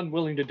so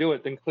unwilling to do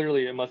it, then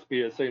clearly it must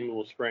be a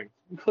signal of strength.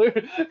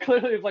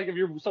 Clearly, it's like if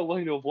you're so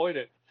willing to avoid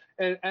it,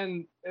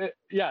 and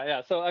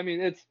yeah. So I mean,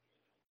 it's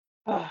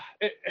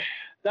it,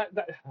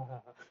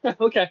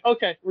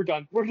 okay, we're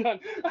done.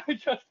 I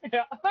just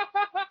yeah,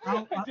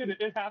 I'll, I did it.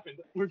 It happened.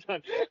 We're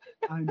done.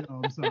 I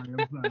know. I'm sorry.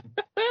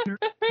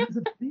 There's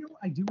a video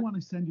I do want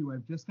to send you.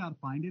 I've just got to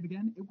find it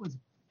again. It was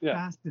Yeah.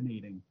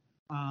 fascinating.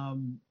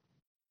 Um,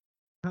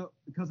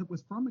 because it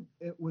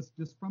was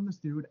just from this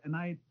dude, and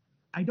I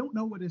don't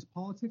know what his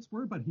politics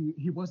were, but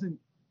he wasn't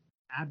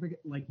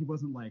he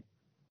wasn't like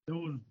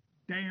those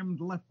damned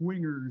left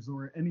wingers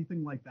or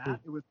anything like that.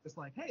 It was just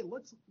like, hey,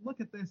 let's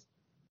look at this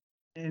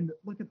and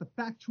look at the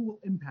factual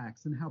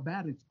impacts and how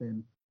bad it's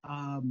been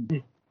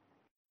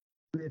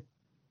with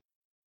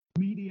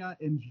media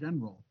in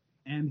general.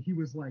 And he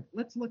was like,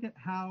 let's look at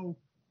how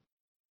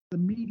the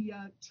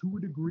media, to a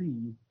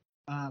degree,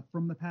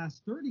 from the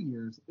past 30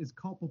 years, is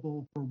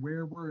culpable for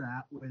where we're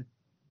at with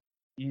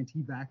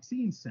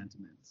anti-vaccine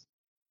sentiments.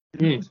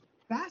 And it was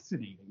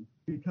fascinating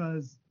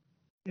because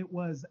it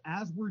was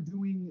as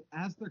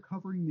they're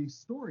covering these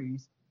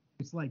stories,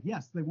 it's like,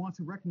 yes, they want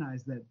to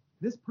recognize that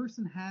this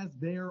person has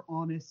their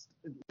honest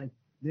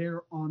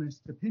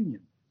opinion.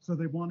 So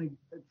they want to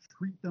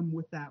treat them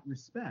with that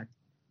respect.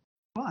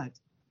 But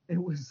it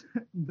was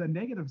the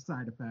negative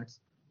side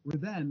effects were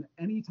then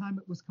anytime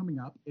it was coming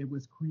up, it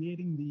was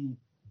creating the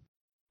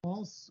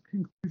false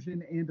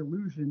conclusion and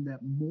illusion that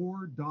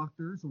more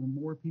doctors or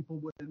more people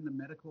within the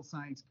medical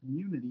science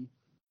community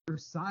are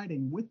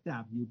siding with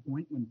that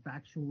viewpoint when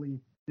factually,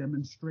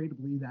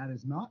 demonstratably, that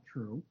is not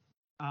true.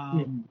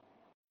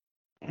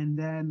 And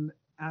then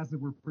as they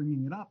were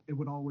bringing it up, it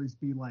would always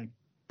be like,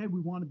 hey, we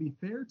want to be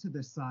fair to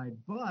this side,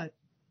 but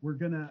we're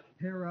going to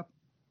pair up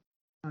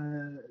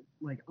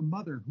like a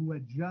mother who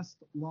had just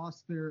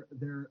lost their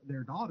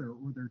daughter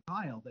or their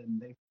child,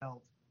 and they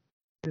felt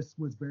this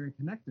was very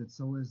connected.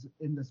 So it was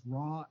in this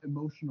raw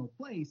emotional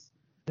place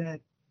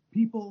that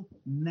people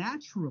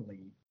naturally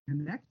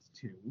connect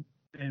to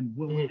and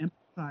will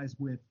empathize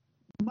with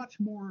much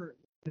more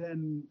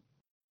than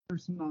the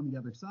person on the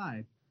other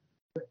side.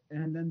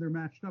 And then they're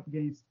matched up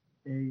against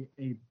a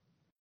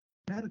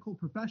medical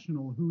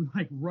professional who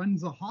like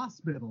runs a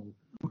hospital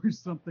or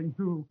something,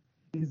 who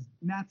is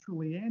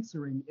naturally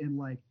answering in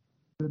like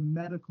the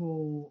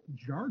medical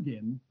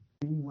jargon,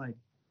 being like,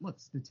 look,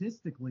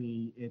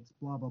 statistically it's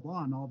blah blah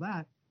blah and all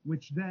that,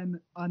 which then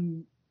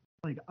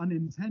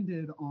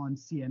unintended on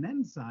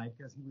CNN's side,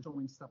 because he was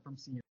showing stuff from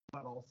CNN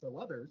but also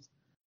others,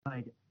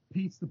 like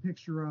paints the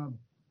picture of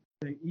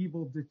the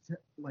evil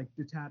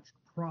detached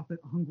profit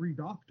hungry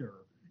doctor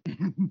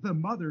and the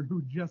mother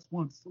who just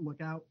wants to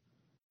look out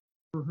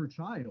for her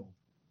child.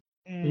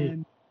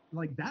 And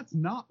like that's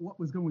not what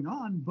was going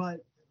on,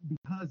 but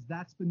because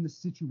that's been the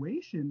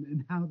situation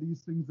and how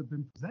these things have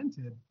been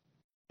presented,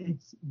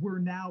 we're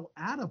now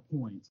at a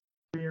point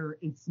where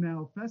it's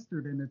now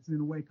festered and it's in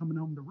a way coming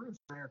home to roost,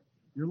 where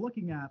you're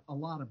looking at a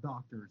lot of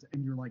doctors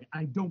and you're like,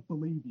 I don't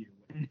believe you.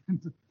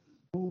 And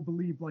we'll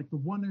believe like the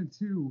one or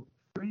two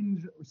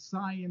fringe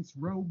science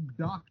rogue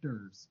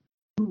doctors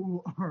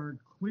who are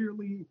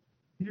clearly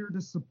here to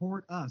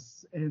support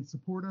us and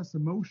support us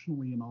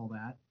emotionally and all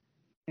that.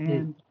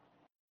 And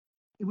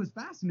it was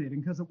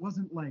fascinating because it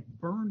wasn't like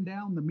burn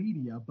down the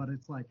media, but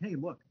it's like, hey,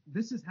 look,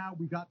 this is how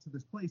we got to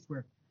this place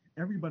where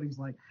everybody's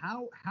like,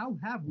 how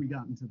have we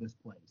gotten to this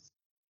place?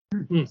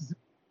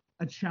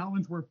 A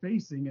challenge we're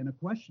facing and a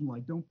question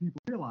like, don't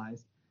people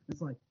realize?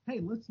 It's like, hey,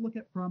 let's look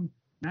at from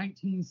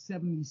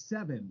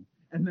 1977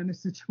 and then a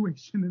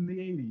situation in the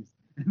 80s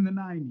and the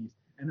 90s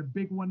and a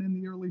big one in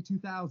the early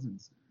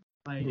 2000s.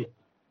 Like, it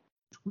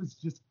was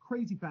just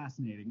crazy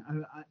fascinating.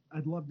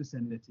 I'd love to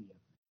send it to you,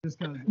 just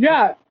because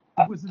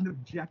it was an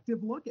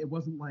objective look. It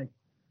wasn't like,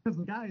 because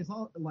the guy is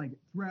all like,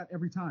 throughout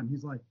every time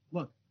he's like,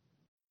 look,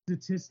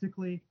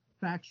 statistically,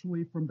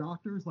 factually, from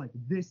doctors, like,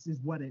 this is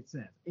what it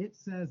says. It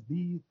says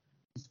these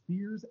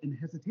fears and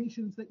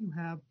hesitations that you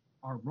have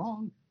are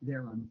wrong,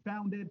 they're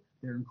unfounded,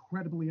 they're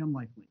incredibly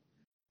unlikely.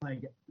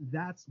 Like,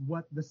 that's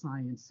what the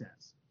science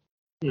says.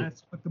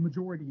 That's what the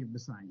majority of the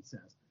science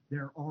says.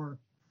 There are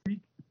freak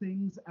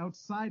things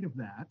outside of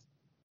that.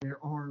 There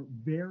are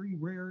very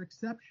rare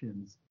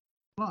exceptions,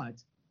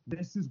 but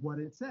this is what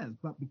it says.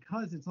 But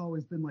because it's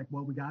always been like,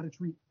 well, we got to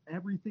treat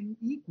everything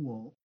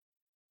equal,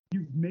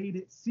 you've made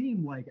it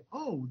seem like,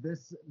 oh,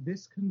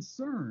 this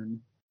concern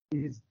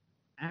is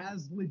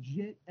as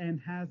legit and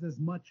has as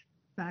much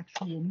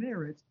factual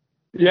merit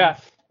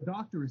as the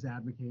doctor is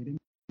advocating.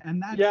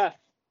 And that's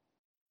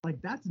like,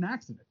 that's an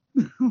accident.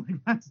 Like,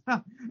 that's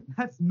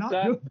not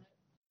good.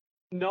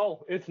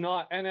 No, it's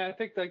not. And I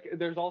think like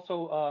there's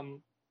also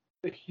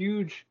a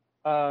huge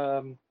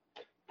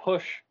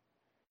push.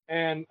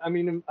 And I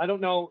mean, I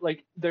don't know,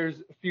 like there's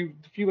a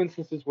few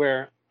instances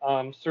where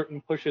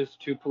certain pushes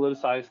to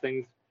politicize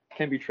things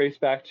can be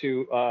traced back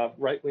to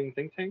right-wing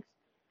think tanks.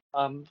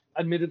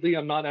 Admittedly,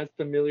 I'm not as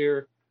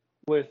familiar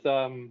with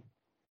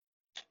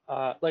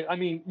like, I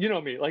mean, you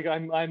know me, like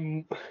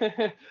I'm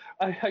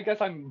I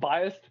guess I'm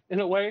biased in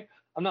a way.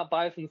 I'm not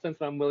biased in the sense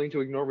that I'm willing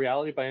to ignore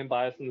reality, but I am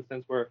biased in the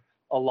sense where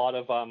a lot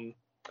of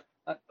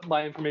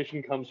my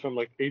information comes from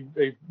like a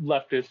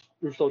leftist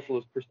or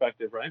socialist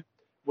perspective, right?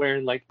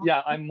 Where like,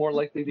 I'm more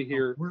likely to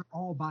hear. We're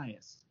all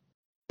biased.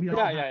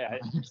 Yeah.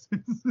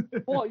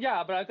 Well,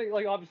 yeah, but I think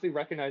like obviously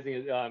recognizing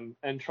it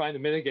and trying to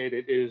mitigate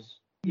it is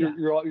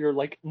you're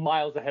like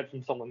miles ahead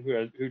from someone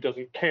who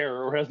doesn't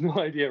care or has no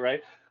idea,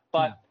 right?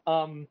 But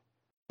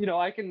you know,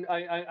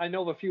 I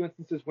know of a few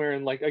instances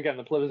wherein like, again,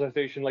 the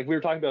politicization, like we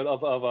were talking about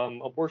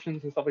of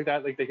abortions and stuff like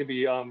that, like they could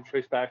be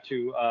traced back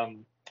to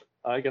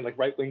again, like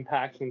right-wing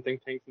PACs and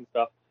think tanks and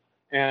stuff.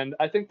 And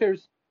I think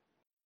there's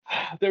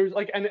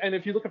like, and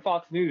if you look at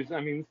Fox News, I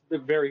mean, it's a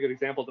very good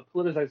example, the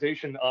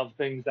politicization of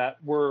things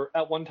that were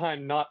at one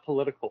time not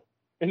political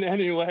in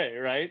any way,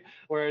 right?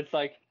 Where it's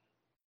like,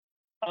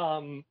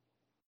 you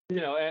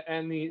know,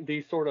 and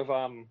the sort of,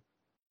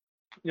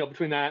 you know,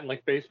 between that and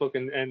like Facebook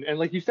and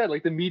like you said,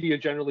 like the media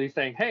generally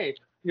saying, hey,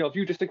 you know, if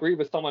you disagree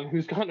with someone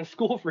who's gone to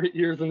school for 8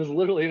 years and is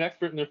literally an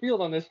expert in their field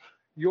on this,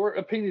 your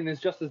opinion is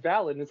just as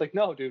valid. And it's like,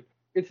 no, dude,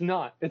 it's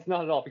not at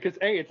all, because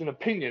it's an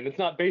opinion. It's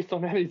not based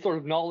on any sort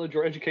of knowledge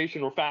or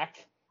education or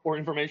facts or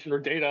information or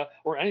data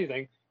or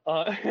anything.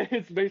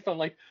 It's based on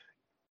like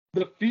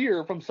the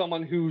fear from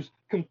someone who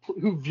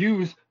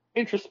views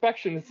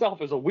introspection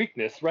itself as a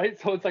weakness, right?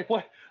 So it's like,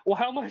 what? Well,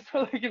 how am I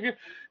supposed to give you,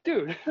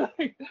 dude?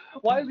 Like,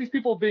 why are these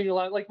people being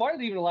allowed? Like, why are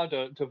they even allowed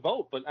to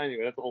vote? But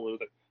anyway, that's a whole other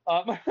thing.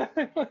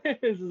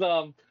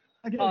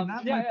 Again, that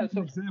might be an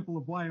example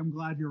of why I'm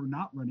glad you're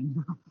not running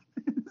for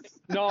office.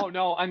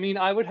 No. I mean,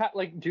 I would have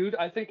like, dude.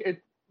 I think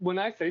when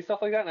I say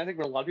stuff like that, and I think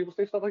when a lot of people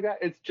say stuff like that,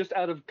 it's just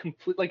out of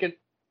complete like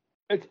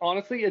it's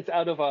honestly it's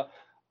out of a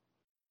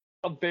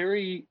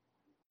very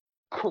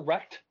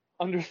correct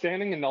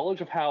understanding and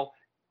knowledge of how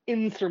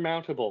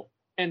insurmountable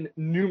and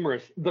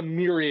numerous the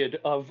myriad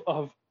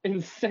of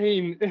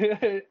insane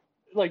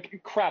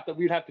like crap that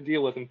we'd have to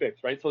deal with and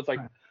fix, right? So it's like,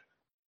 right.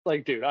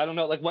 Like, dude, I don't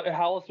know, like,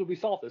 how else would we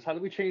solve this? How do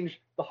we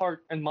change the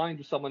heart and mind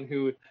of someone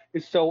who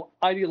is so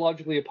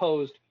ideologically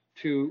opposed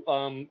to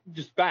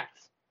just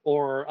facts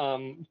or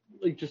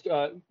like just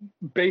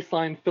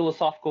baseline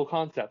philosophical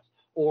concepts,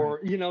 or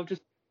right. You know,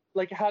 just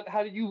like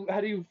how do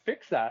you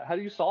fix that? How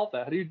do you solve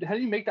that? How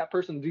do you make that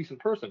person a decent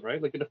person,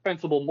 right? Like a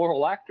defensible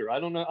moral actor. I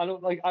don't know. I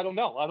don't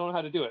know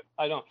how to do it.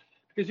 I don't,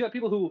 because you have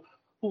people who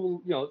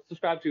you know who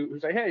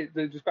say, hey,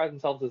 they describe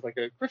themselves as like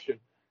a Christian,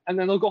 and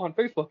then they'll go on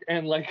Facebook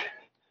and like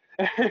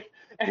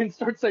and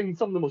start saying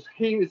some of the most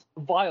heinous,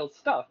 vile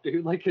stuff,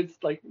 dude. Like,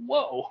 it's like,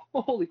 whoa,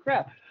 holy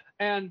crap.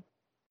 And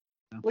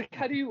like,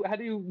 how do you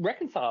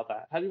reconcile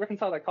that? How do you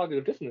reconcile that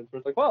cognitive dissonance where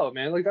it's like, whoa,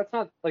 man, like that's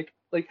not like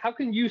how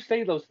can you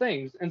say those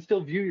things and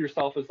still view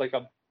yourself as like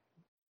a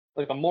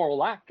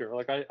moral actor?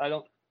 Like I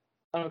don't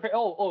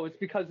oh, it's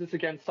because it's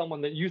against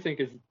someone that you think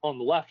is on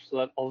the left, so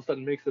that all of a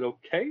sudden makes it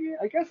okay,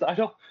 I guess. I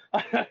don't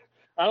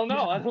know.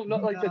 Yeah, I don't know.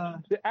 Like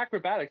the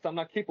acrobatics, I'm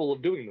not capable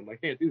of doing them. I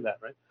can't do that,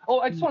 right? Oh,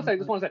 I just want to say,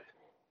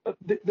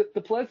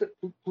 the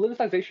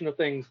politicization of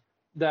things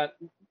that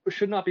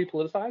should not be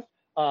politicized,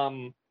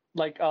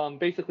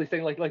 basically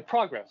saying like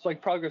progress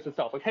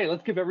itself. Like, hey,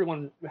 let's give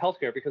everyone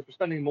healthcare because we're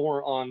spending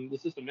more on the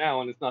system now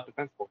and it's not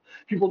defensible.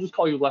 People just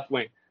call you left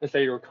wing and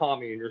say you're a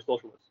commie and you're a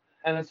socialist,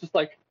 and it's just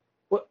like,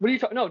 what are you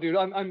talking? No, dude,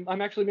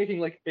 I'm actually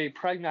making like a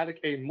pragmatic,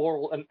 a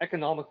moral, and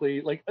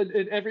economically, like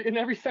in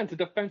every sense, a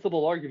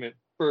defensible argument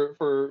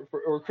for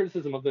or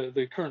criticism of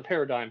the current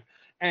paradigm,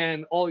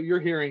 and all you're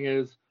hearing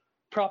is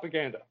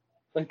propaganda.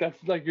 Like that's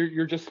like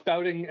you're just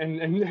spouting and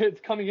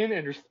it's coming in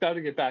and you're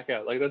spouting it back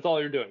out. Like that's all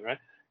you're doing, right?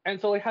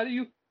 And so like how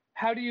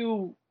do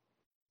you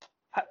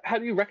how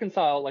do you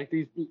reconcile like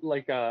these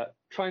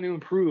trying to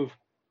improve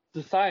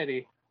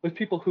society with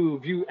people who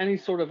view any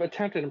sort of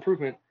attempt at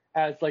improvement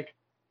as like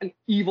an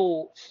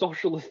evil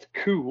socialist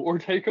coup or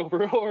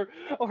takeover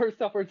or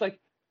stuff where it's like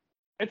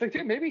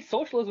dude, maybe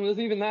socialism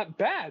isn't even that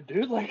bad,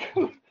 dude. Like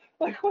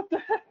like what the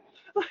heck?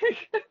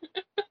 Like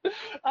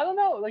I don't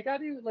know. Like how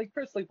do you like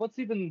Chris? Like what's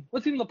even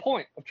the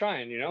point of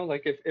trying? You know,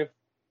 like if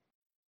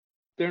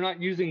they're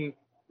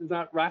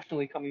not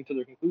rationally coming to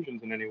their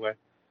conclusions in any way.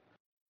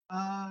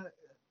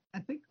 I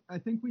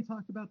think we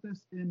talked about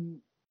this in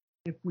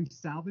if we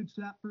salvage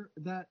that for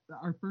that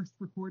our first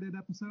recorded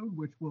episode,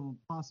 which will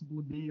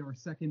possibly be our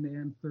second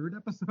and third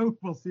episode.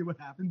 We'll see what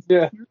happens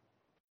Yeah. this year.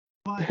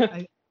 But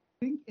I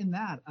think in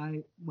that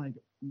I like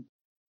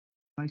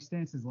my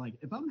stance is like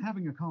if I'm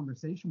having a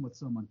conversation with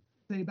someone,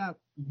 say about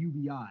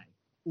UBI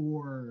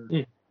or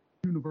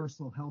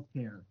universal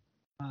healthcare,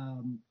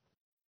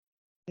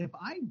 if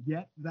I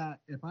get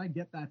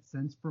that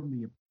sense from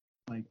the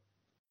like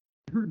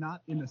you're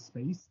not in a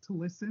space to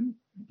listen,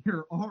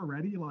 you're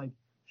already like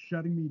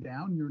shutting me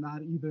down. You're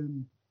not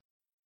even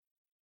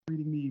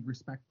treating me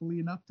respectfully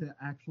enough to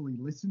actually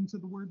listen to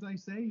the words I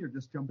say. You're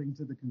just jumping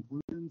to the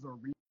conclusions or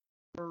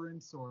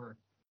reference or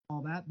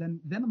all that.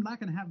 Then I'm not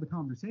going to have the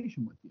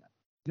conversation with you.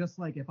 Just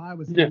like if I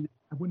was in,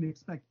 I wouldn't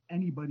expect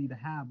anybody to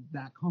have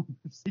that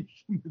conversation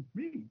with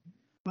me.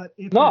 But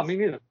if me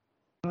neither.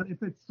 But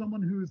if it's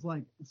someone who's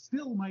like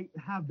still might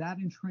have that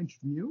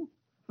entrenched view,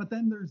 but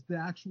then there's the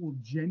actual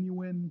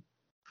genuine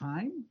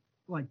time,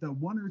 like the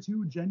one or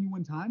two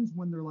genuine times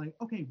when they're like,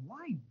 okay,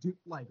 why do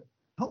like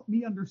help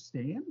me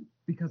understand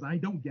because I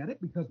don't get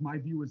it because my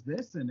view is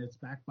this and it's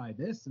backed by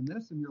this and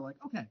this, and you're like,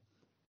 okay,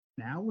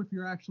 now if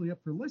you're actually up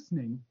for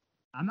listening,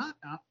 I'm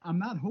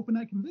not hoping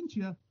I convince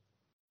you,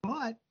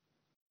 but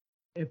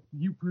if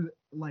you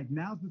like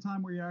now's the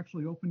time where you're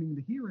actually opening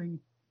the hearing,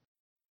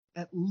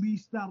 at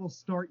least that'll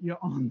start you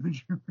on the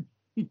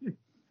journey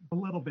a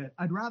little bit.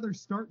 I'd rather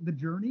start the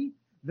journey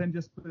than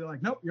just be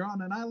like, nope, you're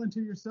on an island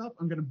to yourself.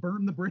 I'm going to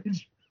burn the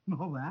bridge and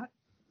all that.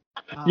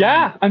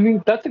 Yeah, I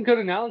mean, that's a good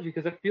analogy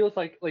because it feels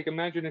like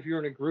imagine if you're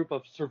in a group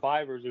of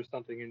survivors or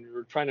something and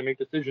you're trying to make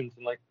decisions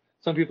and like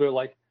some people are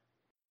like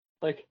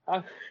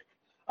I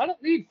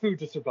don't need food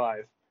to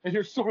survive. And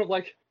you're sort of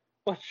like,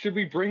 what, should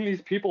we bring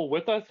these people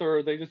with us or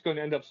are they just going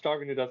to end up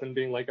starving to death and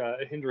being like a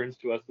hindrance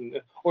to us?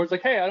 And, or it's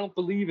like, hey, I don't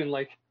believe in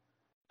like,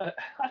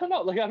 I don't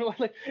know, like I don't know,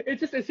 like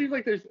it seems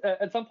like there's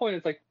at some point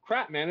it's like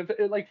crap, man.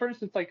 If like for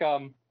instance, like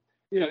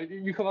you know,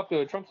 you come up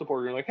to a Trump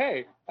supporter and you're like,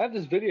 hey, I have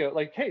this video,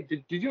 like, hey,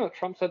 did you know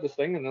Trump said this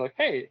thing? And they're like,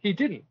 hey, he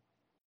didn't.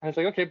 And it's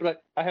like, okay,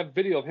 but I have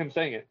video of him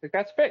saying it. Like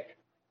that's fake.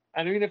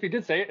 And even if he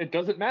did say it, it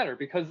doesn't matter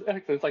because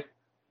it's like,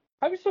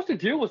 how are you supposed to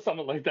deal with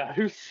someone like that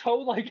who's so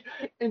like,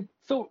 and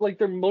so like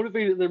they're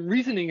motivated, their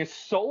reasoning is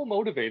so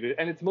motivated,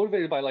 and it's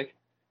motivated by like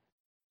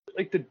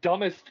the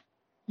dumbest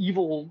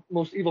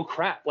most evil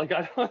crap. Like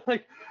I don't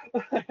like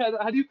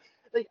how do you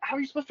like how are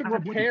you supposed to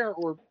repair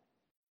or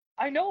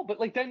I know,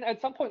 but like then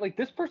at some point like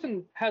this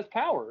person has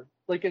power,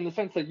 like in the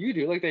sense that you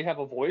do, like they have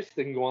a voice,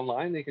 they can go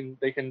online, they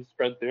can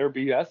spread their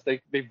BS,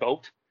 they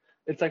vote.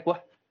 It's like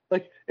what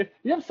like if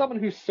you have someone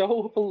who's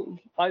so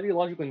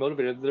ideologically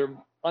motivated,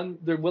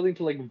 they're willing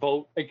to like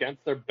vote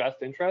against their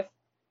best interest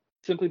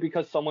simply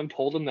because someone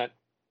told them that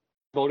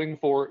voting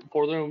for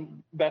their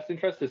own best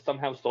interest is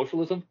somehow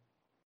socialism.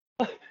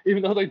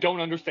 Even though they don't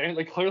understand,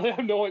 like clearly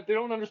they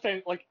don't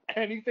understand like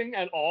anything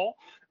at all,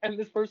 and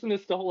this person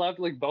is still allowed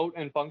to like vote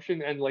and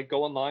function and like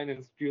go online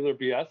and spew their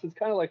BS. It's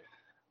kind of like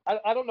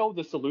I don't know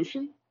the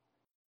solution,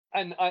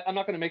 and I'm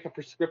not going to make a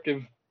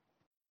prescriptive,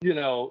 you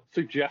know,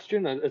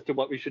 suggestion as to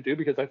what we should do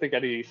because I think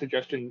any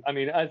suggestion, I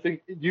mean, I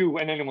think you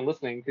and anyone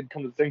listening could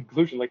come to the same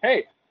conclusion, like,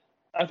 hey,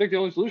 I think the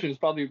only solution is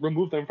probably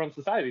remove them from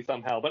society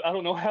somehow, but I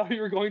don't know how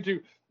you're going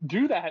to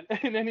do that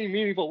in any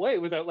meaningful way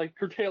without like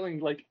curtailing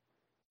like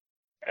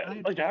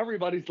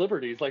everybody's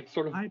liberties, like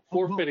sort of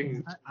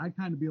forfeiting. I'd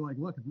kind of be like,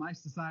 look, if my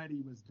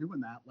society was doing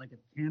that, like if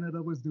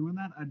Canada was doing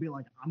that, I'd be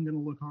like, I'm gonna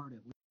look hard at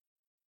it.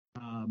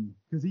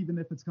 Because even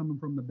if it's coming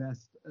from the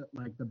best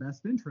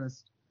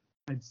interest,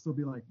 I'd still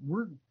be like,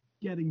 we're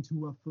getting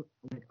to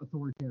like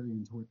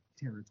authoritarian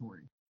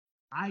territory.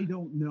 I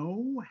don't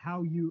know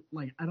how you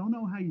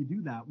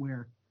do that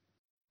where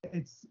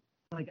it's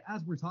like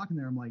as we're talking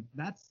there, I'm like,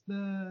 that's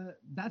the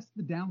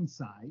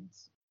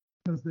downsides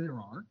because there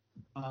are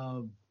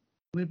of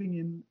living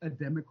in a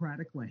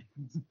democratic land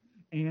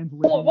and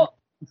living in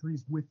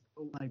countries with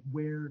like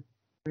where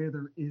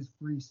there is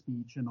free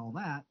speech and all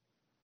that.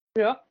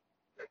 Yeah.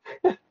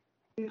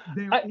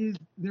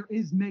 There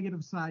is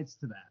negative sides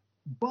to that,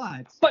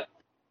 but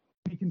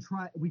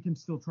we can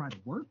still try to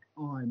work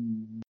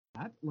on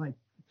that. Like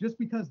just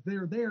because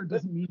they're there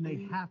doesn't mean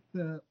they have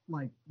to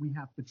like we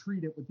have to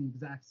treat it with the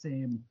exact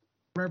same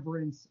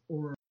reverence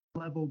or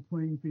level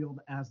playing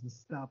field as the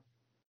stuff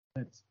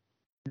that's,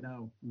 you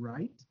know,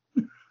 right.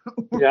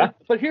 Yeah,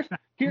 but here's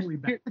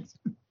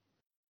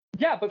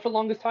yeah, but for the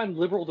longest time,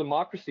 liberal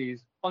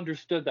democracies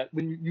understood that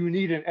when you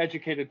need an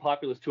educated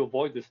populace to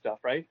avoid this stuff,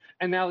 right?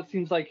 And now it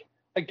seems like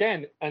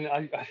again, and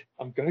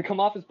I'm gonna come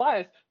off as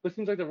biased, but it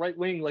seems like the right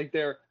wing, like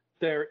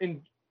they're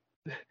in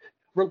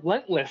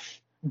relentless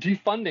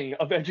defunding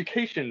of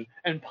education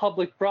and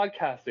public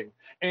broadcasting,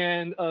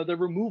 and the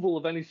removal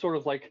of any sort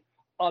of like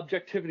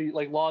objectivity,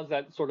 like laws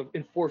that sort of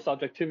enforce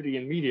objectivity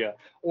in media,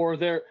 or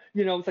they're,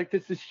 it's like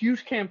this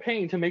huge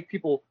campaign to make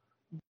people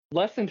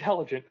less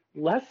intelligent,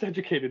 less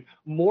educated,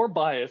 more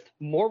biased,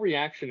 more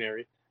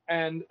reactionary.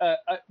 And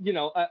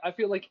I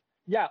feel like,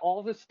 yeah,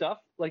 all this stuff,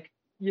 like,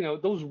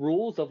 those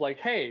rules of like,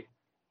 hey,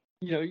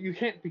 you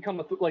can't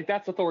become like,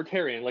 that's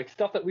authoritarian, like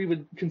stuff that we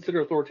would consider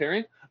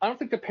authoritarian. I don't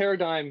think the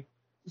paradigm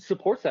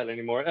supports that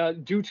anymore,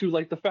 due to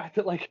like the fact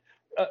that like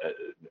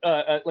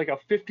a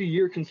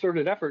 50-year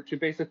concerted effort to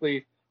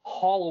basically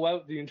hollow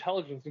out the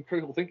intelligence and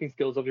critical thinking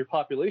skills of your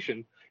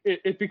population.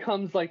 It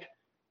becomes like,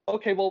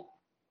 okay, well,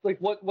 like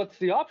what's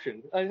the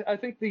option? I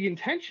think the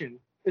intention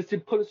is to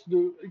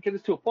get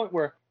us to a point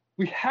where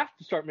we have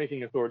to start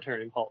making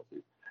authoritarian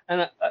policies.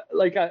 And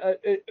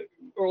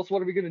or else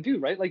what are we going to do,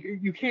 right? Like,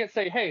 you can't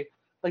say, hey,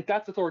 like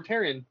that's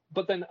authoritarian,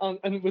 but then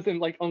and within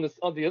like on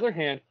the other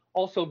hand,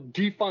 also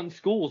defund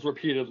schools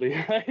repeatedly,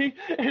 right?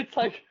 It's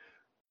like,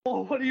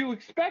 well, what do you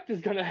expect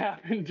is going to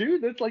happen,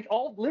 dude? It's like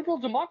all liberal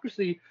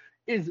democracy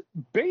is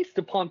based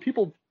upon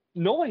people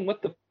knowing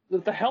what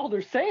the hell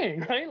they're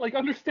saying, right? Like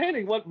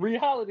understanding what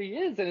reality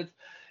is, and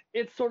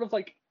it's sort of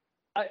like,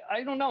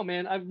 I don't know,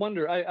 man. I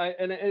wonder.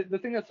 The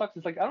thing that sucks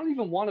is like I don't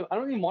even want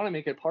to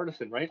make it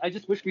partisan, right? I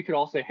just wish we could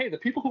all say, hey, the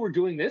people who are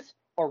doing this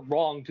are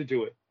wrong to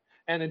do it.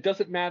 And it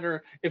doesn't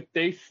matter if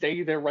they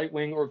say they're right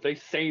wing or if they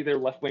say they're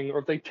left wing or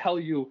if they tell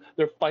you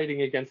they're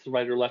fighting against the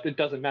right or left. It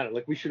doesn't matter.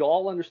 Like, we should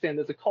all understand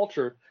there's a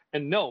culture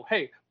and know,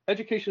 hey,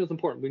 education is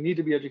important. We need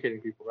to be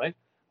educating people, right?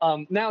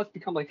 Now it's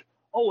become like,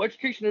 oh,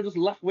 education are just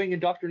left wing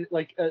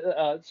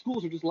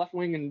schools are just left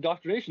wing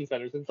indoctrination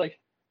centers. And it's like,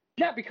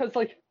 yeah, because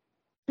like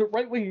the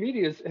right wing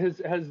media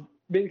has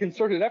made a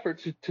concerted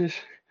effort to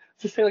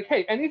say like,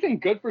 hey, anything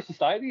good for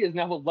society is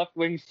now a left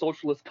wing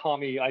socialist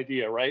commie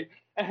idea, right?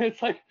 And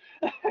it's like,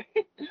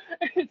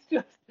 it's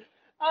just,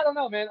 I don't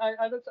know, man.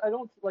 I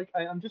don't like.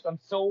 I'm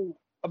so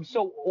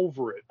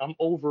over it. I'm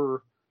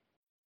over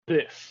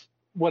this,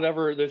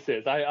 whatever this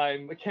is.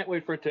 I can't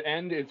wait for it to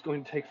end. It's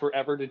going to take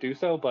forever to do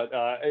so, but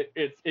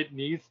it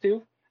needs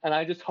to, and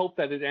I just hope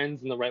that it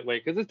ends in the right way,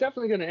 because it's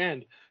definitely going to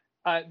end.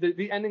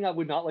 The ending I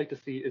would not like to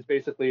see is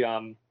basically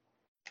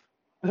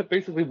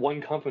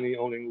one company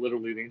owning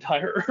literally the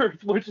entire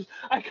earth, which is,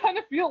 I kind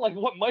of feel like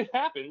what might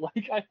happen.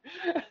 Like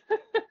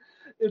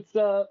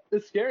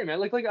it's scary, man.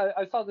 Like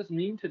I saw this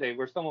meme today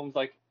where someone was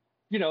like,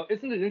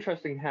 isn't it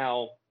interesting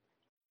how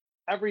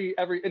every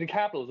in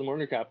capitalism or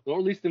under capitalism, or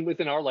at least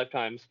within our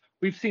lifetimes,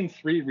 we've seen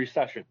 3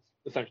 recessions,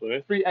 essentially,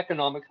 right? 3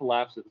 economic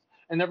collapses,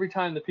 and every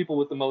time the people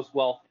with the most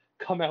wealth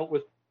come out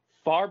with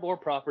far more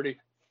property,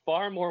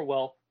 far more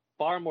wealth,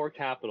 far more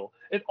capital.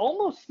 It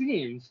almost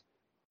seems,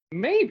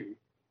 maybe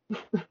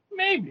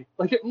maybe,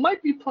 like, it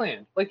might be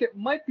planned, like it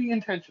might be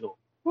intentional.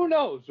 Who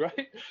knows,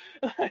 right?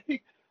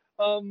 Like,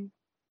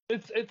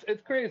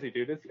 it's crazy,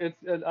 dude.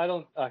 I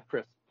don't,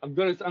 Chris. I'm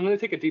gonna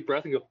take a deep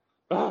breath and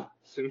go,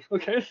 soon.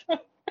 Okay.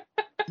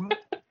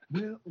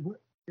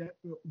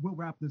 We'll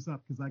wrap this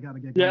up because I gotta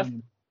get Yes.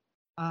 going.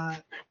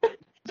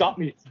 Stop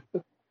me.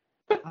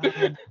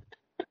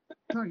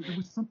 Sorry, there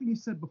was something you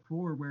said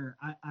before where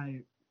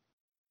I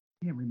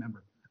can't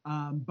remember.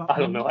 But I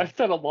don't know. I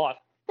said a lot.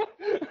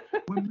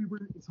 when we were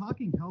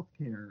talking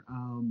healthcare,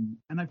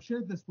 and I've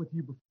shared this with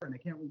you before, and I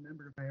can't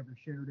remember if I ever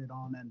shared it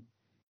on and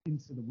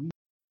into the week.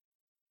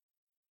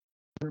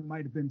 There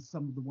might have been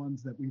some of the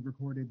ones that we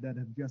recorded that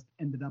have just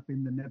ended up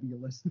in the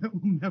nebulous that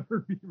will never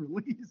be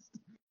released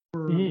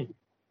for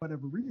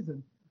whatever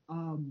reason.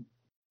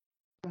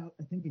 About,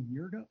 I think, a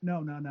year ago.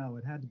 No.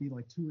 It had to be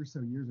like 2 or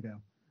so years ago.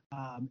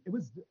 It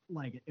was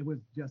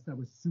just I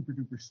was super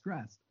duper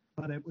stressed,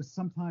 but it was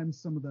sometimes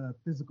some of the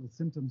physical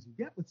symptoms you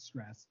get with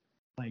stress,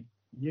 like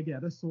you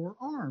get a sore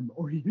arm,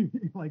 or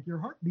like your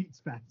heart beats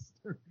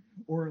faster,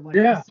 or like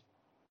Yeah.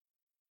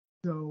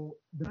 So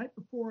the night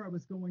before I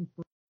was going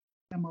for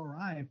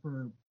MRI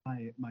for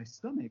my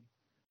stomach,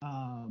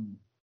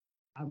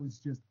 I was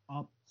just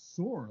up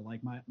sore,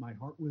 like my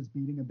heart was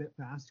beating a bit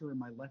faster and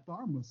my left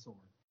arm was sore.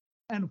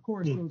 And of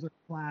course, those are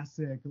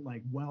classic,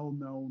 like,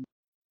 well-known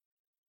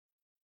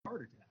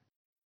heart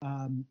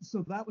attack.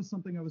 So that was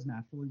something I was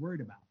naturally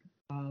worried about.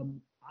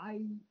 I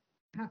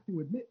have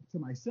to admit to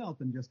myself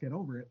and just get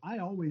over it. I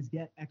always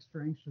get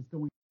extra anxious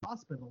going to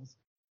hospitals,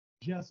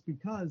 just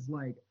because,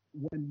 like,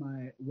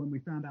 when we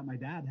found out my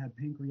dad had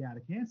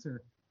pancreatic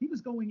cancer, he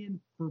was going in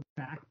for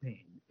back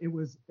pain. It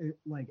was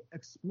like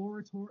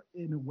exploratory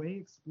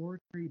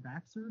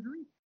back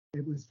surgery.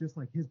 It was just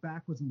like his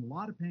back was in a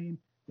lot of pain.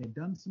 They'd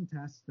done some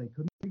tests. They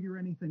couldn't figure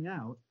anything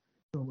out.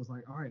 So it was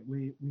like, all right,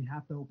 we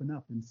have to open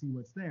up and see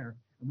what's there.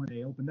 And when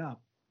they opened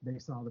up, they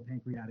saw the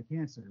pancreatic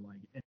cancer. Like,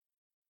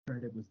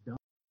 it was done.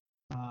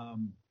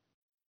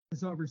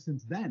 So ever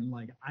since then,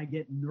 like, I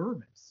get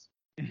nervous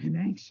and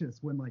anxious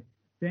when, like,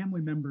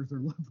 family members or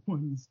loved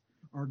ones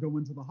are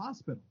going to the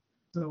hospital.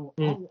 So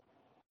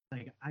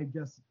I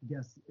just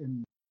guess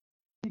in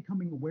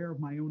becoming aware of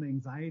my own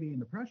anxiety and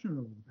depression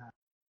over the past,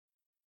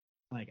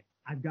 like,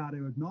 I've got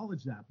to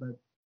acknowledge that. But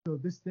so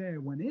this day I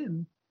went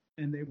in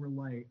and they were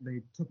like,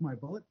 they took my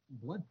blood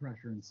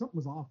pressure and something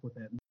was off with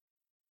it.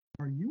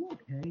 Are you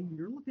okay?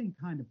 You're looking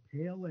kind of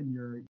pale and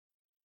your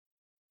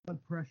blood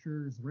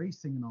pressure's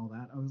racing and all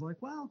that. I was like,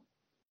 well,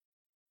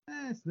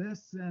 it's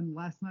this. And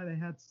last night I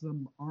had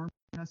some arm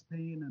chest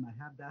pain and I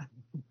had that.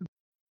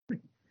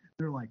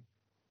 They're like,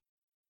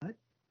 what?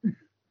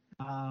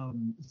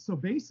 So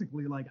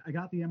basically, like, I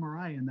got the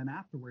MRI and then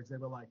afterwards they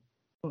were like,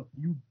 look,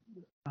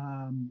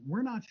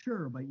 we're not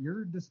sure, but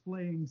you're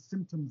displaying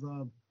symptoms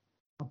of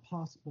a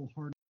possible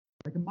heart,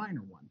 like a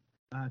minor one,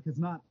 because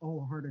not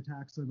all heart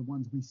attacks are the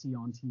ones we see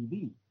on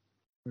TV.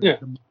 Yeah.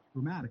 The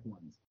dramatic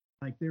ones.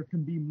 Like, there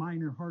can be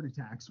minor heart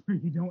attacks where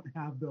you don't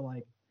have the,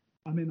 like,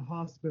 I'm in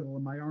hospital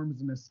and my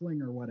arm's in a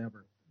sling or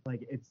whatever.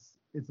 Like, it's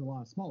a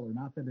lot smaller.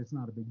 Not that it's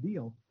not a big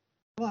deal,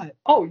 but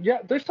Oh yeah,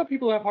 there's some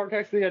people who have heart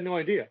attacks they had no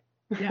idea.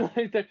 yeah,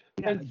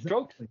 and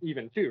strokes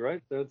even too,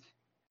 right? So it's.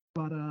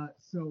 But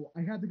so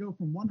I had to go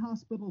from one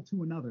hospital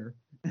to another,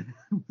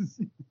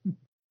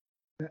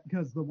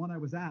 because the one I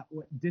was at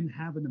didn't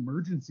have an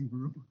emergency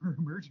room or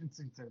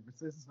emergency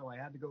services, so I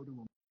had to go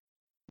to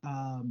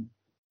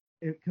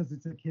because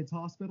it's a kids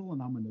hospital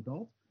and I'm an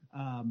adult,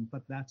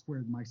 but that's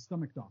where my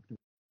stomach doctor.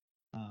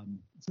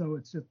 So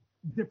it's just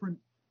different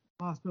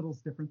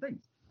hospitals, different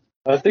things.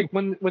 I think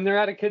when they're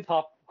at a kids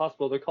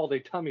hospital, they're called a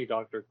tummy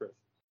doctor, Chris.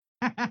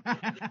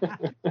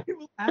 He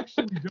will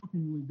actually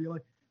jokingly be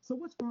like, "So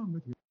what's wrong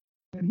with you?"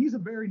 And he's a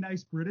very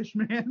nice British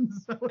man,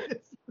 so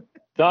it's.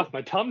 Doc,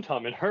 my tum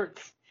it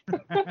hurts.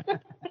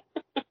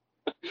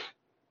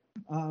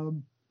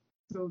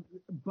 So,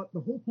 but the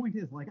whole point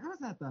is, like, I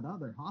was at that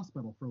other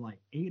hospital for like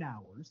 8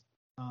 hours,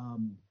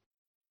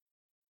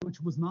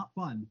 which was not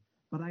fun.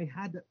 But I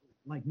had to,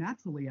 like,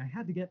 naturally, I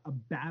had to get a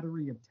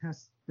battery of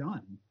tests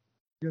done,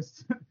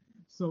 just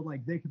so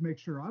like they could make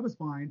sure I was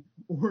fine,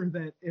 or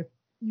that if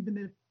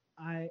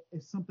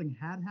something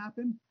had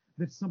happened,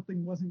 that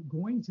something wasn't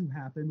going to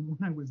happen when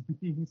I was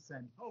being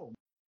sent home.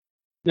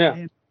 Yeah.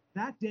 And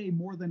that day,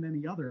 more than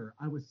any other,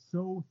 I was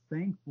so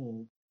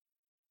thankful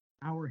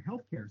for our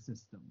healthcare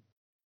system,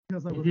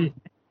 because I was like,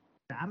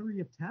 battery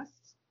of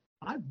tests?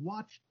 I've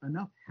watched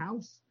enough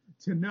House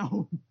to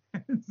know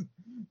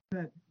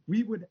that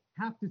we would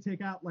have to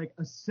take out like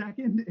a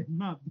second, if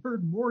not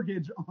third,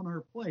 mortgage on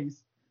our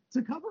place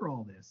to cover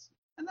all this.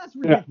 And that's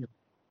ridiculous.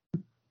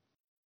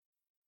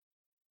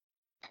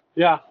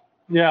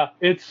 Yeah,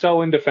 it's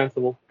so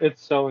indefensible.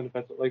 It's so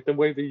indefensible. Like the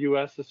way the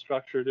U.S. is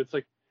structured, it's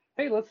like,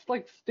 hey, let's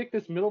like stick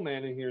this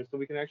middleman in here so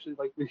we can actually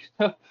like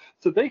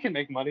so they can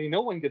make money.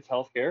 No one gets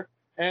health care,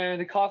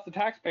 and it costs the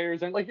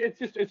taxpayers. And like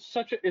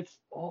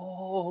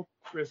oh,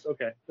 Chris.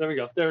 Okay, there we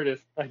go. There it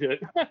is. I did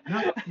it.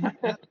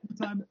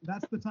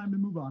 That's the time to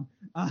move on.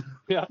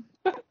 Yeah.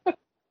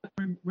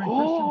 When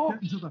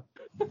Christian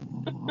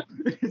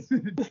gets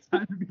into it's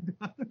time to be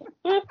done.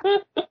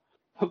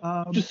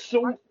 I'm just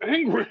so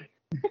angry.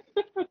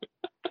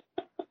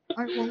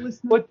 All right, well,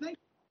 listen.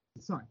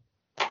 Sorry.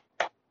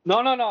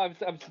 No.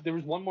 There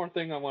was one more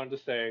thing I wanted to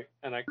say,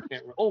 and I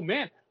can't. Oh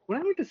man, when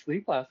I went to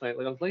sleep last night,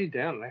 like I was laying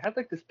down, and I had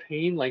like this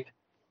pain, like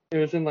it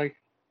was in like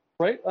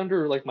right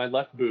under like my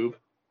left boob,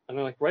 and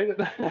then like right at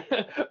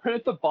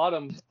the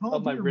bottom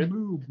of my rib.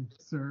 Moob,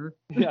 sir.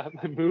 Yeah,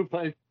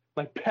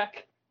 my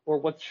pec, or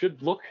what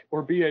should look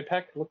or be a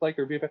pec, look like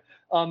or be a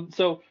pec.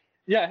 So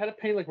yeah, I had a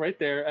pain like right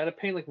there. I had a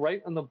pain like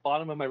right on the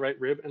bottom of my right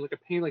rib, and like a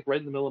pain like right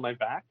in the middle of my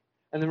back.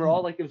 And they were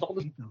all like, it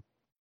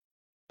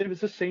was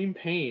the same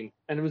pain,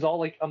 and it was all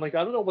like, I'm like,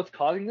 I don't know what's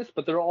causing this,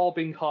 but they're all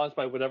being caused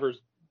by whatever's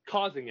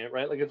causing it,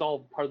 right? Like it's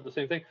all part of the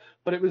same thing.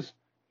 But it was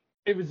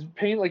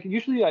pain. Like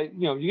usually,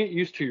 you get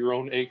used to your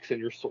own aches and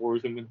your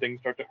sores, and when things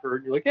start to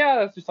hurt, you're like, yeah,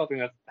 that's just something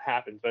that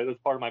happens, right? That's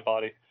part of my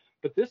body.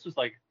 But this was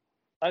like,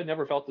 I'd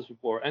never felt this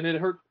before, and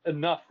it hurt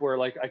enough where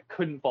like I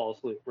couldn't fall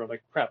asleep. Where I'm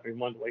like, crap, I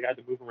had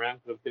to move around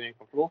because I was getting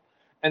uncomfortable,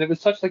 and it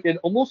was such like it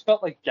almost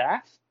felt like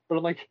gas, but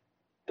I'm like,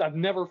 I've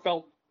never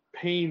felt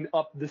pain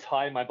up this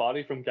high in my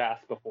body from gas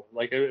before.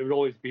 Like it would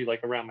always be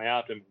like around my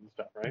abdomen and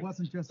stuff, right? It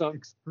wasn't just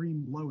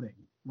extreme bloating,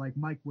 like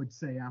Mike would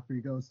say after he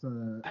goes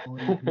to.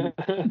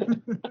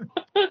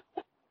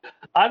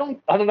 I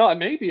don't know.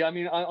 Maybe. I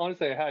mean,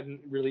 honestly, I hadn't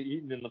really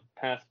eaten in the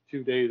past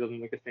 2 days, other than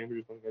like a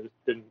sandwich or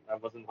something. I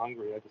wasn't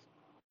hungry.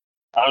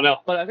 I don't know.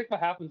 But I think what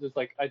happens is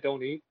like I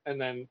don't eat,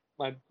 and then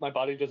my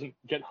body doesn't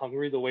get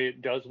hungry the way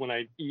it does when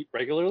I eat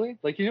regularly.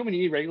 Like when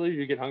you eat regularly,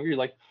 you get hungry. You're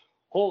like,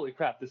 holy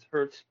crap, this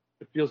hurts.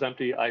 It feels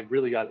empty. I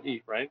really got to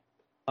eat, right?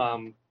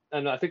 And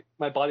I think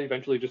my body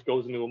eventually just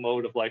goes into a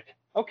mode of like,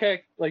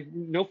 okay, like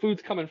no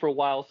food's coming for a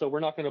while, so we're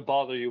not going to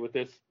bother you with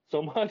this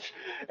so much.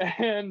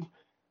 And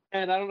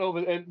I don't know,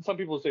 and some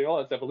people say, oh,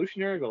 it's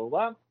evolutionary, blah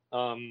blah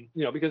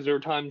blah. Because there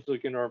were times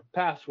like in our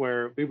past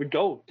where we would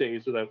go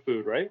days without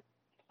food, right?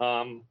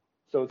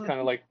 So it's kind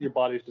of like your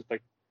body's just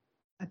like.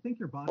 I think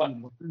your body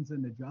learns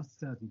and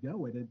adjusts as you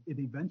go. It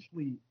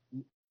eventually,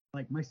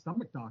 like my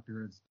stomach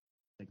doctor is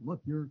like, look,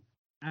 you're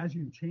as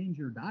you change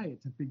your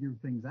diet to figure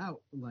things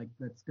out, like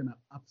that's gonna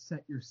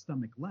upset your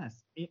stomach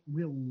less, it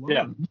will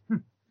Yeah.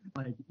 learn.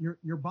 Like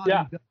your body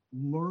Yeah. does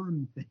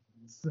learn things.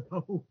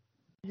 So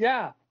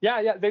Yeah.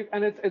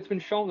 And it's been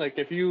shown, like,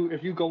 if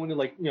you go into,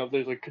 like,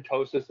 there's like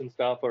ketosis and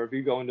stuff, or if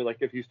you go into, like,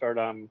 if you start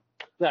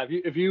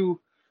if you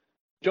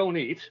don't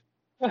eat,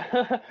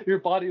 your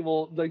body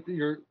will, like,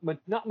 your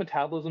not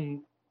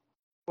metabolism,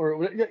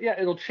 or yeah,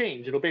 it'll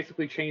change. It'll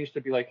basically change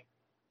to be like,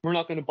 we're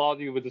not going to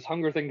bother you with this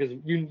hunger thing, because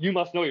you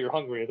must know you're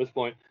hungry at this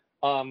point.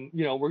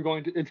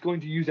 It's going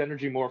to use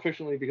energy more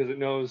efficiently, because it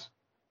knows,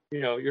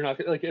 you're not,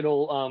 like,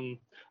 it'll,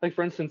 like,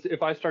 for instance,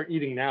 if I start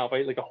eating now, if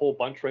I eat like a whole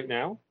bunch right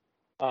now,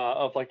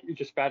 of like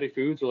just fatty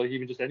foods, or like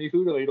even just any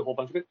food, or I eat a whole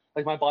bunch of it,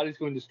 like, my body's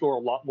going to store a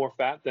lot more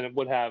fat than it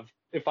would have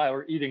if I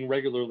were eating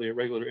regularly at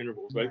regular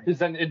intervals, right? right, Because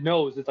then it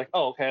knows, it's like,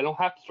 oh, okay, I don't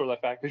have to store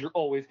that fat, because you're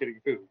always getting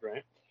food,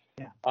 right?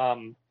 yeah.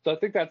 So I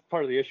think that's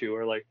part of the issue,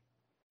 where, like,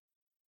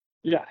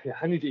 yeah,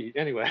 I need to eat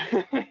anyway.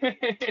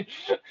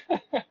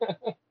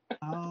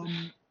 All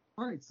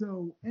right.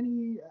 So,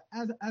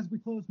 as we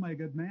close, my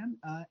good man,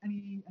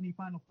 any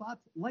final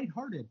thoughts?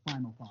 Lighthearted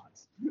final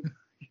thoughts.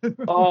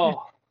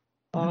 Oh,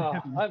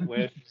 Heavy. I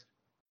wish.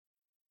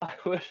 I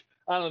wish.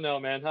 I don't know,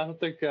 man. I don't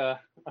think I'm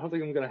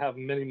gonna have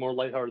many more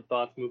lighthearted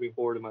thoughts moving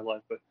forward in my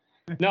life. But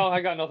no,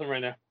 I got nothing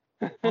right now.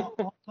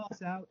 I'll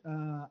toss out.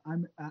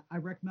 I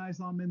recognize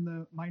I'm in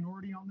the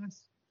minority on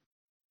this.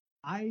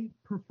 I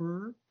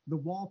prefer the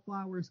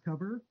Wallflowers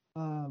cover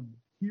of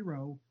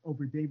Hero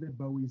over David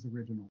Bowie's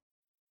original.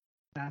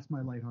 That's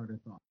my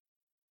lighthearted thought.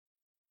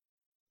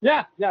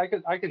 Yeah, I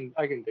can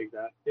dig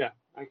that. Yeah,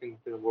 I can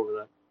get on board with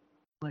that.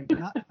 Like,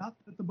 not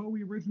that the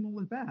Bowie original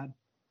is bad.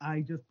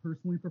 I just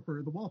personally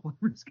prefer the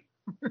Wallflowers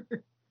cover.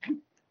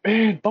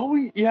 Man,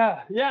 Bowie.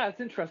 Yeah, it's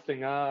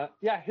interesting. Yeah,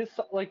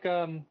 like,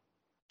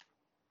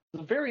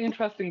 it's a very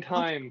interesting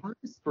time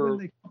Artists, when for.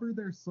 they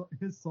cover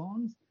his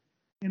songs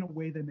in a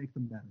way that makes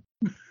them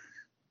better.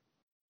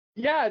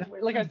 Yeah,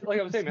 That like I sounds like very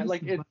I was saying, man.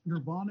 Like, dismissive, but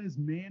Nirvana's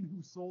 "Man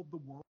Who Sold the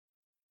World."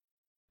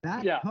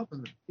 That yeah,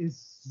 cover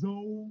is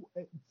to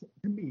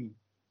me,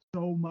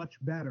 so much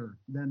better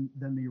than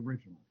the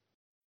original.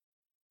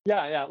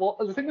 yeah. Well,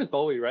 the thing with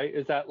Bowie, right,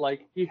 is that,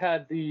 like, he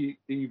had the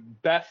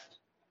best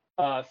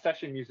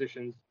session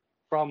musicians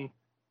from,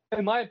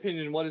 in my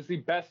opinion, what is the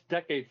best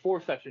decade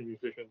for session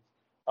musicians,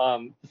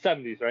 the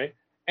 70s, right?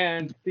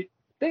 And the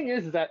thing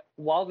is that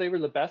while they were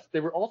the best, they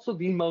were also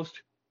the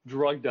most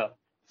drugged up.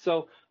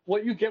 So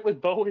what you get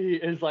with Bowie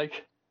is,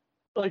 like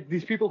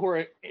these people who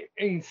are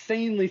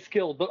insanely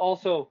skilled, but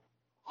also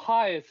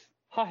high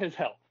as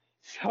hell.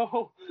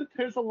 So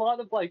there's a lot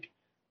of, like,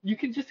 you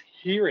can just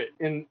hear it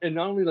in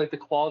not only, like, the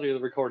quality of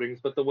the recordings,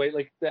 but the way,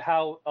 like,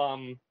 how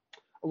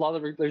a lot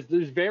of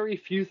there's very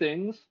few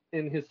things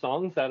in his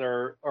songs that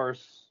are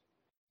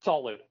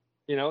solid,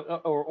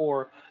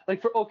 or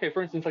like,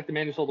 for instance, like, the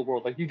Man Who Sold the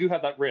World, like, you do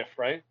have that riff,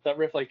 right? That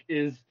riff, like,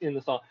 is in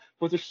the song,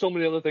 but there's so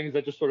many other things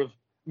that just sort of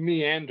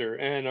meander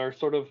and are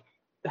sort of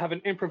have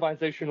an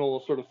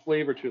improvisational sort of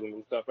flavor to them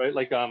and stuff, right?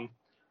 Like, if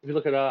you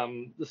look at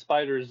the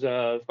Spiders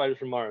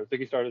from Mars,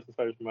 Ziggy Stardust and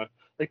Spiders from Mars,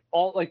 like,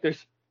 all, like,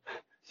 there's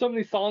so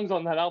many songs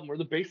on that album where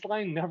the bass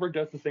line never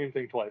does the same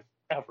thing twice,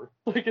 ever.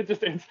 Like,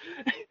 it's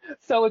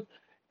so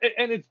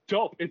it's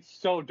dope. It's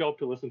so dope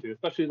to listen to,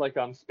 especially, like,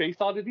 Space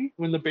Oddity,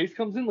 when the bass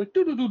comes in, like,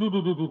 like,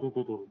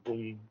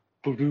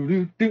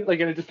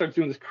 and it just starts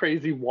doing this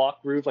crazy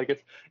walk groove.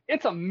 Like,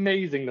 it's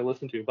amazing to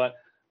listen to. But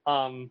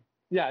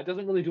yeah, it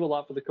doesn't really do a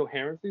lot for the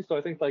coherency. So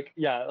I think, like,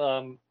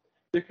 yeah,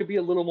 there could be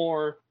a little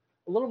more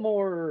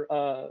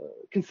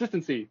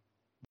consistency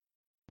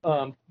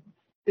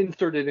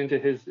inserted into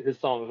his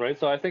songs, right?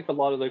 So I think a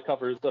lot of the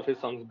covers of his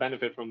songs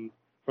benefit from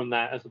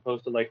that, as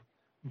opposed to, like,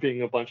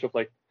 being a bunch of,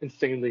 like,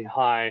 insanely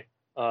high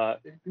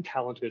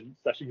talented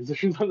session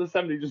musicians of the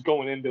 70s just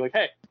going in and be like,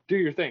 hey, do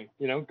your thing,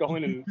 go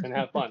in and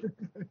have fun.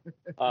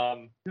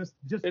 Just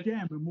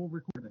jam and we'll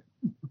record it.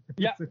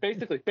 Yeah,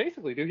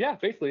 basically, dude. Yeah,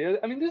 basically.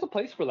 I mean, there's a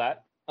place for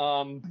that.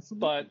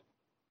 But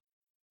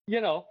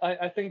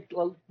I think,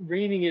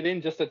 reining it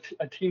in just a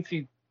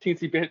teensy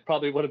bit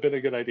probably would have been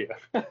a good idea.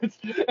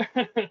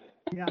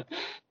 Yeah.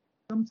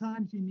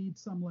 Sometimes you need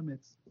some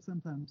limits.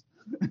 Sometimes.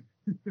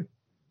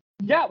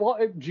 Yeah, well,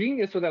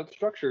 genius without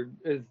structure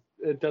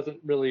it doesn't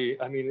really.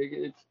 I mean,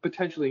 it's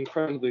potentially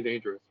incredibly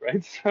dangerous,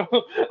 right? So,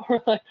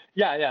 or, like,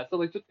 yeah. So,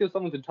 like, just because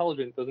someone's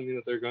intelligent doesn't mean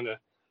that they're going to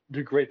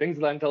do great things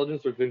with that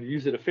intelligence, or going to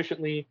use it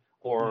efficiently,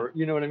 or,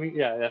 you know what I mean?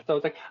 Yeah. So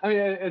it's like, I mean,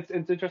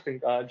 it's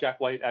interesting. Jack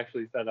White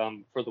actually said,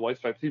 for the White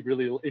Stripes, he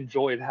really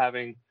enjoyed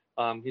having,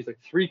 he's like,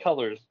 3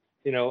 colors,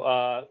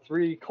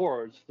 3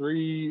 chords,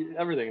 3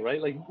 everything,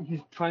 right? Like,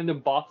 he's trying to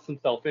box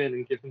himself in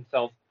and give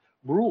himself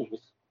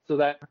rules so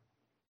that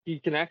he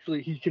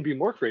can be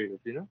more creative,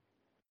 Yeah.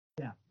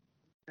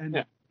 And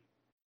yeah.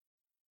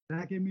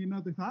 that gave me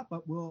another thought,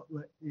 but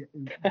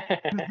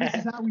this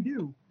is how we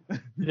do.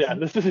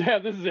 This is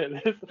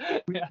it.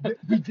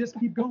 We just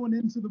keep going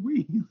into the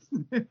weeds.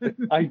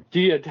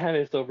 Idea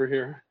tennis over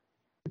here.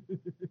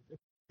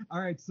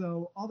 All right.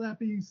 So all that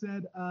being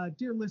said,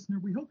 dear listener,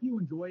 we hope you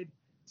enjoyed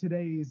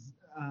today's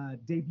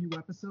debut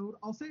episode.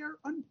 I'll say our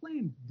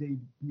unplanned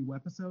debut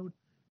episode,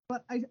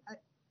 but I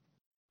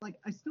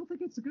still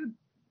think it's a good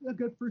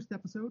first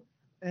episode,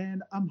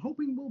 and I'm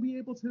hoping we'll be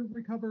able to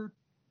recover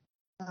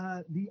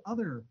the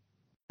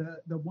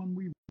one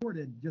we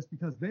recorded, just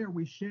because there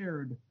we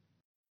shared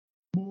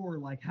more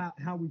like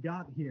how we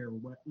got here,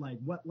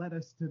 what led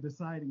us to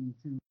deciding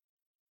to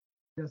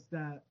just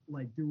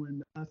like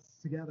doing us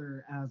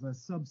together as a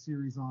sub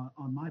series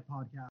on my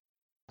podcast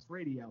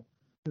radio.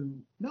 To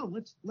no,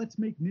 let's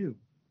make new.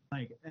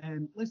 Like,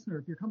 and listener,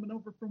 if you're coming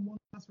over from One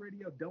Class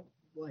Radio, don't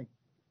like.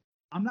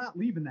 I'm not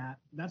leaving that.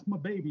 That's my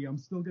baby. I'm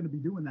still gonna be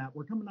doing that.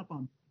 We're coming up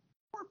on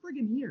 4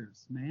 friggin'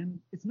 years, man.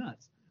 It's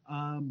nuts.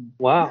 Wow.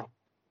 Yeah,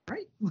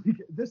 right?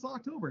 Like this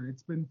October,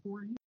 it's been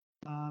 4 years.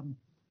 I'm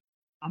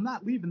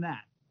not leaving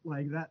that.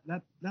 Like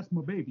that's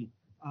my baby.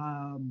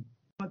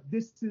 But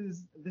this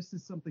is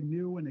something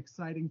new and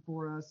exciting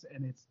for us,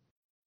 and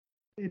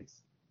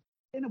it's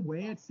in a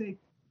way, I'd say,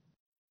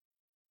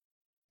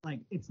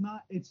 like it's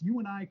you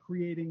and I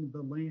creating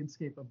the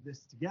landscape of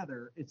this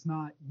together. It's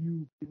not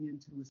you getting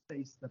into a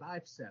space that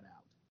I've set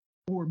out,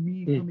 or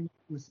me coming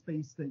to a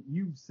space that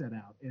you've set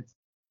out. It's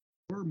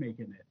we're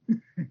making it,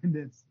 and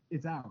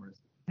it's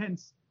ours.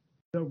 Hence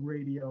the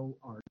radio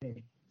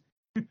arcade.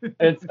 I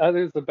think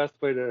it's the best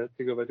way to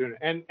go about doing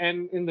it.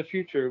 And in the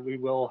future we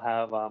will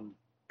have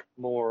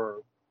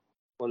more,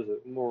 what is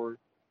it, more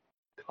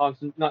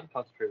not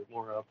concentrated,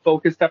 more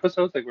focused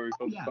episodes, like where we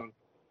focus on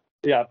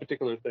a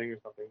particular thing or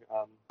something.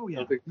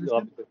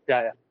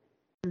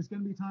 There's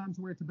going to be times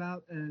where it's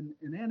about an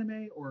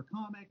anime or a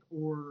comic,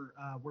 or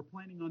we're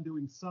planning on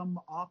doing some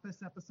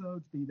Office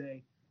episodes, be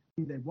they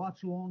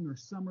watch along or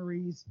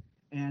summaries.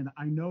 And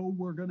I know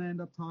we're going to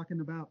end up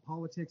talking about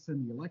politics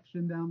and the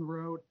election down the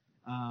road.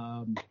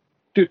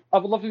 Dude, I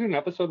would love to do an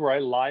episode where I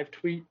live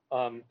tweet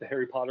the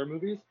Harry Potter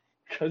movies,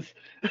 because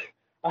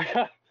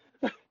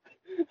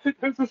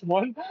there's this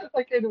one,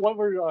 like in one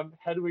where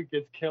Hedwig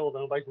gets killed,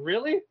 and I'm like,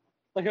 really?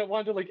 Like I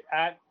wanted to like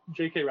at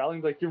J.K.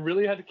 Rowling, like, you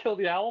really had to kill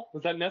the owl?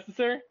 Was that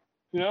necessary?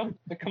 You know?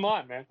 Like, come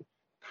on, man.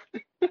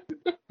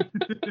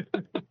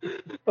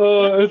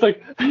 It's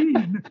like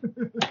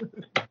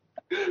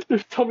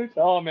there's so many.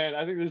 Oh man,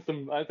 I think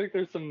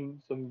there's some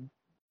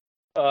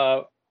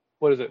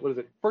what is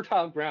it?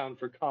 Fertile ground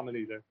for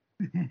comedy there.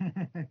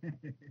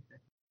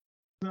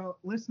 So,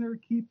 listener,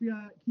 keep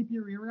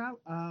your ear out.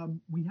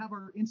 We have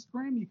our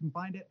Instagram. You can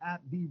find it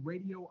at the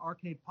Radio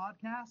Arcade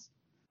Podcast.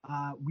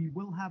 We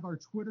will have our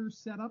Twitter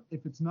set up.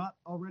 If it's not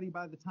already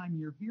by the time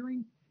you're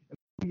hearing, it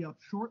will be up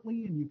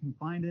shortly, and you can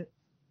find it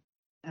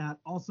at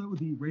also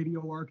the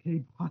Radio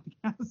Arcade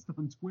Podcast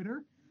on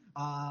Twitter.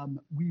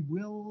 We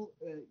will,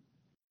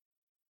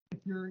 if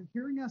you're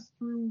hearing us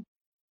through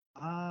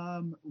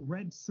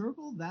Red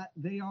Circle, that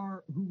they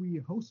are who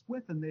we host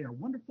with, and they are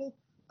wonderful.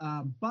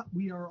 But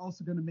we are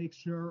also going to make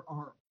sure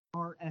our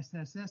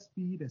RSS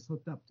feed is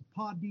hooked up to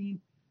Podbean,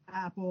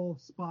 Apple,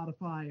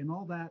 Spotify, and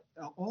all that,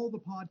 all the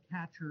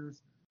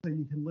podcatchers, so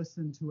you can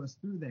listen to us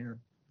through there.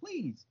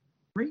 Please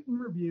rate and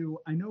review.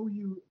 I know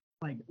you,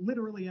 like,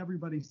 literally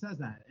everybody says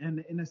that,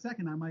 and in a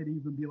second I might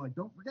even be like,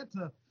 don't forget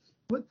to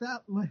put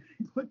that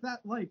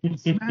like and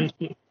smash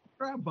the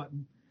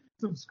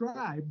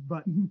subscribe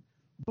button.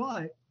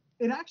 But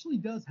it actually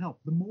does help.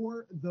 The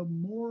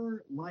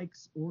more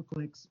likes or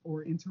clicks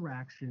or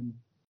interaction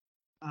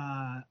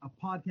a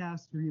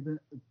podcast or even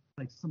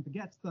like something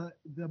gets,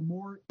 the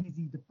more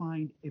easy to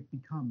find it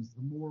becomes,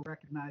 the more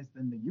recognized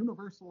in the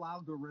universal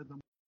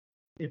algorithm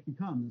it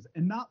becomes.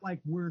 And not like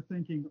we're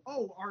thinking,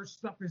 oh, our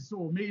stuff is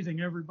so amazing,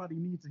 everybody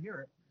needs to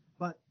hear it.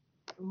 But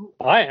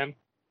I am.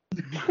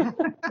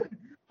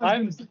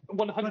 I'm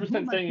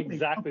 100% saying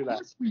exactly that. Of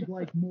course we'd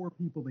like more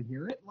people to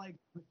hear it. Like,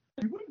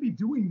 we wouldn't be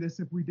doing this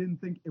if we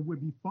didn't think it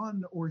would be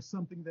fun or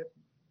something that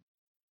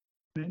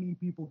many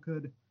people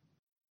could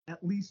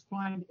at least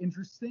find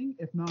interesting,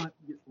 if not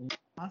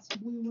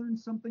possibly learn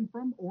something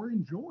from or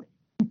enjoy.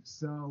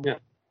 So yeah,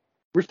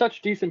 we're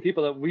such decent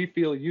people that we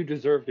feel you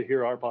deserve to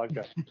hear our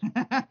podcast.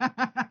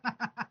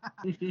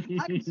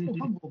 I'm so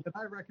humble that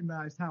I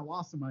recognize how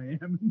awesome I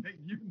am, and that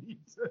you need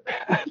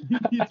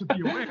to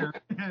be aware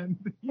and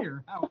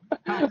hear how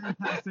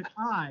fantastic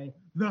I,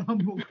 the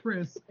humble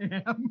Chris,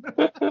 am.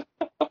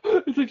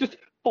 It's like just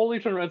fully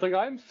turn around. It's like,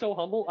 I'm so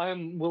humble, I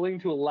am willing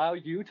to allow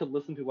you to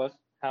listen to us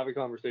have a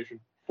conversation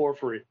for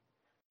free.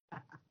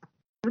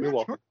 We're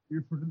not charging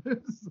you for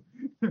this.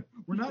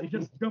 We're not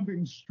just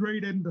jumping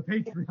straight into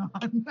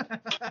Patreon.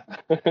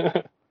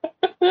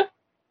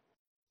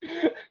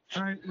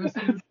 All right,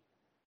 listeners.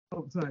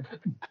 Oh, sorry.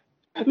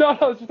 No,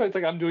 it's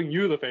like I'm doing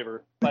you the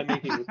favor by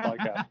making this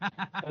podcast.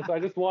 And so I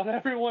just want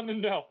everyone to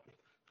know.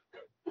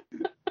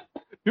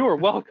 You are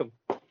welcome.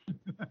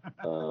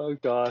 Oh,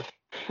 gosh.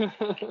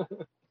 All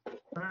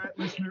right,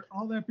 listener.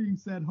 All that being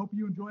said, hope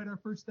you enjoyed our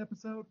first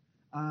episode.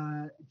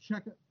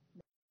 Check it.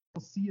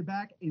 We'll see you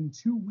back in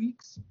 2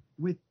 weeks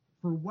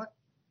for what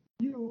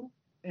you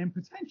and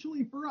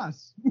potentially for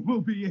us will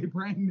be a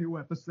brand new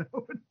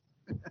episode.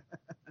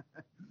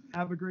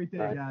 Have a great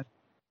day, guys.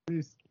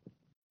 Peace.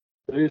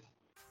 Peace.